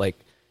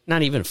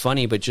not even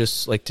funny, but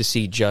just like to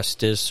see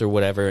justice or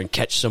whatever and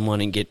catch someone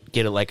and get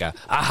it like a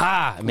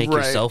aha and make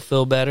Right. yourself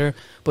feel better.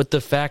 But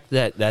the fact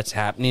that that's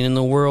happening in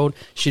the world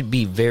should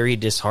be very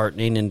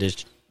disheartening, and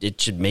it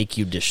should make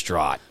you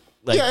distraught.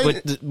 Like, Yeah,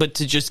 but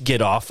to just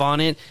get off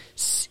on it,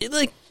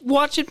 like,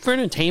 watch it for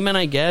entertainment,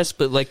 I guess.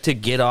 But like to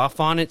get off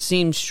on it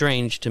seems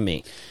strange to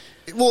me.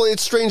 Well,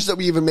 it's strange that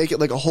we even make it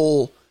like a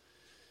whole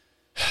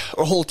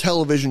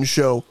television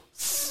show,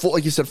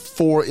 like you said,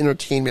 for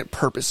entertainment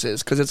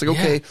purposes. Because it's like,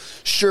 okay,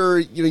 sure,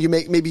 you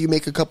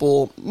make a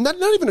couple, not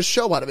even a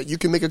show out of it. You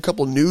can make a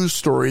couple news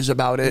stories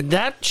about it.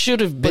 That should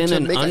have But been to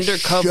an make a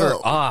undercover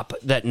show. op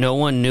that no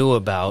one knew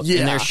about, Yeah.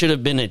 and there should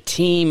have been a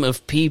team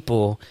of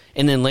people.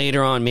 And then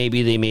later on,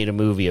 maybe they made a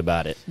movie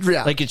about it.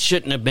 Yeah. Like, it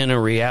shouldn't have been a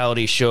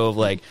reality show of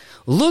like,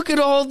 look at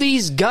all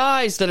these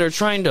guys that are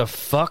trying to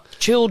fuck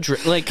children.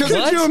 Like, what?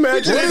 Could you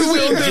imagine What it's are we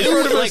filmed in front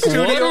doing? of a Like,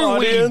 studio what are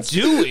audience? we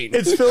doing?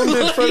 It's filmed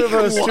in front of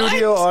a Like,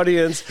 studio what?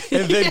 audience,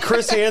 and then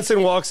Chris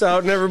Hansen walks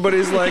out, and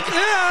everybody's like,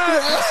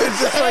 "Yeah!" It's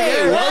just like,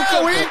 "Hey,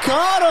 welcome we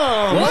caught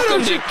him!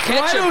 Welcome to Why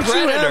Catch a don't you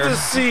have Predator. a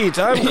seat?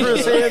 I'm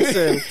Chris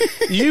Hansen.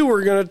 You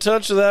were gonna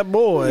touch that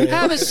boy."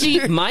 Have a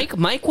seat, Mike.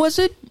 Mike, was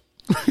it?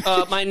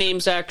 My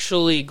name's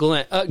actually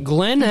Glenn.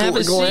 Glenn, have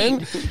a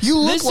Glenn? seat. You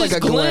look this like is a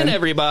Glenn, Glenn.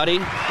 everybody.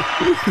 Why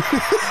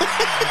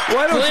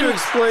don't you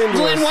explain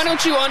Glenn, this? why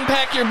don't you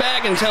unpack your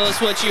bag and tell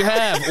us what you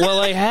have? Well,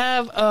 I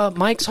have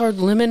Mike's Hard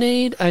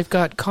Lemonade. I've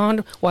got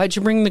condom. Why'd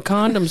you bring the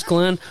condoms,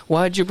 Glenn?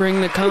 Why'd you bring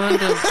the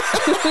condoms?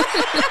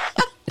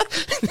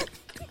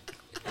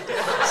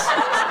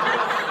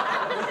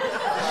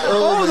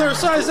 Oh, they're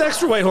size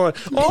extra. Wait, hold on.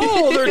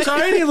 Oh, they're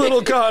tiny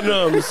little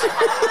condoms.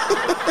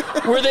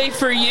 Were they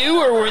for you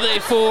or were they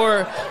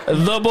for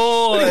the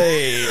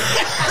boy?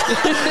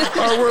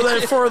 Or were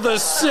they for the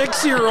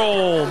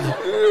 6-year-old?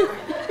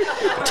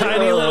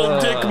 Tiny little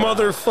dick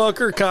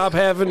motherfucker, cop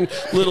having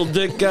little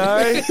dick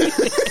guy.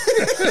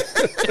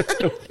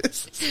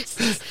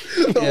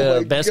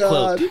 Best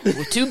God.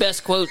 quote. Two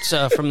best quotes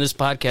from this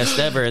podcast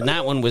ever, and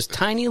that one was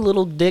tiny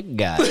little dick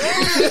guy.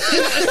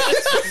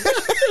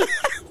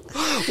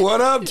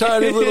 What up,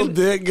 tiny little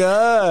dick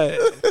guy?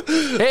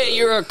 Hey,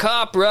 you're a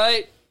cop,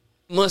 right?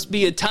 Must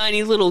be a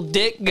tiny little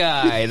dick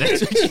guy.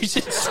 That's what you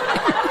should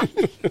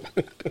say.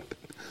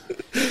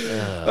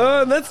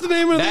 That's the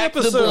name of Back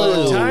the the episode.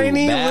 blue.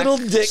 Tiny Back little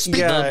dick the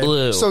guy.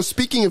 blue. So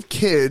speaking of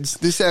kids,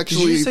 this Did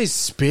actually you say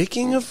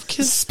speaking of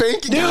kids?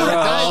 spanking. Dude,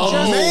 Oh,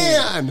 just-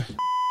 man!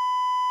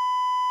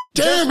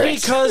 Just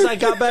because I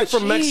got back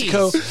from Jeez.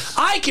 Mexico,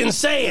 I can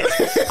say it.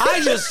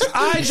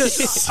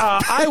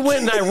 I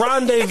went and I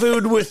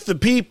rendezvoused with the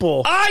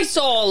people. I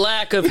saw a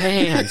lack of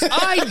hands.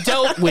 I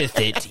dealt with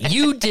it.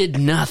 You did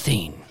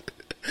nothing.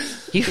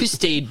 You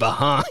stayed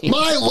behind.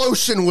 My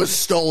lotion was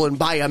stolen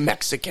by a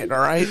Mexican, all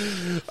right?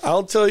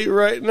 I'll tell you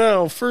right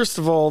now, first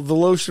of all, the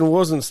lotion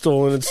wasn't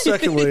stolen, and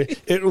secondly,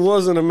 it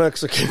wasn't a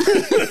Mexican.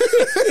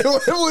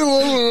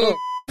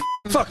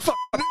 Fuck.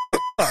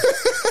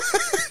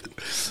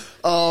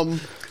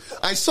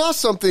 I saw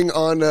something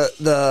on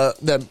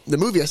the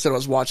movie I said I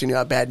was watching,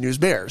 Bad News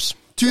Bears.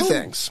 Two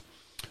things.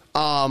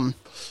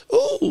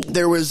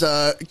 There was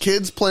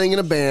kids playing in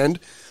a band.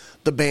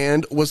 The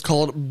band was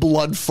called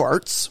Blood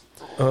Farts.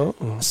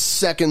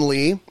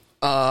 Secondly,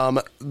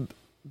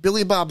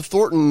 Billy Bob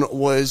Thornton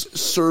was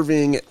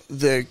serving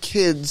the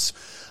kids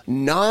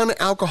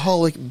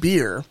non-alcoholic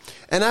beer,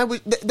 and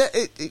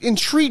it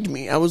intrigued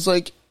me. I was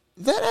like,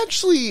 that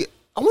actually,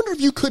 I wonder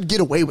if you could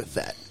get away with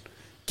that,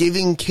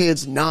 giving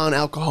kids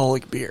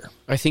non-alcoholic beer.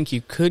 I think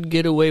you could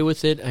get away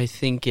with it. I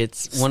think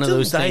it's one of Still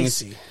those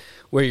dicey. things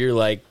where you're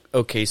like,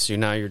 okay, so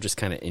now you're just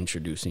kind of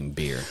introducing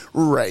beer.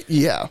 Right,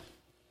 yeah.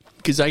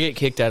 Because I get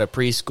kicked out of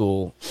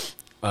preschool.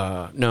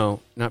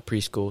 No, not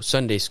preschool,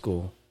 Sunday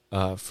school,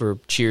 for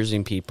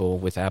cheersing people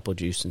with apple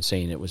juice and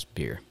saying it was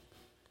beer.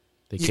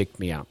 They kicked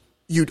me out.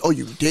 You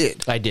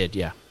did? I did,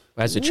 yeah,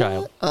 as a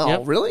child. Oh,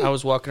 Yep. really? I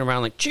was walking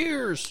around like,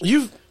 cheers!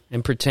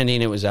 And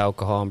pretending it was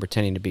alcohol and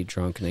pretending to be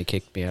drunk, and they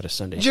kicked me out of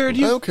Sunday Jared,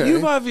 school.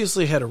 you've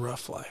obviously had a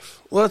rough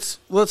life. Let's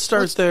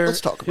start there.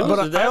 Let's talk about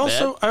but it.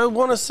 I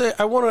want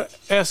to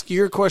ask you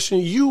your question.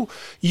 You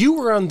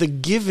were on the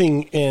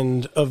giving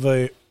end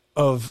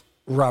of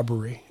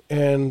robbery,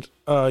 and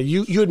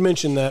you had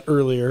mentioned that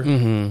earlier.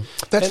 Mm-hmm.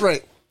 That's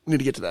right. We need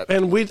to get to that.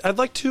 And I'd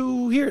like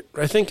to hear it.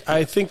 I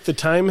think the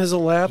time has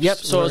elapsed. Yep.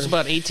 So I was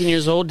about 18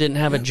 years old, didn't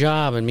have a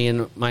job, and me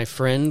and my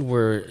friend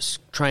were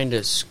trying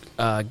to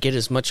get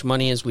as much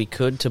money as we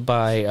could to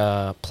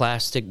buy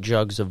plastic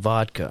jugs of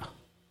vodka.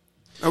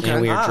 Okay.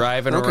 And we were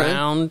driving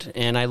around,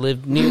 and I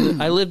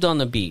lived on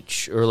the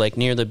beach, or like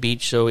near the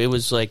beach, so it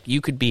was like you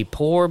could be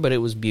poor, but it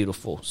was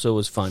beautiful, so it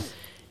was fun.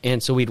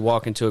 And so we'd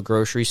walk into a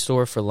grocery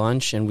store for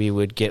lunch, and we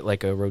would get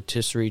like a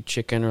rotisserie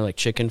chicken or like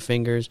chicken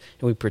fingers,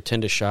 and we'd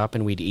pretend to shop,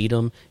 and we'd eat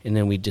them, and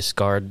then we'd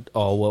discard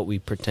all what we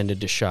pretended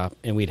to shop,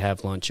 and we'd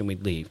have lunch, and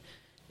we'd leave.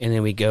 And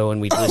then we'd go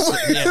and we'd listen.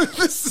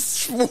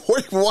 Yeah.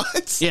 Wait,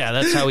 what? Yeah,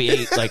 that's how we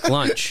ate like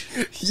lunch.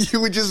 You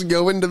would just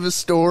go into the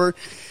store,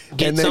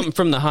 Get something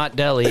from the hot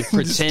deli,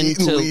 pretend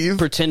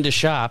to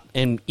shop,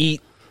 and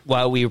eat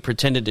while we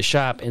pretended to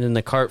shop, and then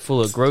the cart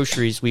full of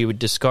groceries we would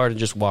discard and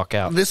just walk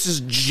out. This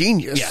is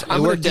genius. Yeah,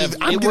 I'm going to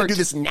do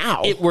this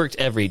now. It worked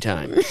every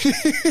time.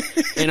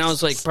 And I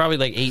was like probably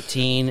like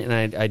 18,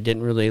 and I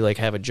didn't really like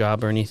have a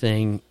job or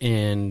anything,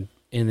 and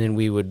then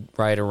we would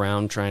ride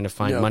around trying to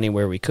find money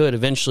where we could.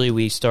 Eventually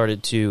we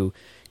started to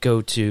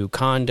go to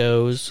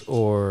condos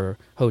or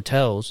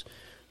hotels,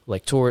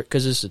 like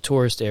because this is a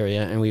tourist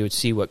area, and we would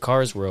see what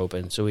cars were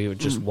open. So we would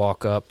just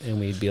walk up, and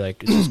we'd be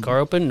like, is this car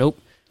open? Nope.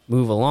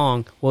 Move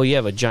along. Well, you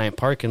have a giant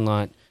parking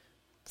lot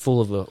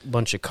full of a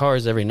bunch of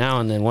cars. Every now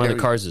and then one of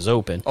the cars is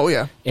open. Oh,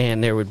 yeah.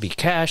 And there would be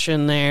cash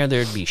in there.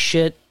 There'd be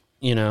shit,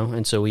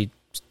 and so we'd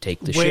take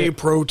the Whey shit.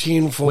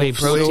 protein full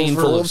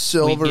of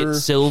silver. We get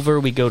silver.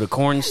 We go to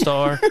Corn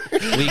Star.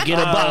 We get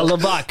a bottle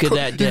of vodka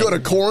that day. You go to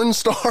Corn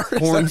Star?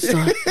 Corn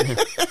Star.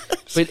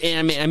 But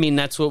I mean,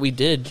 that's what we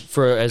did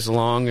for as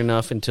long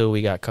enough until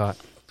we got caught.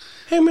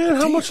 Hey, man,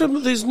 how much are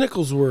these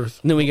nickels worth?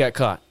 And then we got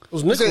caught.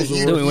 Those nickels are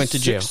Then worth. we went to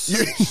jail.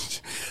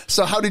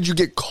 So how did you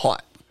get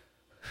caught?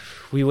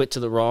 We went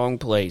to the wrong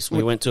place.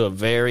 We went to a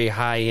very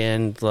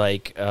high-end,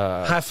 like...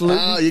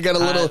 highfalutin? Oh, you got a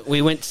little...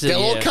 we went to... got a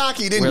little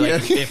cocky, didn't you?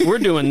 Like, if we're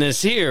doing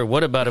this here,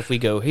 what about if we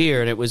go here?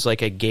 And it was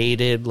like a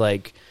gated,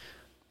 like...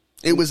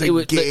 It was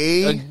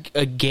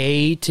a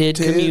gated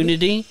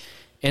community.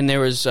 And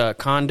there was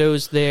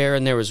condos there,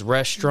 and there was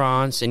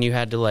restaurants, and you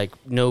had to, like,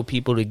 know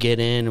people to get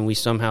in, and we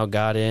somehow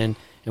got in,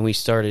 and we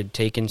started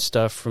taking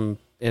stuff from...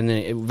 And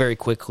then very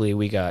quickly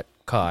we got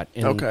caught.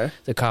 And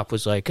the cop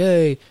was like,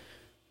 hey,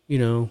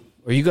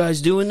 are you guys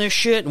doing this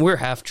shit? And we're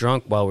half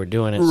drunk while we're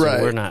doing it,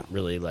 so we're not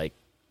really like...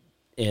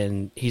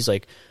 And he's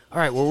like, all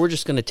right, well, we're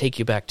just going to take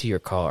you back to your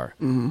car.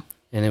 Mm-hmm.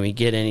 And then we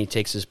get in, he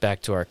takes us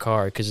back to our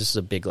car, because this is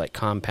a big like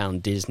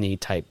compound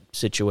Disney-type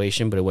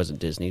situation, but it wasn't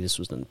Disney. This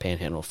was in the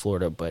Panhandle of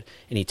Florida.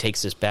 And he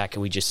takes us back,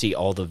 and we just see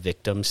all the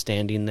victims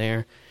standing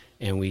there,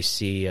 and we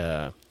see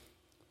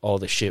all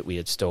the shit we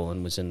had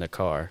stolen was in the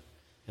car.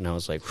 And I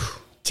was like...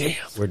 Damn,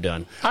 we're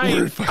done.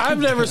 I've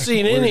never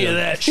seen any of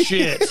that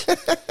shit.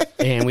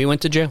 And we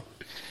went to jail.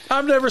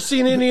 I've never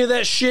seen any of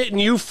that shit, and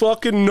you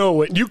fucking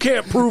know it. You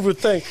can't prove a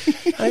thing.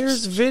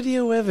 There's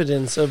video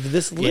evidence of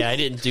this. I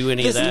didn't do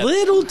any of that. This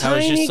little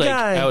tiny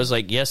guy. I was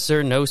like, yes,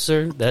 sir, no,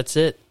 sir. That's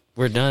it.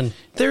 We're done.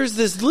 There's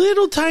this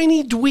little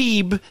tiny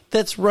dweeb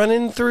that's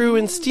running through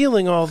and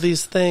stealing all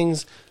these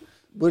things.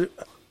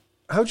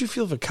 How'd you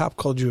feel if a cop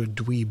called you a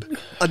dweeb?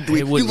 A dweeb.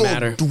 It wouldn't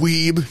matter.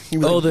 Dweeb.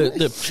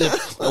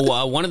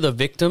 One of the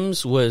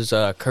victims was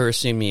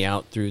cursing me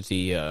out through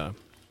the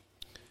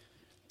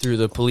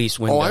police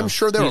window. Oh, I'm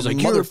sure they were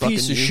like, "You're a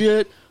piece of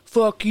shit.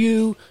 Fuck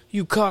you,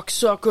 you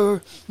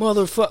cocksucker,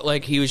 motherfucker."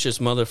 Like, he was just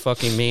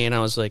motherfucking me, and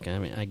I was like, I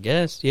mean, I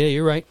guess, yeah,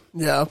 you're right.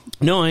 Yeah.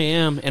 No, I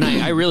am, and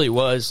I really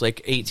was,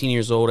 like, 18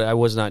 years old. I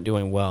was not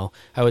doing well.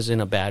 I was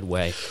in a bad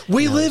way.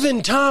 We live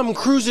in Tom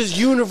Cruise's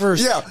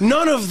universe. Yeah.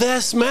 None of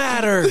this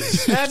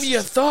matters. Have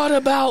you thought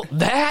about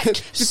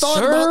that, You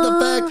thought about the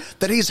fact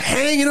that he's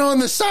hanging on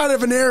the side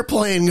of an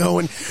airplane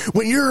going,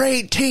 when you're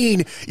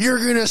 18, you're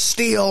going to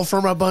steal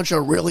from a bunch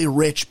of really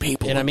rich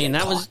people. And I mean,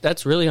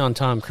 that's really on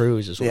Tom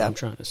Cruise is what I'm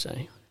trying to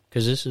say.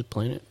 Because this is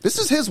Planet. This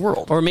is his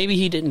world. Or maybe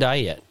he didn't die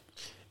yet.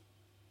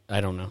 I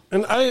don't know.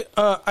 And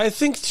I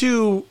think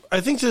to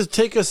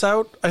take us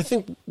out, I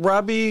think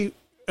Robbie,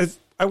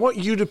 I want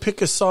you to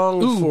pick a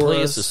song Ooh, for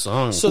play us. us a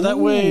song. So that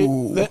way,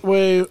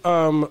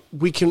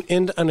 we can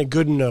end on a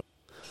good note.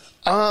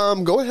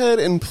 Go ahead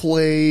and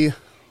play.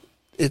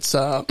 It's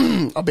a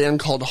band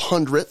called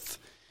 100th,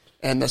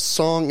 and the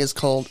song is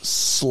called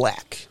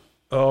Slack.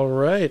 All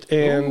right.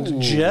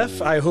 And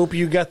Jeff, I hope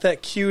you got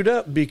that queued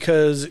up,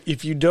 because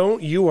if you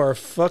don't, you are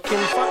fucking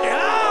Ow!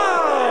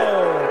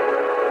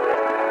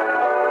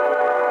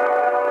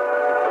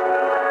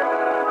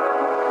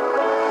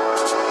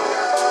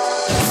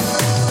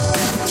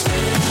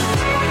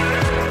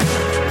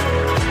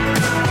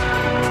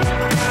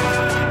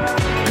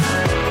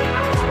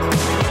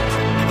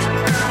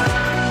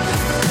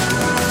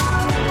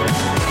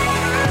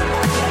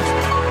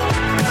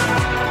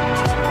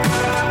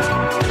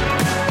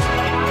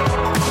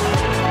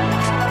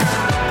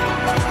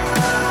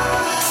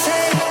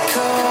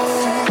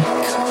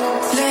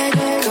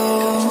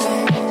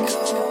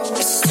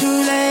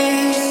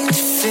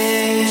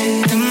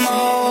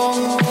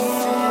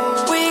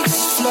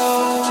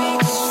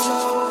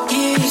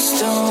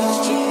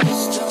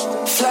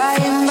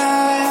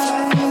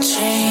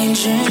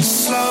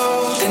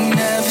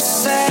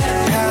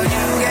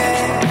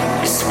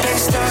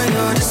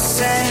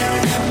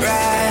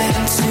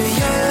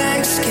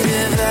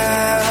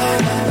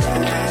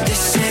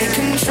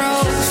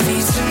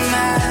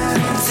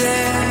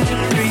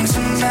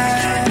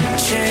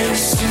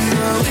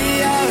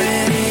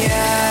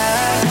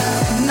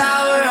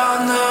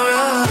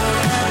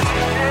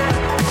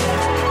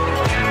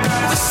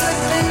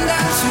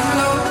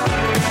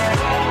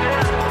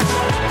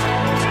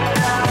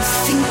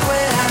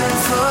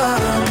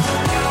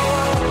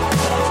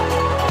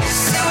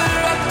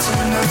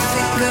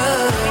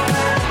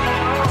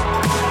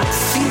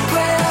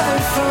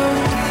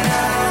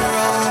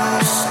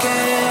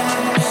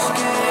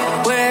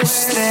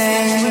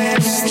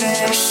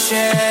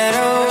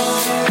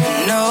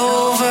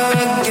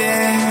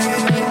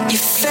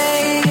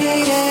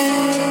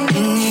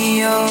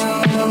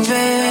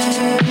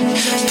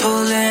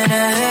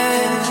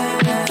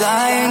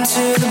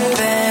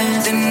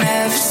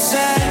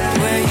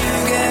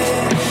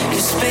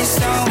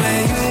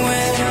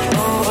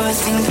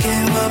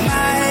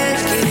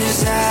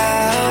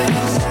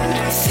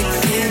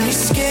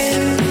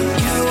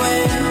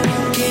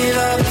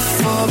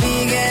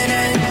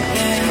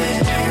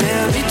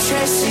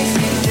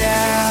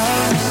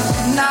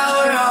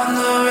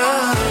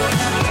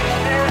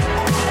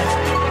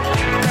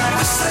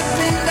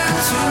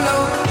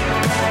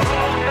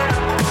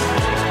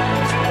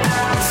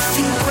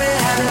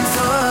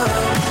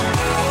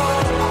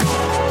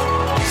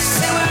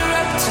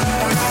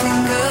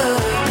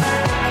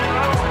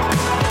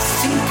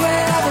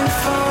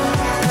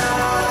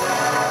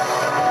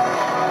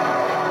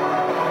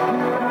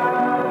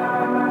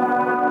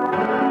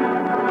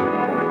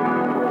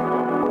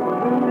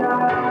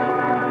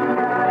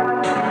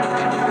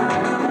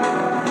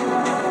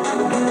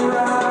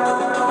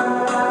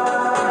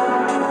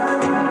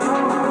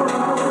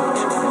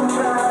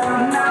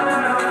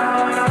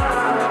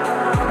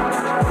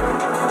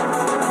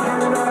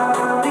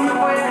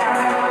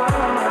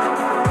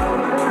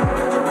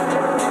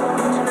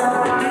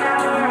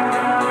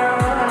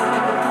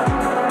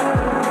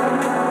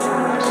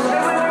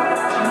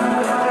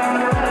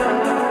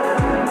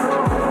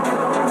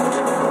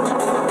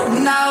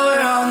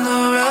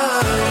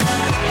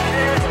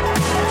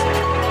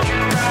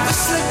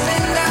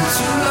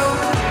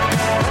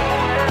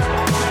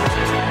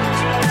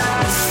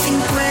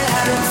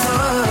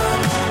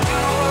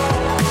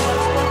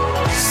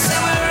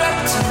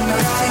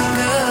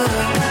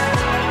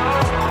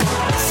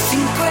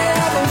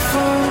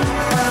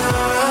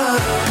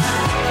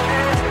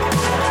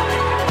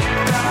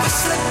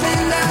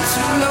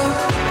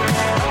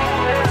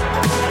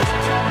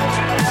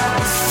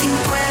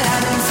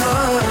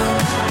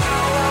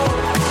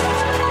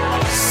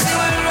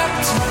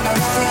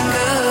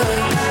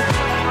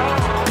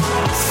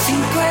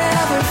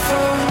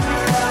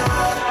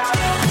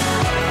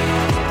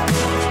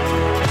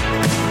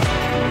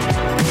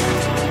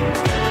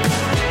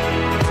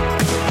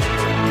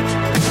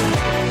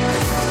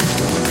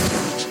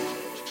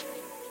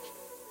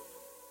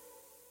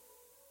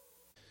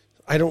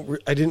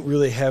 I didn't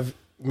really have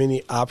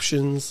many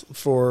options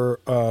for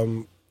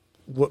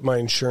what my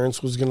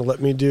insurance was going to let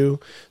me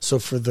do. So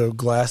for the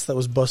glass that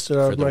was busted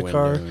out of my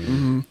car,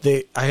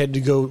 I had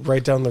to go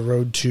right down the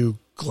road to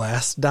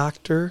Glass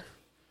Doctor.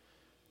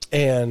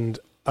 And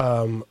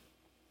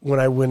when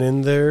I went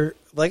in there,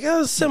 like, I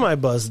was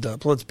semi-buzzed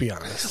up, let's be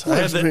honest. I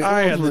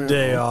had the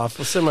day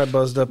off,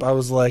 semi-buzzed up. I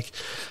was like,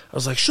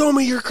 show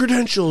me your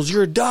credentials.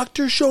 You're a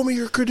doctor? Show me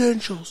your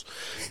credentials.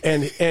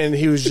 And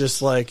he was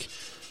just like,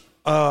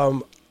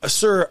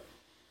 sir,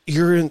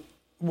 you're in,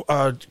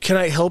 can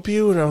I help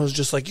you? And I was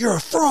just like, you're a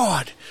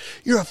fraud.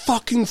 You're a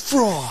fucking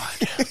fraud.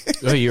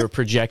 Oh, you were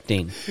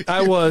projecting.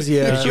 I was,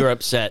 yeah. Because you were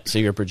upset, so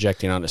you're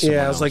projecting onto someone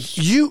else. Yeah, I was like,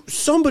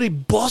 somebody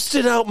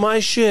busted out my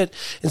shit,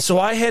 and so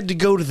I had to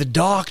go to the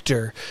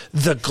doctor,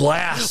 the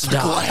glass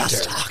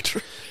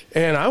doctor.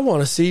 And I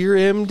want to see your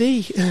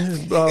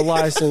MD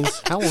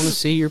license. I want to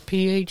see your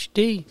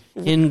PhD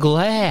in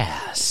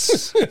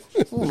glass.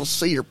 I want to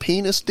see your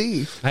penis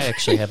D. I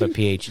actually have a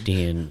PhD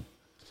in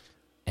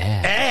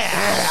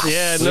ass.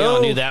 Yeah, We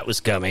all knew that was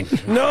coming.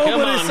 Nobody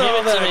Come on, saw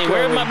give it that to me.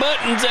 Where are coming. my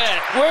buttons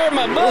at? Where are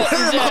my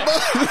buttons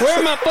at? Where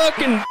are my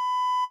fucking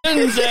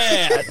buttons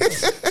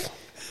at?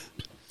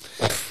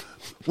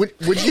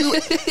 Would you?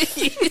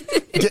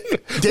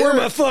 Where are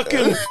my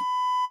fucking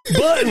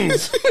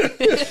buttons?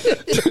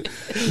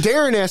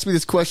 Darren asked me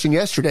this question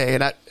yesterday,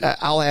 and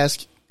I'll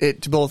ask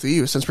it to both of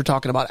you since we're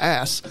talking about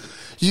ass.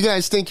 You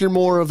guys think you're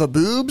more of a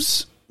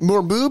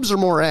more boobs or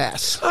more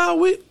ass?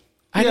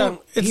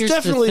 It's here's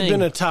definitely the thing.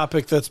 been a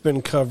topic that's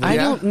been covered. I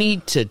don't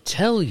need to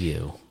tell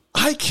you.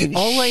 I can.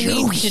 All I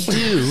need to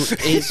do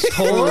is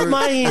Pull up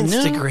my No,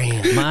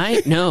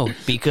 Instagram.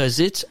 because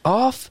it's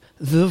off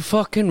the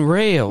fucking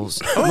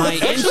rails. My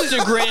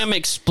Instagram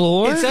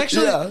Explorer. It's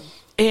actually Yeah.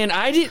 And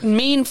I didn't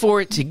mean for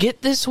it to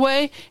get this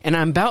way, and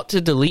I'm about to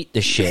delete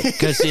the shit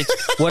because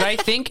it's what I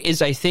think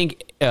is. I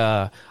think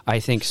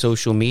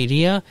social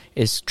media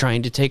is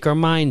trying to take our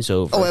minds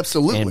over. Oh,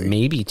 absolutely. And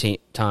maybe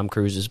Tom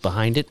Cruise is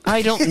behind it.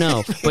 I don't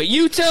know, but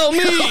you tell me.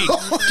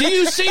 Do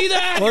you see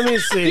that? Let me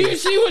see. Do you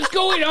see what's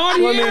going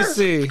on Let here? me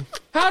see.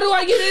 How do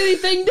I get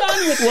anything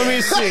done with Let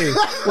this? me see.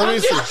 Let me I'm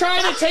see. just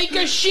trying to take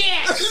a shit.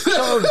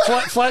 Oh,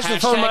 flash the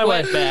phone my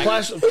way. Wetback.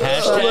 Flash,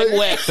 Hashtag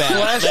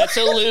wetback. That's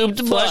a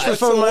lubed flash the butt.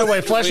 phone my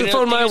way. Flash We the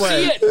don't- phone my do you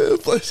way.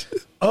 see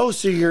it? Oh,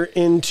 so you're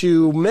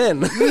into men?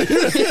 Do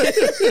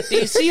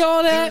you see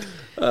all that?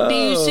 Do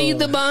you see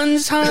the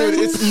buns, hon?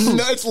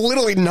 It's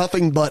literally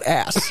nothing but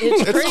ass.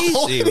 It's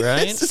crazy,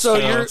 right?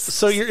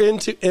 So you're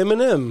into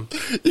Eminem?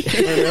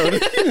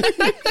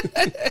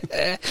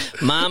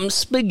 Mom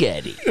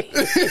spaghetti.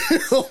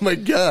 Oh my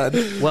god.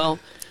 Well,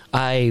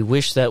 I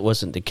wish that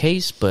wasn't the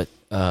case, but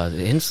the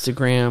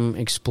Instagram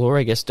Explorer,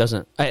 I guess,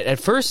 doesn't. At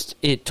first,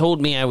 it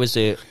told me I was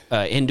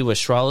into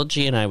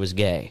astrology and I was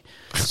gay.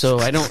 So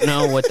I don't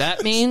know what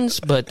that means,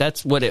 but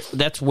that's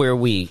where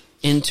we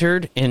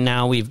entered, and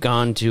now we've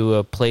gone to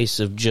a place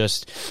of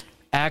just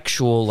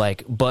actual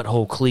like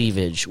butthole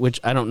cleavage, which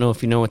I don't know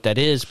if you know what that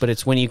is, but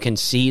it's when you can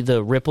see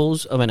the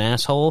ripples of an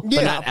asshole, but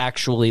Yeah. not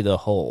actually the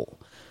hole.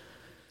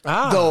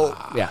 Though,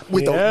 Yeah.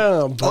 with the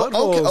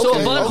butthole. So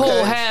okay, a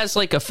butthole okay. has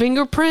like a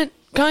fingerprint,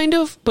 kind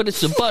of, but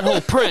it's a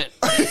butthole print.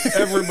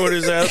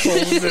 Everybody's asshole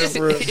is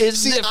different. It's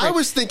See, different. I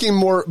was thinking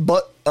more,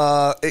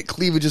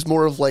 cleavage is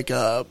more of like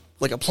a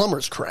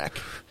plumber's crack.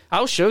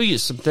 I'll show you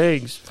some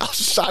things.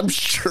 I'm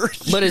sure.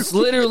 But it's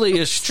literally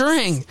a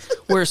string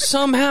where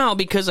somehow,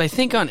 because I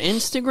think on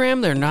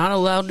Instagram they're not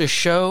allowed to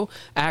show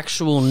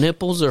actual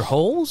nipples or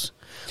holes,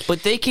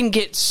 but they can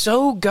get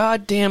so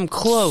goddamn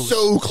close.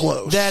 So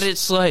close. That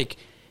it's like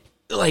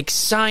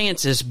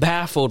science is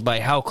baffled by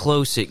how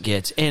close it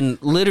gets. And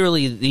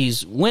literally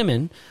these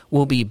women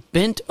will be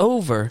bent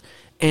over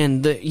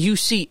and you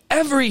see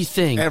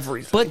everything.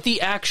 Everything. But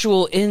the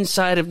actual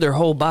inside of their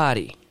whole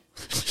body.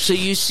 So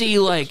you see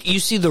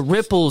the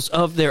ripples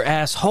of their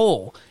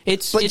asshole.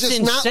 It's just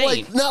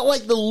insane. not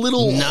like the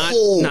little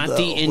hole. Not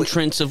the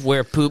entrance of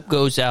where poop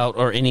goes out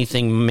or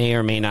anything may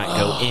or may not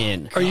go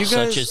in. Are you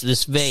such guys- as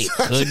this vape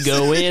could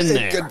go in It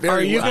there. could very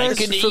Are you well. guys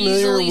could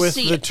familiar easily with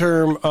see the it.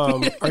 term?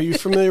 Are you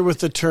familiar with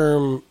the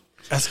term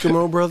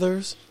Eskimo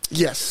brothers?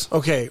 Yes.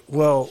 Okay,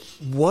 well,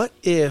 what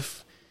if?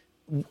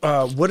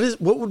 What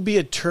would be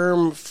a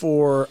term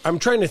for? I'm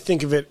trying to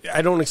think of it.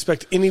 I don't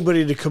expect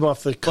anybody to come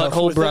off the cuff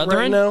Butthole with it right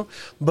brethren? now.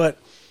 But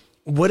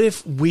what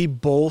if we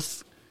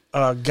both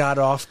got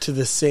off to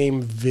the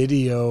same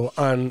video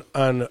on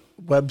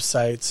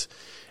websites,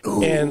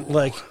 and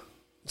like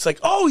it's like,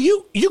 oh,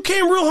 you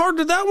came real hard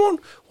to that one.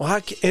 Well,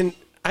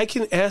 I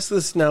can ask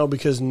this now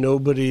because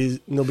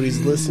nobody's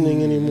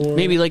listening anymore.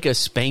 Maybe like a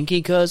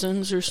Spanky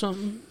Cousins or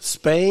something.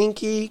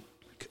 Spanky.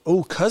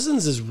 Oh,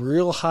 Cousins is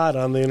real hot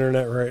on the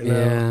internet right now.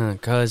 Yeah,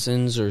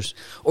 cousins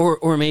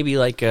or maybe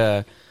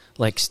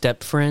like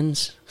step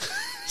friends.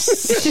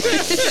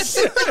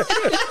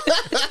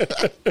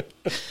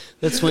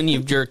 That's when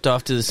you've jerked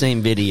off to the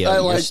same video. I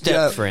Your like step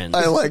that. friends.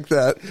 I like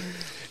that.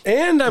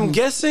 And I'm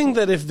guessing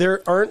that if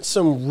there aren't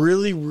some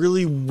really,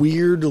 really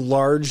weird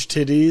large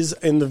titties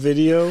in the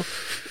video,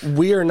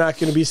 we are not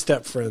going to be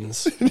step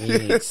friends.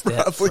 Yeah,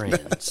 step Probably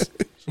friends.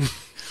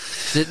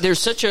 There's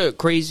such a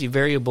crazy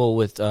variable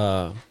with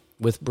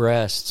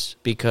breasts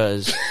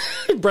because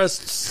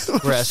Breasts.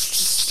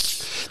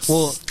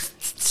 Well,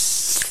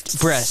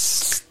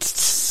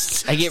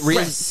 breasts. I get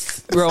real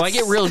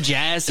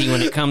jazzy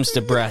when it comes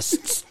to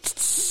breasts.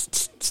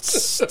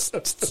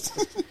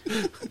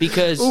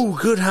 Because Ooh,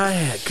 good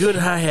hi-hat. Good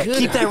hi-hat. Good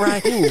Keep that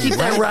ride. Keep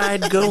that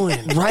ride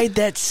going. ride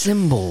that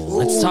cymbal.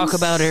 Let's talk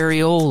about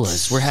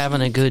areolas. We're having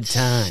a good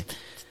time.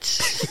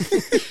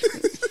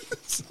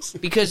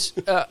 Because,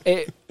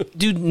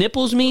 do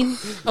nipples mean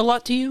a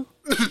lot to you?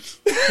 when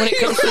it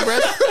comes to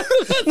breast.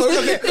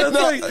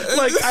 That's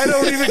like I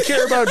don't even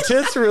care about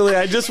tits really.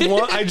 I just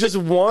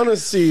want to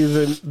see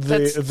the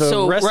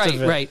rest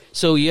of it. Right.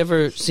 So you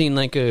ever seen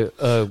like a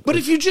But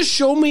if you just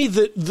show me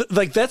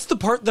like that's the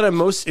part that I'm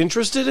most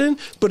interested in.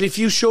 But if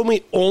you show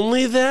me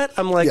only that,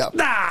 I'm like,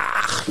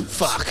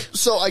 fuck.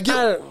 So I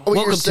get what you're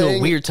welcome to saying.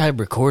 a weird time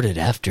recorded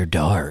after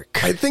dark.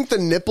 I think the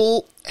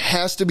nipple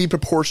has to be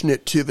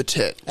proportionate to the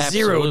tit.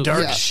 Zero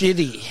dark Yeah.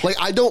 shitty. Like,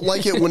 I don't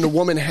like it when a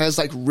woman has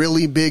like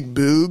really big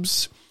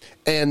boobs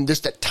and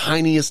just the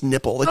tiniest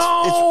nipple.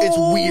 It's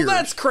weird.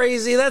 That's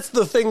crazy. That's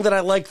the thing that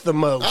I like the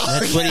most.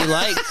 That's what he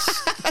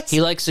likes.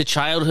 He likes a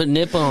childhood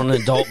nipple on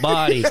an adult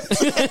body.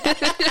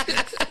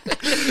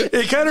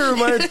 It kind of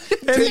reminds.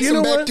 And Takes you him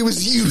know back what? It to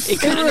his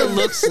youth. kind of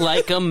looks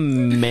like a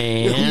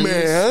man's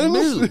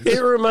boob. It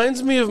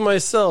reminds me of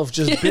myself.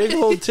 Just big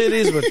old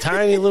titties with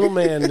tiny little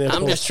man nipples.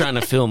 I'm just trying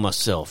to feel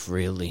myself,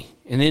 really.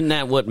 And isn't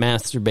that what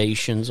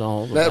masturbation's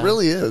all about? That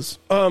really is.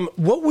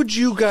 What would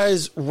you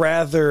guys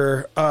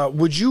rather?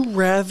 Would you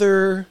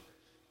rather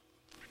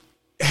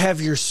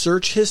have your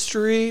search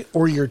history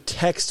or your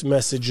text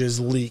messages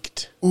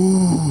leaked?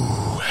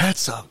 Ooh,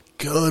 that's a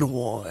good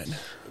one.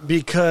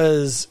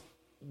 Because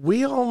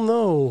we all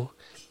know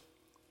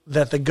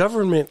that the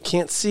government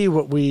can't see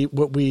what we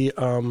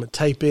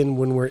type in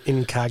when we're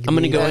incognito. I'm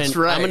going to go That's ahead.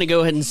 right. I'm going to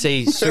go ahead and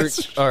say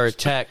search or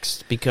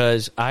text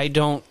because I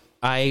don't.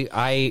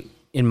 I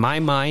in my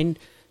mind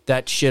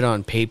that shit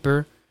on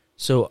paper.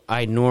 So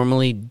I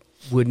normally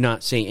would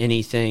not say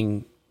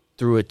anything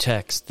through a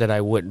text that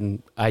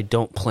I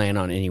don't plan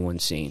on anyone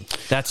seeing.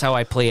 That's how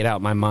I play it out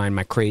in my mind,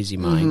 my crazy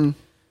mind.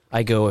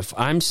 I go, if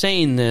I'm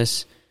saying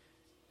this,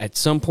 at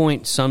some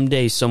point,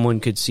 someday, someone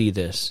could see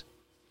this.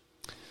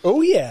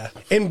 Oh yeah,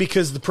 and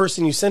because the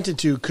person you sent it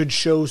to could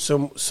show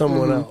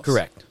someone else.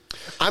 Correct.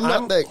 I'm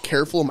not that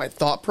careful in my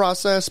thought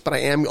process, but I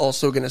am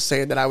also going to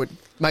say that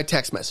my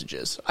text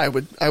messages. I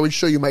would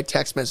show you my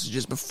text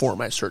messages before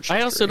my search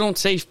history. I also don't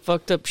say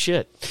fucked up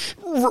shit.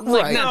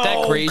 Right. Not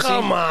that crazy.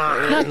 Come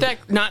on.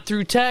 Not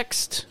through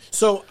text.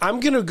 So I'm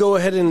going to go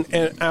ahead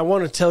and I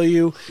want to tell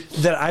you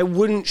that I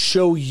wouldn't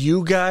show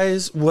you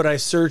guys what I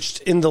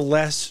searched in the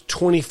last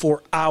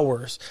 24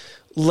 hours,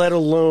 let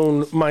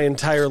alone my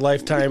entire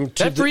lifetime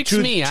to That freaks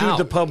me out.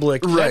 the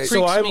public. Right. So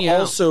Freaks I'm me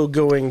out. also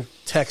going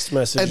text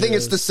messages. I think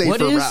it's the safer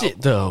What is route.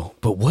 it though?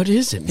 But what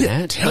is it,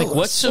 Matt? tell Like,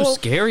 what's us. so Well,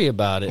 scary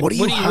about it? what are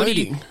you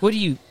hiding? What do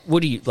you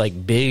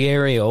like? Big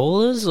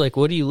areolas? Like,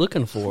 what are you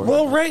looking for?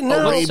 Well, right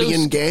now,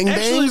 Arabian gangbangs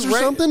actually, or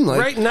something? Like,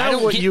 right now, I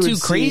don't what get you too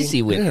would crazy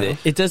see, with it.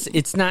 It does.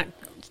 It's not.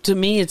 To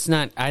me, it's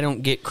not. I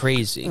don't get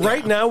crazy.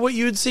 Right now, what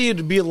you would see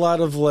would be a lot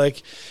of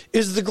like,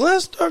 is the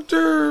glass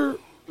doctor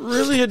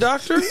really a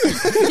doctor?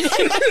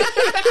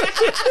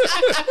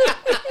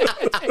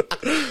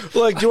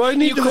 Like, do I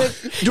need to make?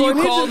 Do I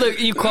need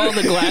to? You call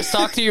the glass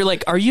doctor. You're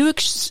like, are you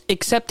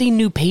accepting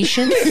new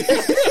patients?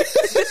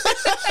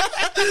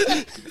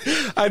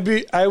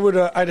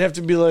 I'd have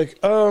to be like,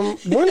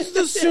 when's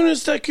the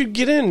soonest I could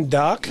get in,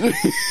 doc?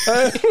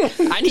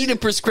 I need a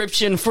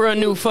prescription for a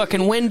new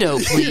fucking window,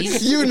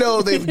 please. you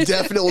know they've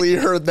definitely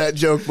heard that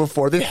joke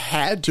before. They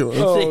had to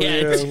have. Oh,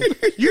 Yeah. yeah.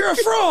 You're a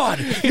fraud.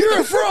 You're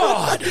a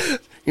fraud.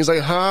 He's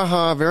like, ha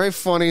ha, very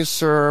funny,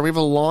 sir. We have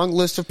a long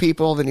list of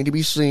people that need to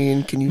be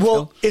seen. Can you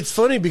Well, tell? it's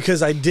funny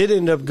because I did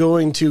end up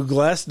going to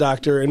Glass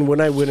Doctor, and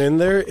when I went in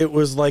there, it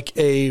was like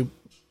a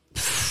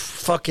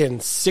fucking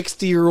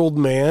 60-year-old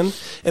man,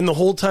 and the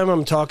whole time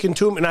I'm talking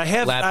to him, and I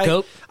have Lab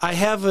coat? I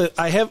have a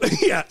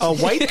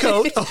white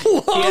coat, a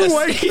long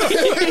white coat.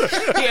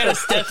 He had a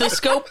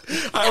stethoscope.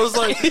 I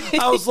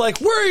was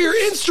like, where are your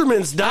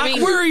instruments, Doc? I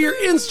mean, where are your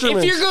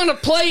instruments? If you're gonna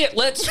play it,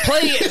 let's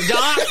play it,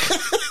 Doc.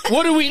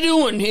 What are we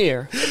doing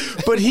here?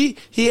 But he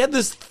had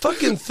this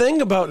fucking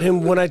thing about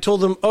him when I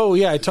told him, oh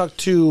yeah, I talked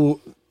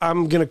to,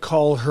 I'm going to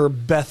call her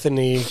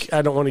Bethany.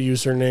 I don't want to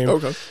use her name.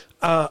 Okay.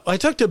 I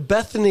talked to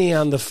Bethany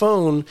on the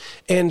phone,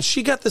 and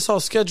she got this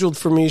all scheduled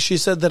for me. She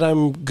said that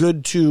I'm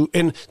good to,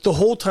 and the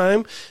whole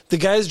time, the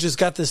guy's just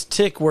got this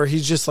tick where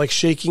he's just like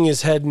shaking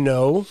his head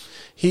no.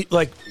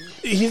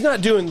 He's not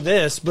doing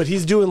this, but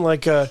he's doing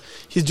like a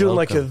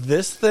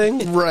this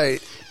thing.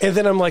 Right. And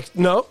then I'm like,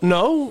 no.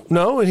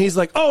 And he's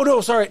like, oh,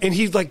 no, sorry. And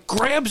he like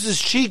grabs his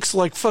cheeks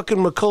like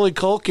fucking Macaulay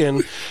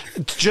Culkin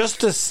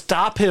just to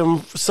stop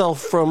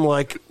himself from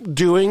like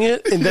doing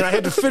it. And then I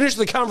had to finish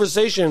the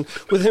conversation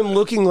with him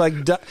looking like,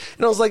 and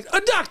I was like,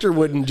 a doctor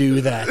wouldn't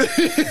do that.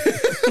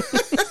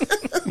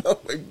 Oh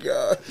my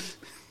god.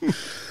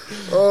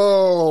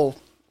 Oh.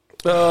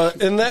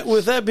 And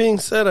with that being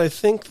said, I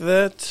think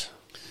that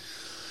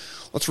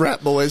Let's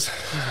wrap, boys.